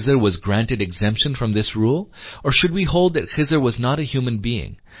being, Khizr, was granted exemption from this rule? Or should we hold that Khizr was not a human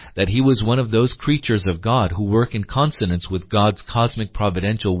being, that he was one of those creatures of God who work in consonance with God's cosmic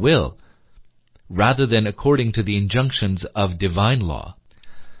providential will, rather than according to the injunctions of divine law?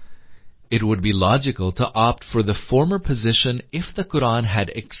 It would be logical to opt for the former position if the Quran had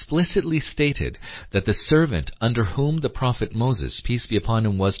explicitly stated that the servant under whom the Prophet Moses, peace be upon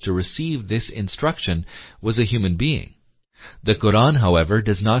him, was to receive this instruction was a human being. The Quran, however,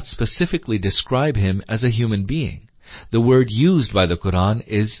 does not specifically describe him as a human being. The word used by the Quran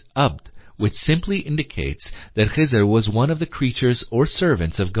is abd, which simply indicates that Khizr was one of the creatures or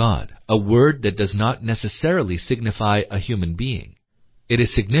servants of God, a word that does not necessarily signify a human being. It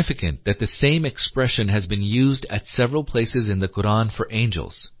is significant that the same expression has been used at several places in the Quran for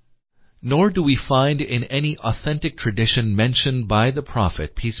angels. Nor do we find in any authentic tradition mention by the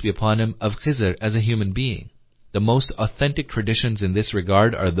Prophet, peace be upon him, of Khizr as a human being. The most authentic traditions in this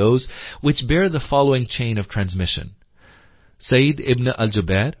regard are those which bear the following chain of transmission: Sayyid ibn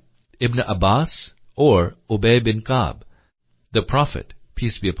al-Jubair, Ibn Abbas, or Ubay bin Ka'b, the Prophet,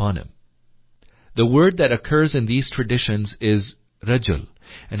 peace be upon him. The word that occurs in these traditions is rajul,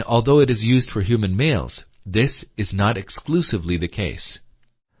 and although it is used for human males, this is not exclusively the case.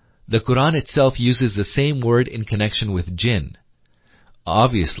 The Quran itself uses the same word in connection with jinn.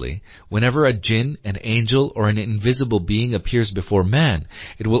 Obviously, whenever a jinn, an angel, or an invisible being appears before man,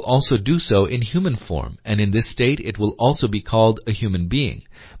 it will also do so in human form, and in this state it will also be called a human being,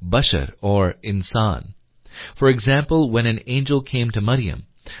 bashar or insan. For example, when an angel came to Maryam,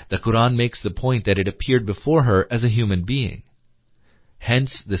 the Quran makes the point that it appeared before her as a human being.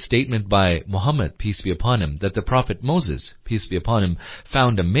 Hence, the statement by Muhammad, peace be upon him, that the Prophet Moses, peace be upon him,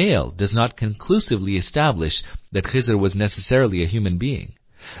 found a male does not conclusively establish that Khizr was necessarily a human being.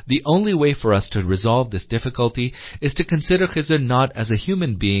 The only way for us to resolve this difficulty is to consider Khizr not as a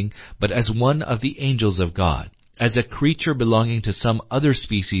human being, but as one of the angels of God, as a creature belonging to some other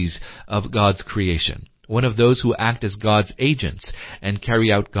species of God's creation, one of those who act as God's agents and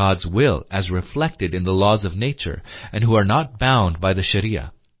carry out God's will as reflected in the laws of nature, and who are not bound by the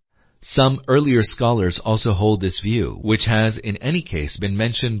Sharia. Some earlier scholars also hold this view, which has in any case been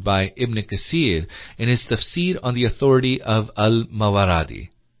mentioned by Ibn Kathir in his tafsir on the authority of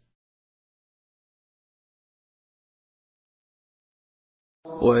Al-Mawardi.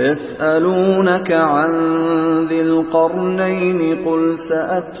 وَيَسْأَلُونَكَ عَنْ ذِي الْقَرْنَيْنِ قُلْ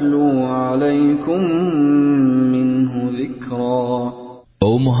سَأَتْلُو عَلَيْكُمْ مِنْهُ ذِكْرًا.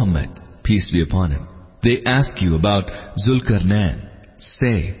 O Muhammad, peace be upon him, they ask you about Zulkarnain.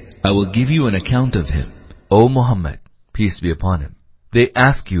 Say, I will give you an account of him. O Muhammad, peace be upon him, they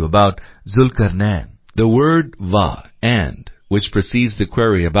ask you about Zulkarnain. The word va, and, which precedes the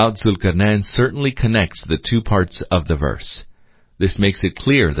query about Zulkarnain, certainly connects the two parts of the verse. This makes it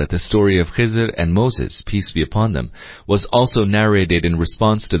clear that the story of Khizr and Moses, peace be upon them, was also narrated in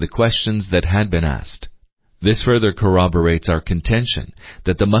response to the questions that had been asked. This further corroborates our contention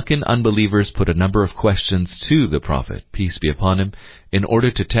that the Meccan unbelievers put a number of questions to the Prophet, peace be upon him, in order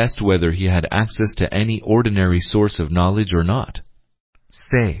to test whether he had access to any ordinary source of knowledge or not.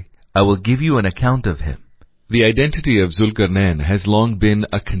 Say, I will give you an account of him. The identity of Zulkarnain has long been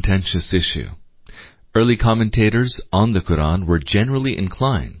a contentious issue. Early commentators on the Quran were generally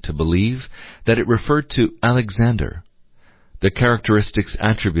inclined to believe that it referred to Alexander. The characteristics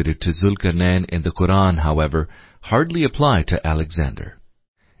attributed to Zulkarnain in the Quran, however, hardly apply to Alexander.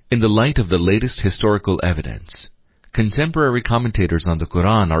 In the light of the latest historical evidence, contemporary commentators on the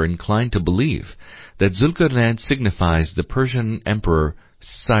Quran are inclined to believe that Zulkarnain signifies the Persian emperor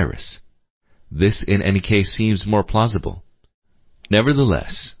Cyrus. This in any case seems more plausible.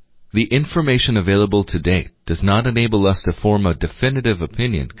 Nevertheless, the information available to date does not enable us to form a definitive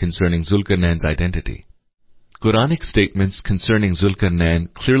opinion concerning Zulkarnain's identity. Quranic statements concerning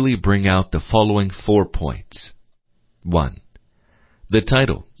Zulkarnain clearly bring out the following 4 points. 1. The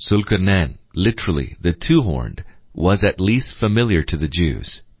title, Zulkarnain, literally the two-horned, was at least familiar to the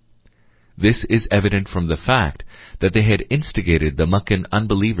Jews. This is evident from the fact that they had instigated the Meccan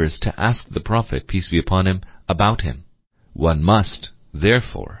unbelievers to ask the Prophet, peace be upon him, about him. One must,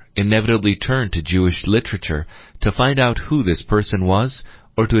 therefore, inevitably turn to Jewish literature to find out who this person was,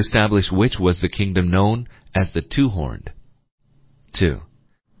 or to establish which was the kingdom known as the two-horned. 2.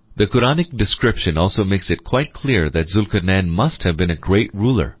 The Quranic description also makes it quite clear that Zulkarnain must have been a great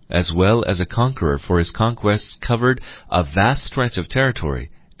ruler as well as a conqueror, for his conquests covered a vast stretch of territory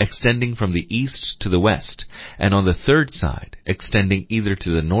extending from the east to the west, and on the third side extending either to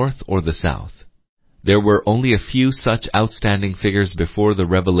the north or the south. There were only a few such outstanding figures before the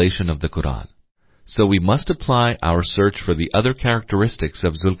revelation of the Quran. So we must apply our search for the other characteristics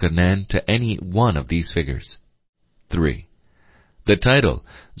of Zulkarnain to any one of these figures. 3. The title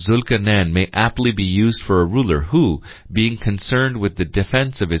Zulkarnain may aptly be used for a ruler who, being concerned with the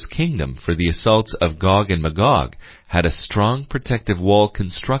defense of his kingdom for the assaults of Gog and Magog, had a strong protective wall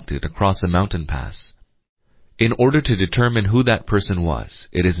constructed across a mountain pass. In order to determine who that person was,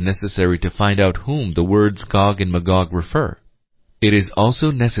 it is necessary to find out whom the words Gog and Magog refer. It is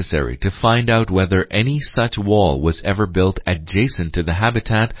also necessary to find out whether any such wall was ever built adjacent to the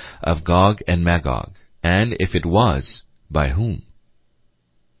habitat of Gog and Magog, and if it was, by whom.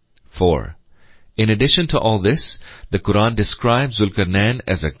 4. In addition to all this, the Quran describes Zulkarnain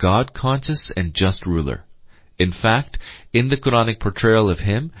as a God-conscious and just ruler. In fact, in the Quranic portrayal of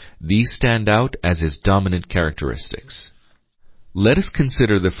him, these stand out as his dominant characteristics. Let us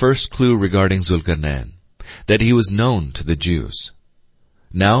consider the first clue regarding Zulkarnain, that he was known to the Jews.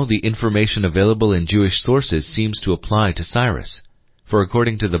 Now, the information available in Jewish sources seems to apply to Cyrus. For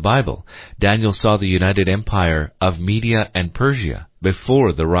according to the Bible, Daniel saw the united empire of Media and Persia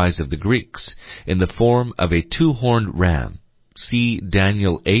before the rise of the Greeks, in the form of a two-horned ram. See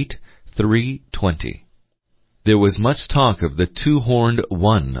Daniel 8:3-20. There was much talk of the two-horned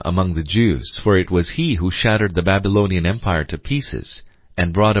one among the Jews, for it was he who shattered the Babylonian Empire to pieces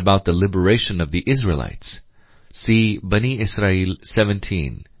and brought about the liberation of the Israelites. See Bani Israel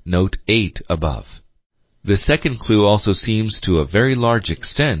 17, note 8 above. The second clue also seems to a very large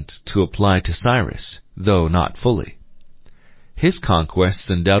extent to apply to Cyrus, though not fully. His conquests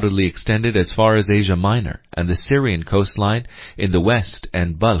undoubtedly extended as far as Asia Minor and the Syrian coastline in the west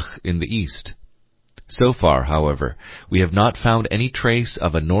and Balkh in the east. So far, however, we have not found any trace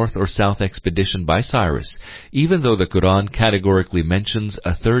of a north or south expedition by Cyrus, even though the Quran categorically mentions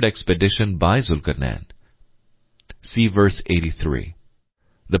a third expedition by Zulkarnain. See verse 83.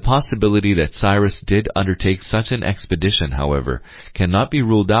 The possibility that Cyrus did undertake such an expedition, however, cannot be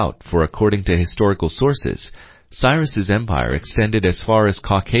ruled out, for according to historical sources, Cyrus's empire extended as far as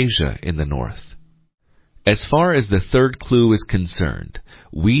Caucasia in the north. As far as the third clue is concerned,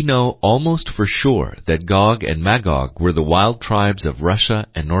 we know almost for sure that Gog and Magog were the wild tribes of Russia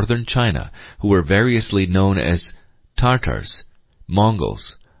and northern China, who were variously known as Tartars,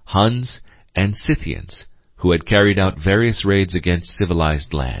 Mongols, Huns, and Scythians, who had carried out various raids against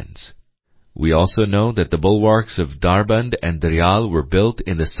civilized lands. We also know that the bulwarks of Darband and Daryal were built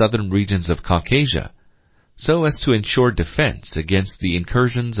in the southern regions of Caucasia, so as to ensure defense against the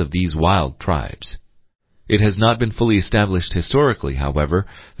incursions of these wild tribes. It has not been fully established historically, however,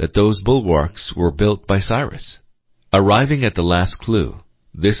 that those bulwarks were built by Cyrus. Arriving at the last clue,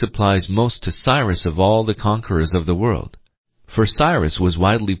 this applies most to Cyrus of all the conquerors of the world. For Cyrus was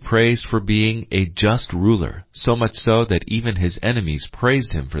widely praised for being a just ruler, so much so that even his enemies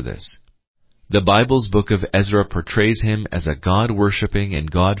praised him for this. The Bible's book of Ezra portrays him as a God-worshipping and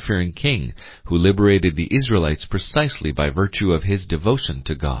God-fearing king who liberated the Israelites precisely by virtue of his devotion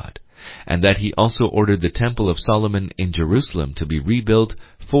to God, and that he also ordered the Temple of Solomon in Jerusalem to be rebuilt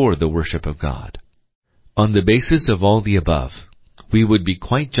for the worship of God. On the basis of all the above, we would be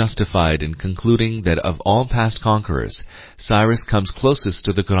quite justified in concluding that of all past conquerors, Cyrus comes closest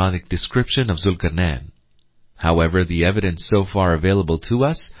to the Quranic description of Zulkarnain. However, the evidence so far available to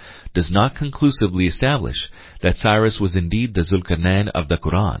us does not conclusively establish that Cyrus was indeed the Zulkarnain of the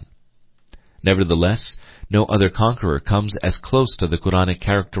Quran. Nevertheless, no other conqueror comes as close to the Quranic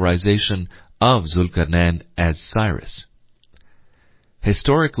characterization of Zulkarnain as Cyrus.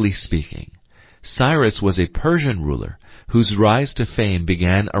 Historically speaking, Cyrus was a Persian ruler whose rise to fame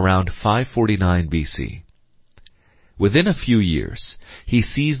began around 549 BC. Within a few years, he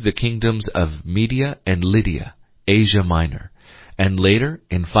seized the kingdoms of Media and Lydia, Asia Minor, and later,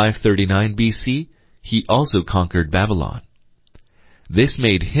 in 539 BC, he also conquered Babylon. This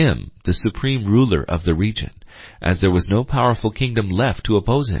made him the supreme ruler of the region, as there was no powerful kingdom left to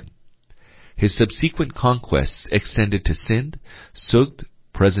oppose him. His subsequent conquests extended to Sindh, Sugd,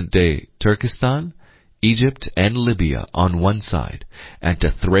 present-day Turkestan, Egypt and Libya on one side, and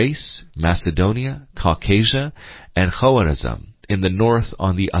to Thrace, Macedonia, Caucasia, and Khwarazm in the north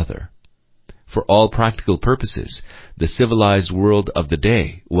on the other. For all practical purposes, the civilized world of the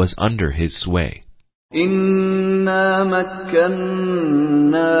day was under his sway. إِنَّا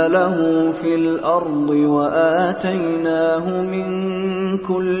مَكَّنَّا لَهُ فِي الْأَرْضِ وَآتَيْنَاهُ مِنْ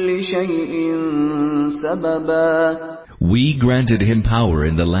كُلِّ شَيْءٍ سَبَبًا. We granted him power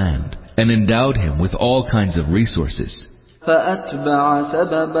in the land and endowed him with all kinds of resources. فَأَتْبَعَ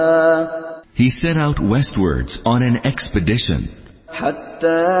سَبَبًا. He set out westwards on an expedition. حَتَّى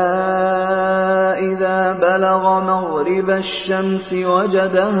إِذَا بَلَغَ مَغْرِبَ الشَّمْسِ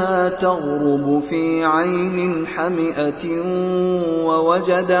وَجَدَهَا تَغْرُبُ فِي عَيْنٍ حَمِئَةٍ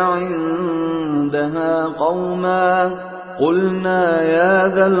وَوَجَدَ عِندَهَا قَوْمًا قُلْنَا يَا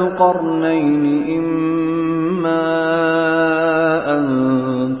ذَا الْقَرْنَيْنِ إِمَّا أَن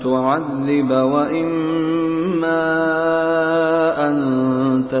تُعَذِّبَ وَإِمَّا أَن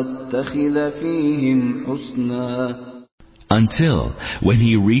تَتَّخِذَ فِيهِمْ حُسْنًا. Until, when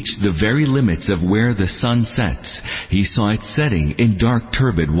he reached the very limits of where the sun sets, he saw it setting in dark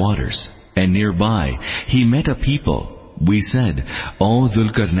turbid waters. And nearby, he met a people. We said, O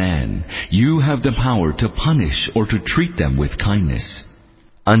Dhul-Qarnayn, you have the power to punish or to treat them with kindness.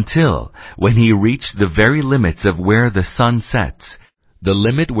 Until, when he reached the very limits of where the sun sets. The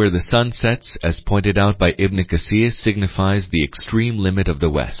limit where the sun sets, as pointed out by Ibn Kathir, signifies the extreme limit of the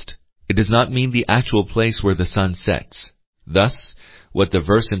west. It does not mean the actual place where the sun sets. Thus, what the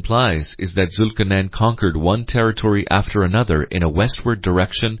verse implies is that Zulkarnain conquered one territory after another in a westward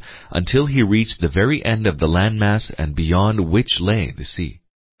direction until he reached the very end of the landmass and beyond which lay the sea.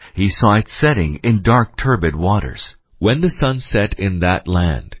 He saw it setting in dark turbid waters. When the sun set in that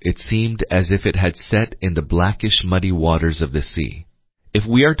land, it seemed as if it had set in the blackish muddy waters of the sea. If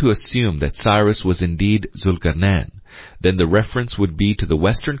we are to assume that Cyrus was indeed Zulkarnain, then the reference would be to the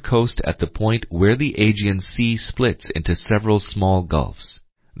western coast at the point where the Aegean Sea splits into several small gulfs.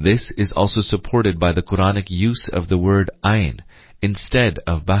 This is also supported by the Quranic use of the word Ain instead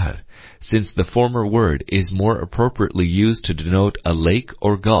of Bahr, since the former word is more appropriately used to denote a lake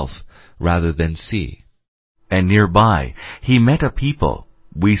or gulf rather than sea. And nearby he met a people.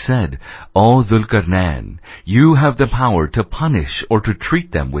 We said, O Dhul-Qarnayn, you have the power to punish or to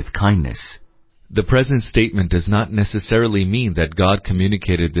treat them with kindness. The present statement does not necessarily mean that God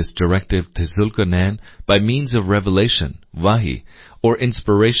communicated this directive to Zulkarnain by means of revelation, wahi, or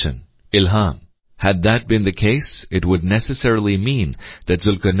inspiration, ilham. Had that been the case, it would necessarily mean that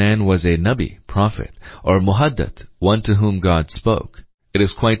Zulkarnain was a nabi, prophet, or muhaddath, one to whom God spoke. It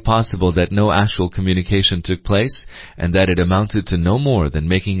is quite possible that no actual communication took place, and that it amounted to no more than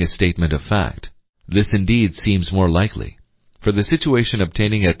making a statement of fact. This indeed seems more likely. For the situation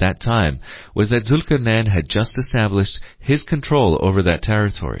obtaining at that time was that Zulkarnain had just established his control over that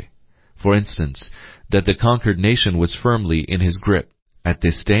territory. For instance, that the conquered nation was firmly in his grip. At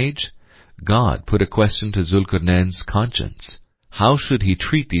this stage, God put a question to Zulkarnain's conscience. How should he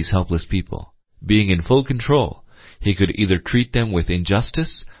treat these helpless people? Being in full control, he could either treat them with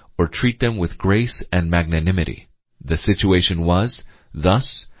injustice or treat them with grace and magnanimity. The situation was,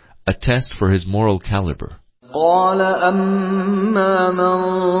 thus, a test for his moral caliber. قال أما من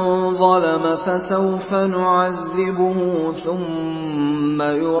ظلم فسوف نعذبه ثم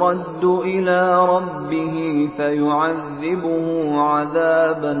يرد إلى ربه فيعذبه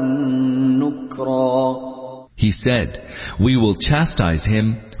عذابا نكرا. He said, we will chastise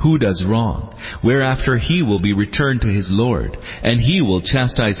him who does wrong, whereafter he will be returned to his Lord, and he will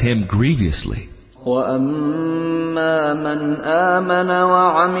chastise him grievously. وَأَمَّا مَنْ آمَنَ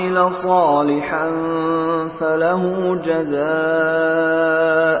وَعَمِلَ صَالِحًا فَلَهُ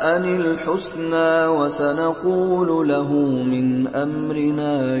جَزَاءً الْحُسْنَى وَسَنَقُولُ لَهُ مِنْ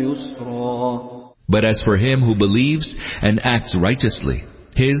أَمْرِنَا يُسْرًا. But as for him who believes and acts righteously,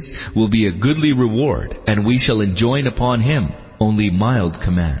 his will be a goodly reward, and we shall enjoin upon him only mild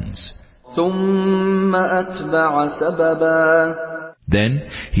commands. ثُمَّ أَتْبَعَ سَبَبًا. Then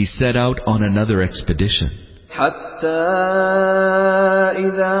he set out on another expedition. حتى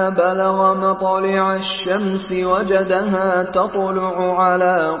إذا بلغ مطلع الشمس وجدها تطلع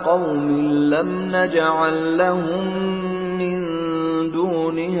على قوم لم نجعل لهم من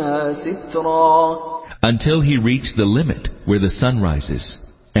دونها سترا. Until he reached the limit where the sun rises,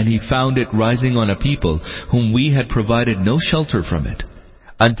 and he found it rising on a people whom we had provided no shelter from it.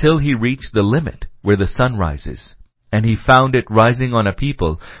 Until he reached the limit where the sun rises, and he found it rising on a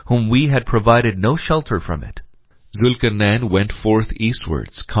people whom we had provided no shelter from it. Zulkarnain went forth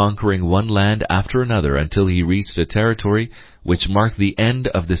eastwards, conquering one land after another until he reached a territory which marked the end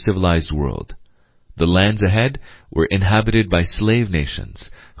of the civilized world. The lands ahead were inhabited by slave nations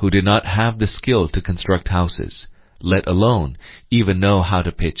who did not have the skill to construct houses, let alone even know how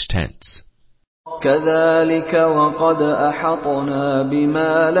to pitch tents. كذلك وقد أحطنا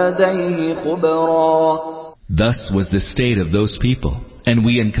بما لديه خبرا. Thus was the state of those people, and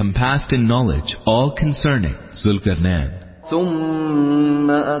we encompassed in knowledge all concerning Zulkarnain.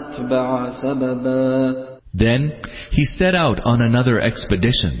 ثم أتبع سببا. Then he set out on another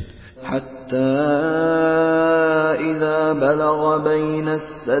expedition, حتى إذا بلغ بين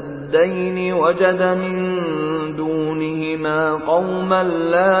السدين وجد من دونهما قوما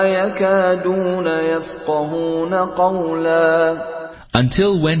لا يكادون يفقهون قولا.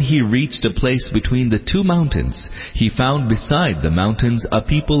 until when he reached a place between the two mountains, he found beside the mountains a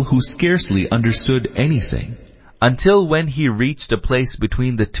people who scarcely understood anything. Until when he reached a place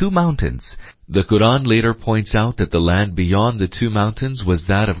between the two mountains. The Quran later points out that the land beyond the two mountains was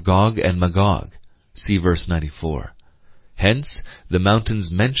that of Gog and Magog. See verse 94. Hence, the mountains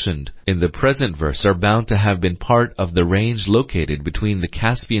mentioned in the present verse are bound to have been part of the range located between the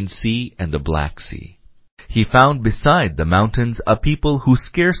Caspian Sea and the Black Sea. He found beside the mountains a people who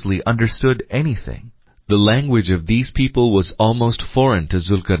scarcely understood anything. The language of these people was almost foreign to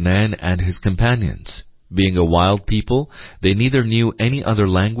Zulkarnain and his companions. Being a wild people, they neither knew any other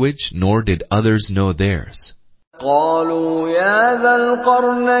language nor did others know theirs. قالوا يا ذا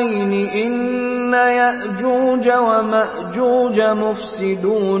القرنين إن يأجوج ومأجوج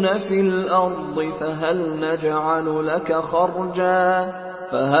مفسدون في الأرض فهل نجعل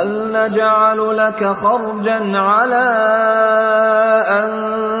لك خرجا على أن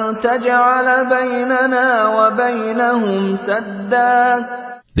تجعل بيننا وبينهم سدا.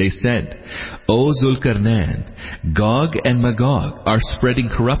 They said, O Zulkarnain, Gog and Magog are spreading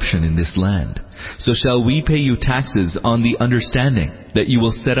corruption in this land. So shall we pay you taxes on the understanding that you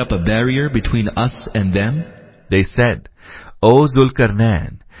will set up a barrier between us and them? They said, O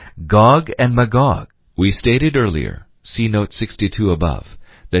Zulkarnain, Gog and Magog. We stated earlier, see note 62 above,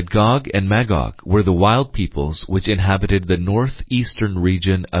 that Gog and Magog were the wild peoples which inhabited the northeastern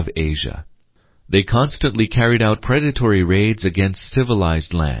region of Asia. They constantly carried out predatory raids against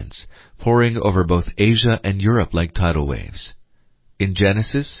civilized lands, pouring over both Asia and Europe like tidal waves. In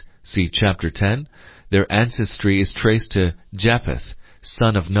Genesis, see chapter 10, their ancestry is traced to Japheth,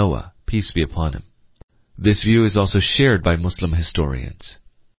 son of Noah, peace be upon him. This view is also shared by Muslim historians.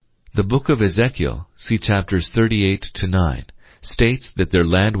 The book of Ezekiel, see chapters 38 to 9, states that their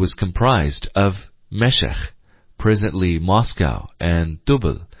land was comprised of Meshech, presently Moscow, and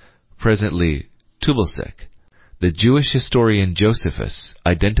Tubal, presently Tubalsek. The Jewish historian Josephus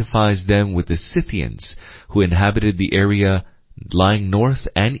identifies them with the Scythians, who inhabited the area lying north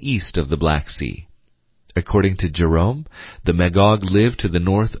and east of the Black Sea. According to Jerome, the Magog lived to the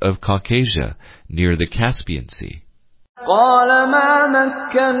north of Caucasia, near the Caspian Sea. قال ما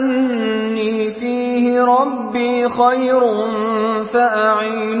مكني فيه ربي خير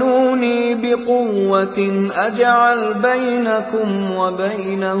فأعينوني بقوة أجعل بينكم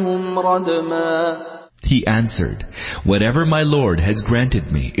وبينهم ردما. He answered, Whatever my Lord has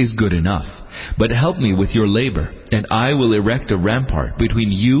granted me is good enough, but help me with your labor, and I will erect a rampart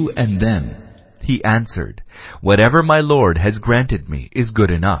between you and them. He answered, Whatever my Lord has granted me is good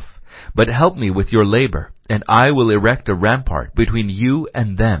enough, but help me with your labor, and I will erect a rampart between you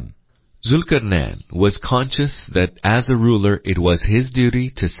and them. Zulkarnain was conscious that as a ruler it was his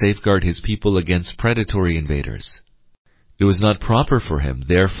duty to safeguard his people against predatory invaders. It was not proper for him,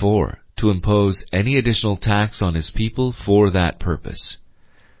 therefore, to impose any additional tax on his people for that purpose.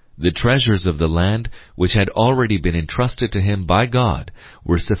 The treasures of the land, which had already been entrusted to him by God,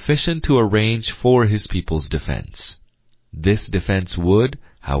 were sufficient to arrange for his people's defense. This defense would,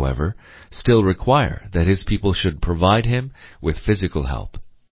 however, still require that his people should provide him with physical help.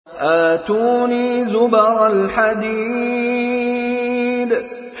 آتوني زبر الحديد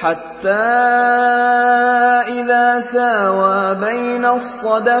حتى إذا ساوى بين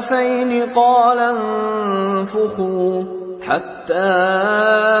الصدفين قال انفخوا حتى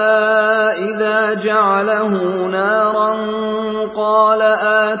إذا جعله نارا قال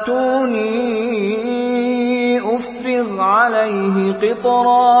آتوني أفرغ عليه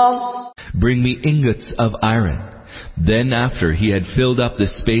قطرا. Bring me ingots of iron. Then after he had filled up the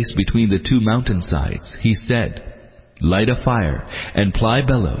space between the two mountainsides, he said, Light a fire and ply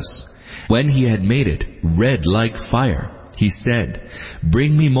bellows. When he had made it red like fire, he said,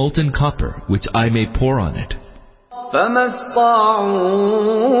 Bring me molten copper, which I may pour on it. فما استطاعوا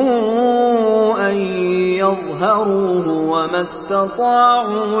أن يظهروه وما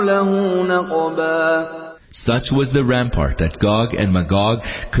استطاعوا له نقبا. Such was the rampart that Gog and Magog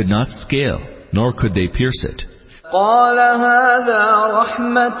could not scale, nor could they pierce it. قال هذا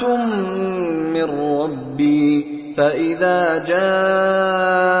رحمة من ربي فإذا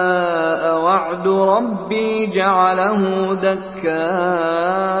جاء وعد ربي جعله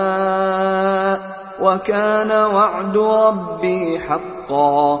دكاء وكان وعد ربي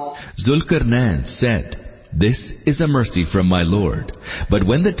حقا. Zulkarnain said, "This is a mercy from my Lord. But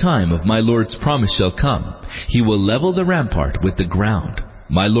when the time of my Lord's promise shall come, He will level the rampart with the ground.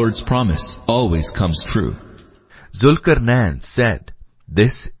 My Lord's promise always comes true." Zulkarnain said,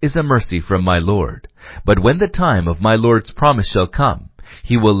 "This is a mercy from my Lord. But when the time of my Lord's promise shall come,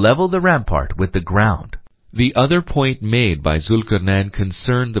 He will level the rampart with the ground." The other point made by Zulkarnain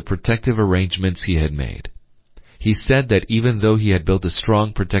concerned the protective arrangements he had made. He said that even though he had built a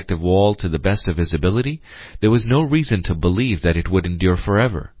strong protective wall to the best of his ability, there was no reason to believe that it would endure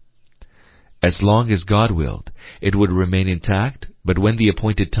forever. As long as God willed, it would remain intact, but when the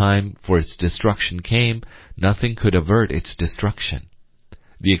appointed time for its destruction came, nothing could avert its destruction.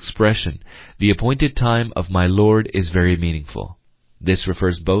 The expression, "the appointed time of my Lord," is very meaningful. This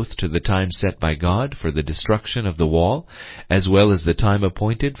refers both to the time set by God for the destruction of the wall, as well as the time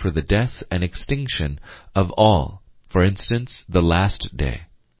appointed for the death and extinction of all, for instance, the last day.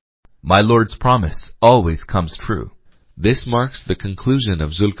 My Lord's promise always comes true. This marks the conclusion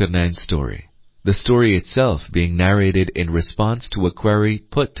of Zulkarnain's story. The story itself being narrated in response to a query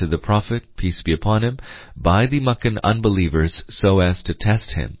put to the Prophet, peace be upon him, by the Meccan unbelievers so as to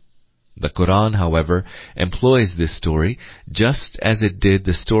test him. The Quran, however, employs this story just as it did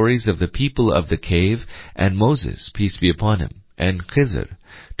the stories of the people of the cave and Moses, peace be upon him, and Khizr,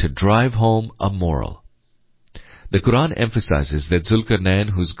 to drive home a moral. The Quran emphasizes that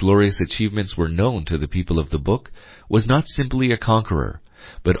Zulkarnain, whose glorious achievements were known to the people of the book, was not simply a conqueror,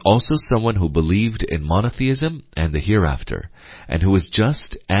 but also someone who believed in monotheism and the hereafter, and who was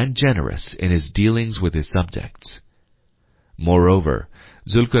just and generous in his dealings with his subjects. Moreover,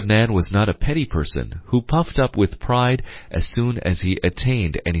 Zulkarnain was not a petty person who puffed up with pride as soon as he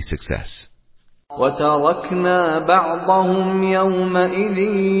attained any success. وَتَرَكْنَا بَعْضَهُمْ يَوْمَئِذٍ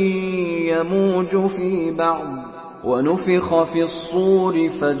يَمُوجُ فِي بَعْضٍ وَنُفِخَ فِي الصُّورِ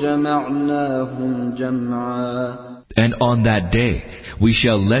فَجَمَعْنَاهُمْ جَمْعًا. And on that day we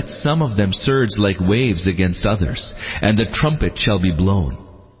shall let some of them surge like waves against others, and the trumpet shall be blown.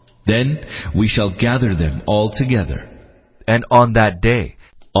 Then we shall gather them all together. And on that day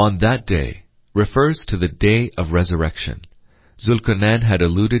refers to the day of resurrection. Zulkarnain had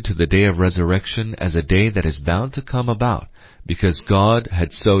alluded to the day of resurrection as a day that is bound to come about, because God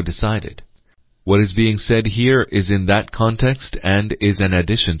had so decided. What is being said here is in that context and is an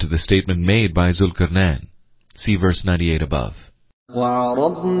addition to the statement made by Zulkarnain. See verse 98 above.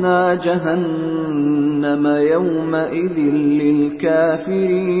 وَعَرَضْنَا جَهَنَّمَ يَوْمَئِذٍ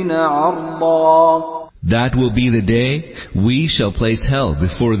لِلْكَافِرِينَ عَرْضًا. That will be the day we shall place hell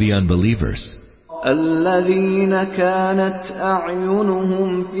before the unbelievers. الَّذِينَ كَانَتْ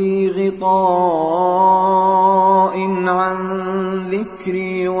أَعْيُنُهُمْ فِي غِطَاءٍ عَنْ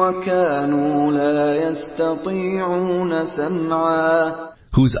ذِكْرِي وَكَانُوا لَا يَسْتَطِيعُونَ سَمْعًا.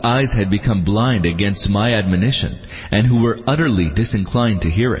 Whose eyes had become blind against my admonition, and who were utterly disinclined to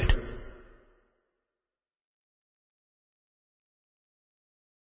hear it.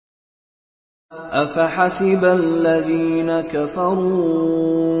 أَفَحَسِبَ الَّذِينَ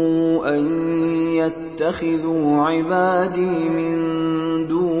كَفَرُوا أَن يَتَّخِذُوا عِبَادِي مِن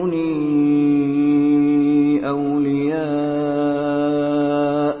دُونِي أَوْلِيَاءَ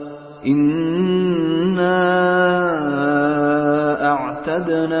إِنَّا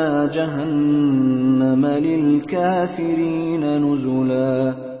أَعْتَدْنَا جَهَنَّمَ لِلْكَافِرِينَ نُزُلًا.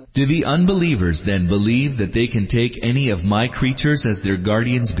 Do the unbelievers then believe that they can take any of my creatures as their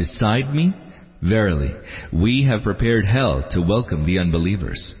guardians beside me? Verily, we have prepared hell to welcome the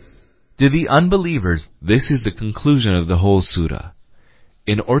unbelievers. To the unbelievers, this is the conclusion of the whole surah.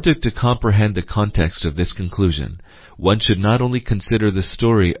 In order to comprehend the context of this conclusion, one should not only consider the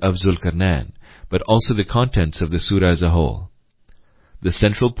story of Zulkarnain, but also the contents of the surah as a whole. The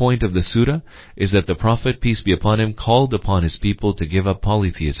central point of the surah is that the Prophet, peace be upon him, called upon his people to give up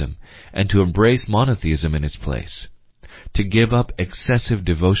polytheism and to embrace monotheism in its place, to give up excessive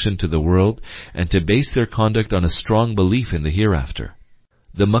devotion to the world and to base their conduct on a strong belief in the hereafter.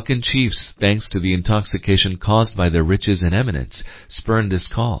 The Meccan chiefs, thanks to the intoxication caused by their riches and eminence, spurned this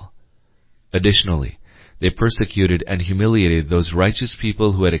call. Additionally, they persecuted and humiliated those righteous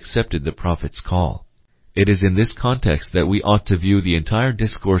people who had accepted the Prophet's call. It is in this context that we ought to view the entire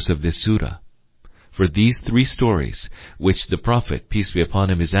discourse of this surah. For these three stories, which the Prophet, peace be upon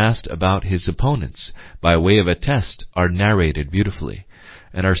him, is asked about his opponents by way of a test, are narrated beautifully,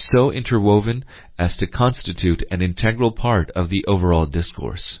 and are so interwoven as to constitute an integral part of the overall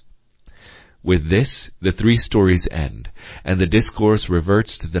discourse. With this, the 3 stories end, and the discourse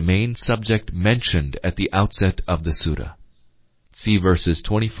reverts to the main subject mentioned at the outset of the surah. See verses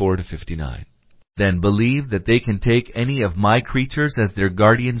 24 to 59. Then believe that they can take any of my creatures as their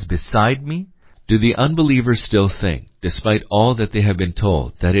guardians beside me? Do the unbelievers still think, despite all that they have been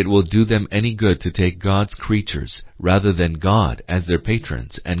told, that it will do them any good to take God's creatures rather than God as their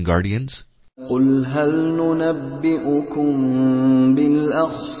patrons and guardians? قُلْ هَلْ نُنَبِّئُكُم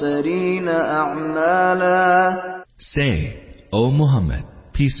بِالْأَخْسَرِينَ أَعْمَالًا. Say, O Muhammad,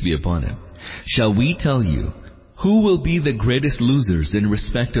 peace be upon him, shall we tell you, who will be the greatest losers in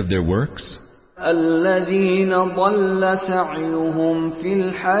respect of their works? الَّذِينَ ضَلَّ سَعْيُهُمْ فِي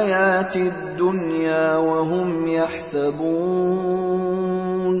الْحَيَاةِ الدُّنْيَا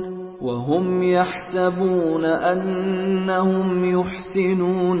وهم يحسبون أنهم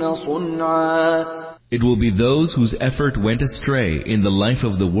يحسنون صنعا. It will be those whose effort went astray in the life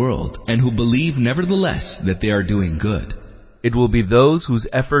of the world and who believe nevertheless that they are doing good. It will be those whose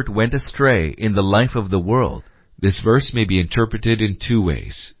effort went astray in the life of the world. This verse may be interpreted in 2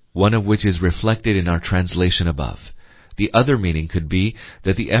 ways, one of which is reflected in our translation above. The other meaning could be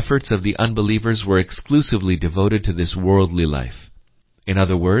that the efforts of the unbelievers were exclusively devoted to this worldly life. In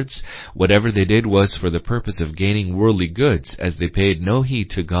other words, whatever they did was for the purpose of gaining worldly goods, as they paid no heed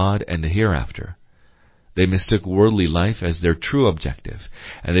to God and the hereafter. They mistook worldly life as their true objective,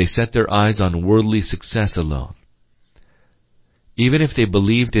 and they set their eyes on worldly success alone. Even if they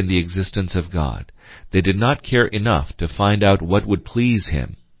believed in the existence of God, they did not care enough to find out what would please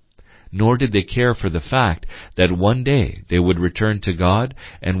Him, nor did they care for the fact that one day they would return to God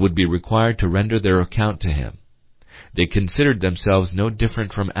and would be required to render their account to Him. They considered themselves no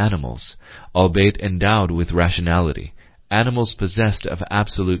different from animals, albeit endowed with rationality, animals possessed of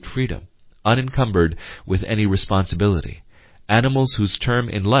absolute freedom, unencumbered with any responsibility, animals whose term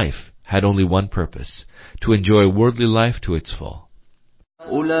in life had only one purpose, to enjoy worldly life to its full.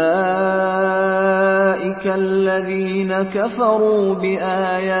 أولئك الذين كفروا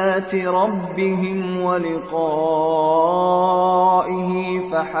بآيات ربهم ولقائه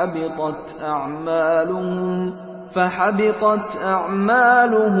فحبطت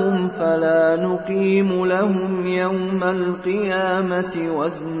أعمالهم فلا نقيم لهم يوم القيامة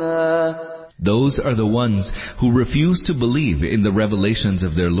وزنا. Those are the ones who refuse to believe in the revelations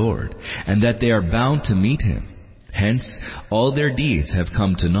of their Lord, and that they are bound to meet Him. Hence, all their deeds have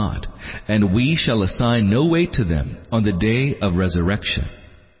come to naught, and we shall assign no weight to them on the day of resurrection.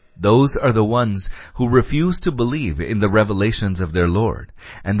 Those are the ones who refuse to believe in the revelations of their Lord,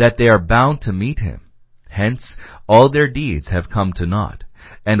 and that they are bound to meet Him. Hence, all their deeds have come to naught,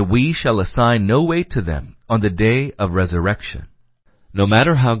 and we shall assign no weight to them on the day of resurrection. No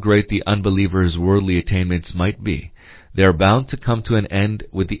matter how great the unbelievers' worldly attainments might be, they are bound to come to an end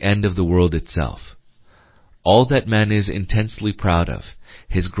with the end of the world itself. All that man is intensely proud of,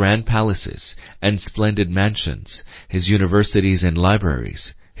 his grand palaces and splendid mansions, his universities and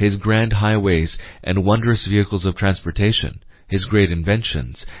libraries, his grand highways and wondrous vehicles of transportation, his great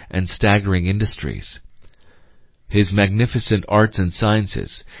inventions and staggering industries, his magnificent arts and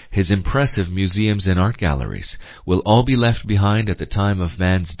sciences, his impressive museums and art galleries, will all be left behind at the time of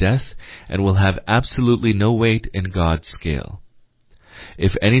man's death and will have absolutely no weight in God's scale.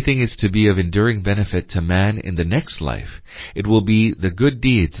 If anything is to be of enduring benefit to man in the next life, it will be the good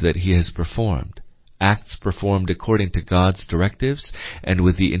deeds that he has performed, acts performed according to God's directives and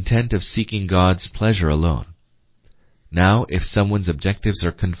with the intent of seeking God's pleasure alone. Now, if someone's objectives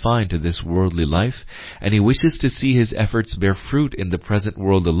are confined to this worldly life, and he wishes to see his efforts bear fruit in the present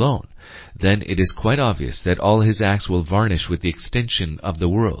world alone, then it is quite obvious that all his acts will varnish with the extinction of the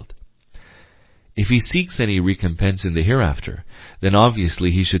world. If he seeks any recompense in the hereafter, then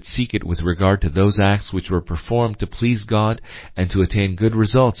obviously he should seek it with regard to those acts which were performed to please God and to attain good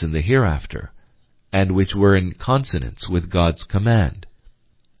results in the hereafter, and which were in consonance with God's command.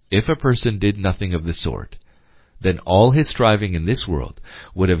 If a person did nothing of the sort, then all his striving in this world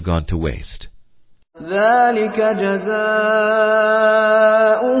would have gone to waste. ذلك جزاؤهم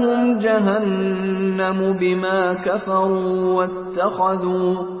جهنم بما كفروا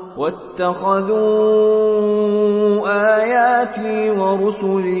واتخذوا آياتي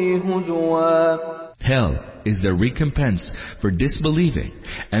ورسلي هزوا. Hell is their recompense for disbelieving,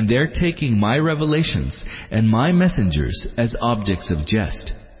 and their taking my revelations and my messengers as objects of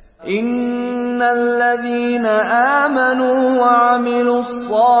jest. إن الذين آمنوا وعملوا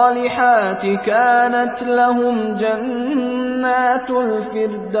الصالحات كانت لهم جنات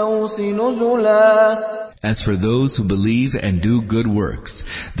الفردوس نزلا. As for those who believe and do good works,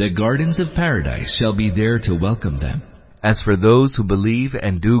 the gardens of paradise shall be there to welcome them. As for those who believe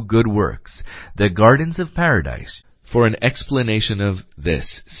and do good works, the gardens of paradise. For an explanation of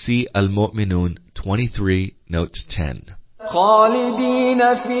this, see Al-Mu'minun 23, note 10.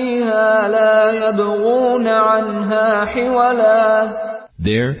 خالدين فيها لا يبغون عنها حولا.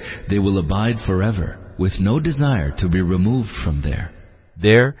 There they will abide forever, with no desire to be removed from there.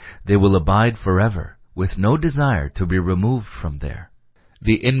 There they will abide forever, with no desire to be removed from there.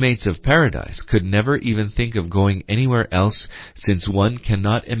 The inmates of paradise could never even think of going anywhere else, since one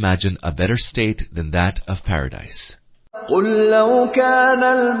cannot imagine a better state than that of paradise. قل لو كان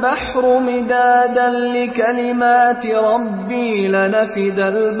البحر مدادا لكلمات ربي لنفد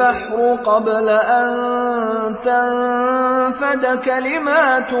البحر قبل أن تنفد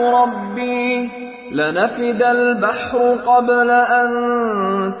كلمات ربي لنفد البحر قبل أن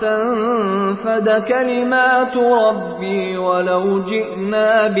تنفد كلمات ربي ولو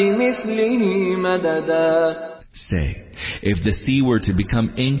جئنا بمثله مددا. Say, if the sea were to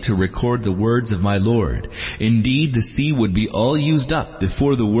become ink to record the words of my Lord, indeed the sea would be all used up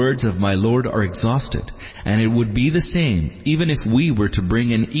before the words of my Lord are exhausted, and it would be the same even if we were to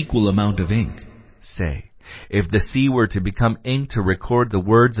bring an equal amount of ink. Say, if the sea were to become ink to record the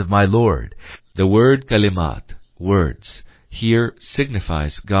words of my Lord, the word kalimat, words, here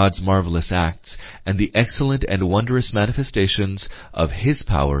signifies God's marvelous acts and the excellent and wondrous manifestations of His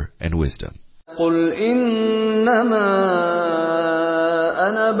power and wisdom. قل إنما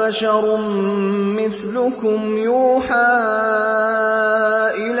أنا بشر مثلكم يوحى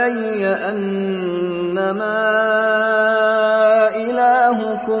إلي أنما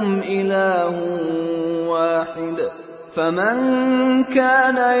إلهكم إله واحد فمن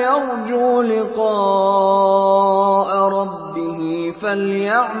كان يرجو لقاء ربه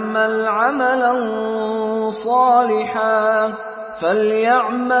فليعمل عملا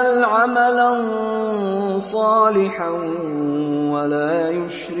صالحا ولا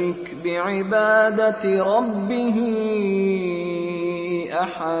يشرك بعبادة ربه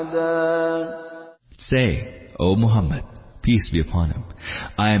أحدا. Say, O Muhammad, peace be upon him,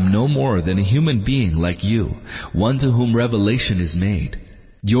 I am no more than a human being like you, one to whom revelation is made.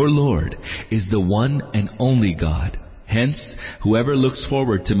 Your Lord is the one and only God. Hence, whoever looks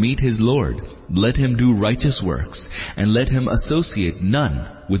forward to meet his Lord, let him do righteous works, and let him associate none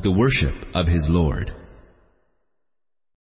with the worship of his Lord.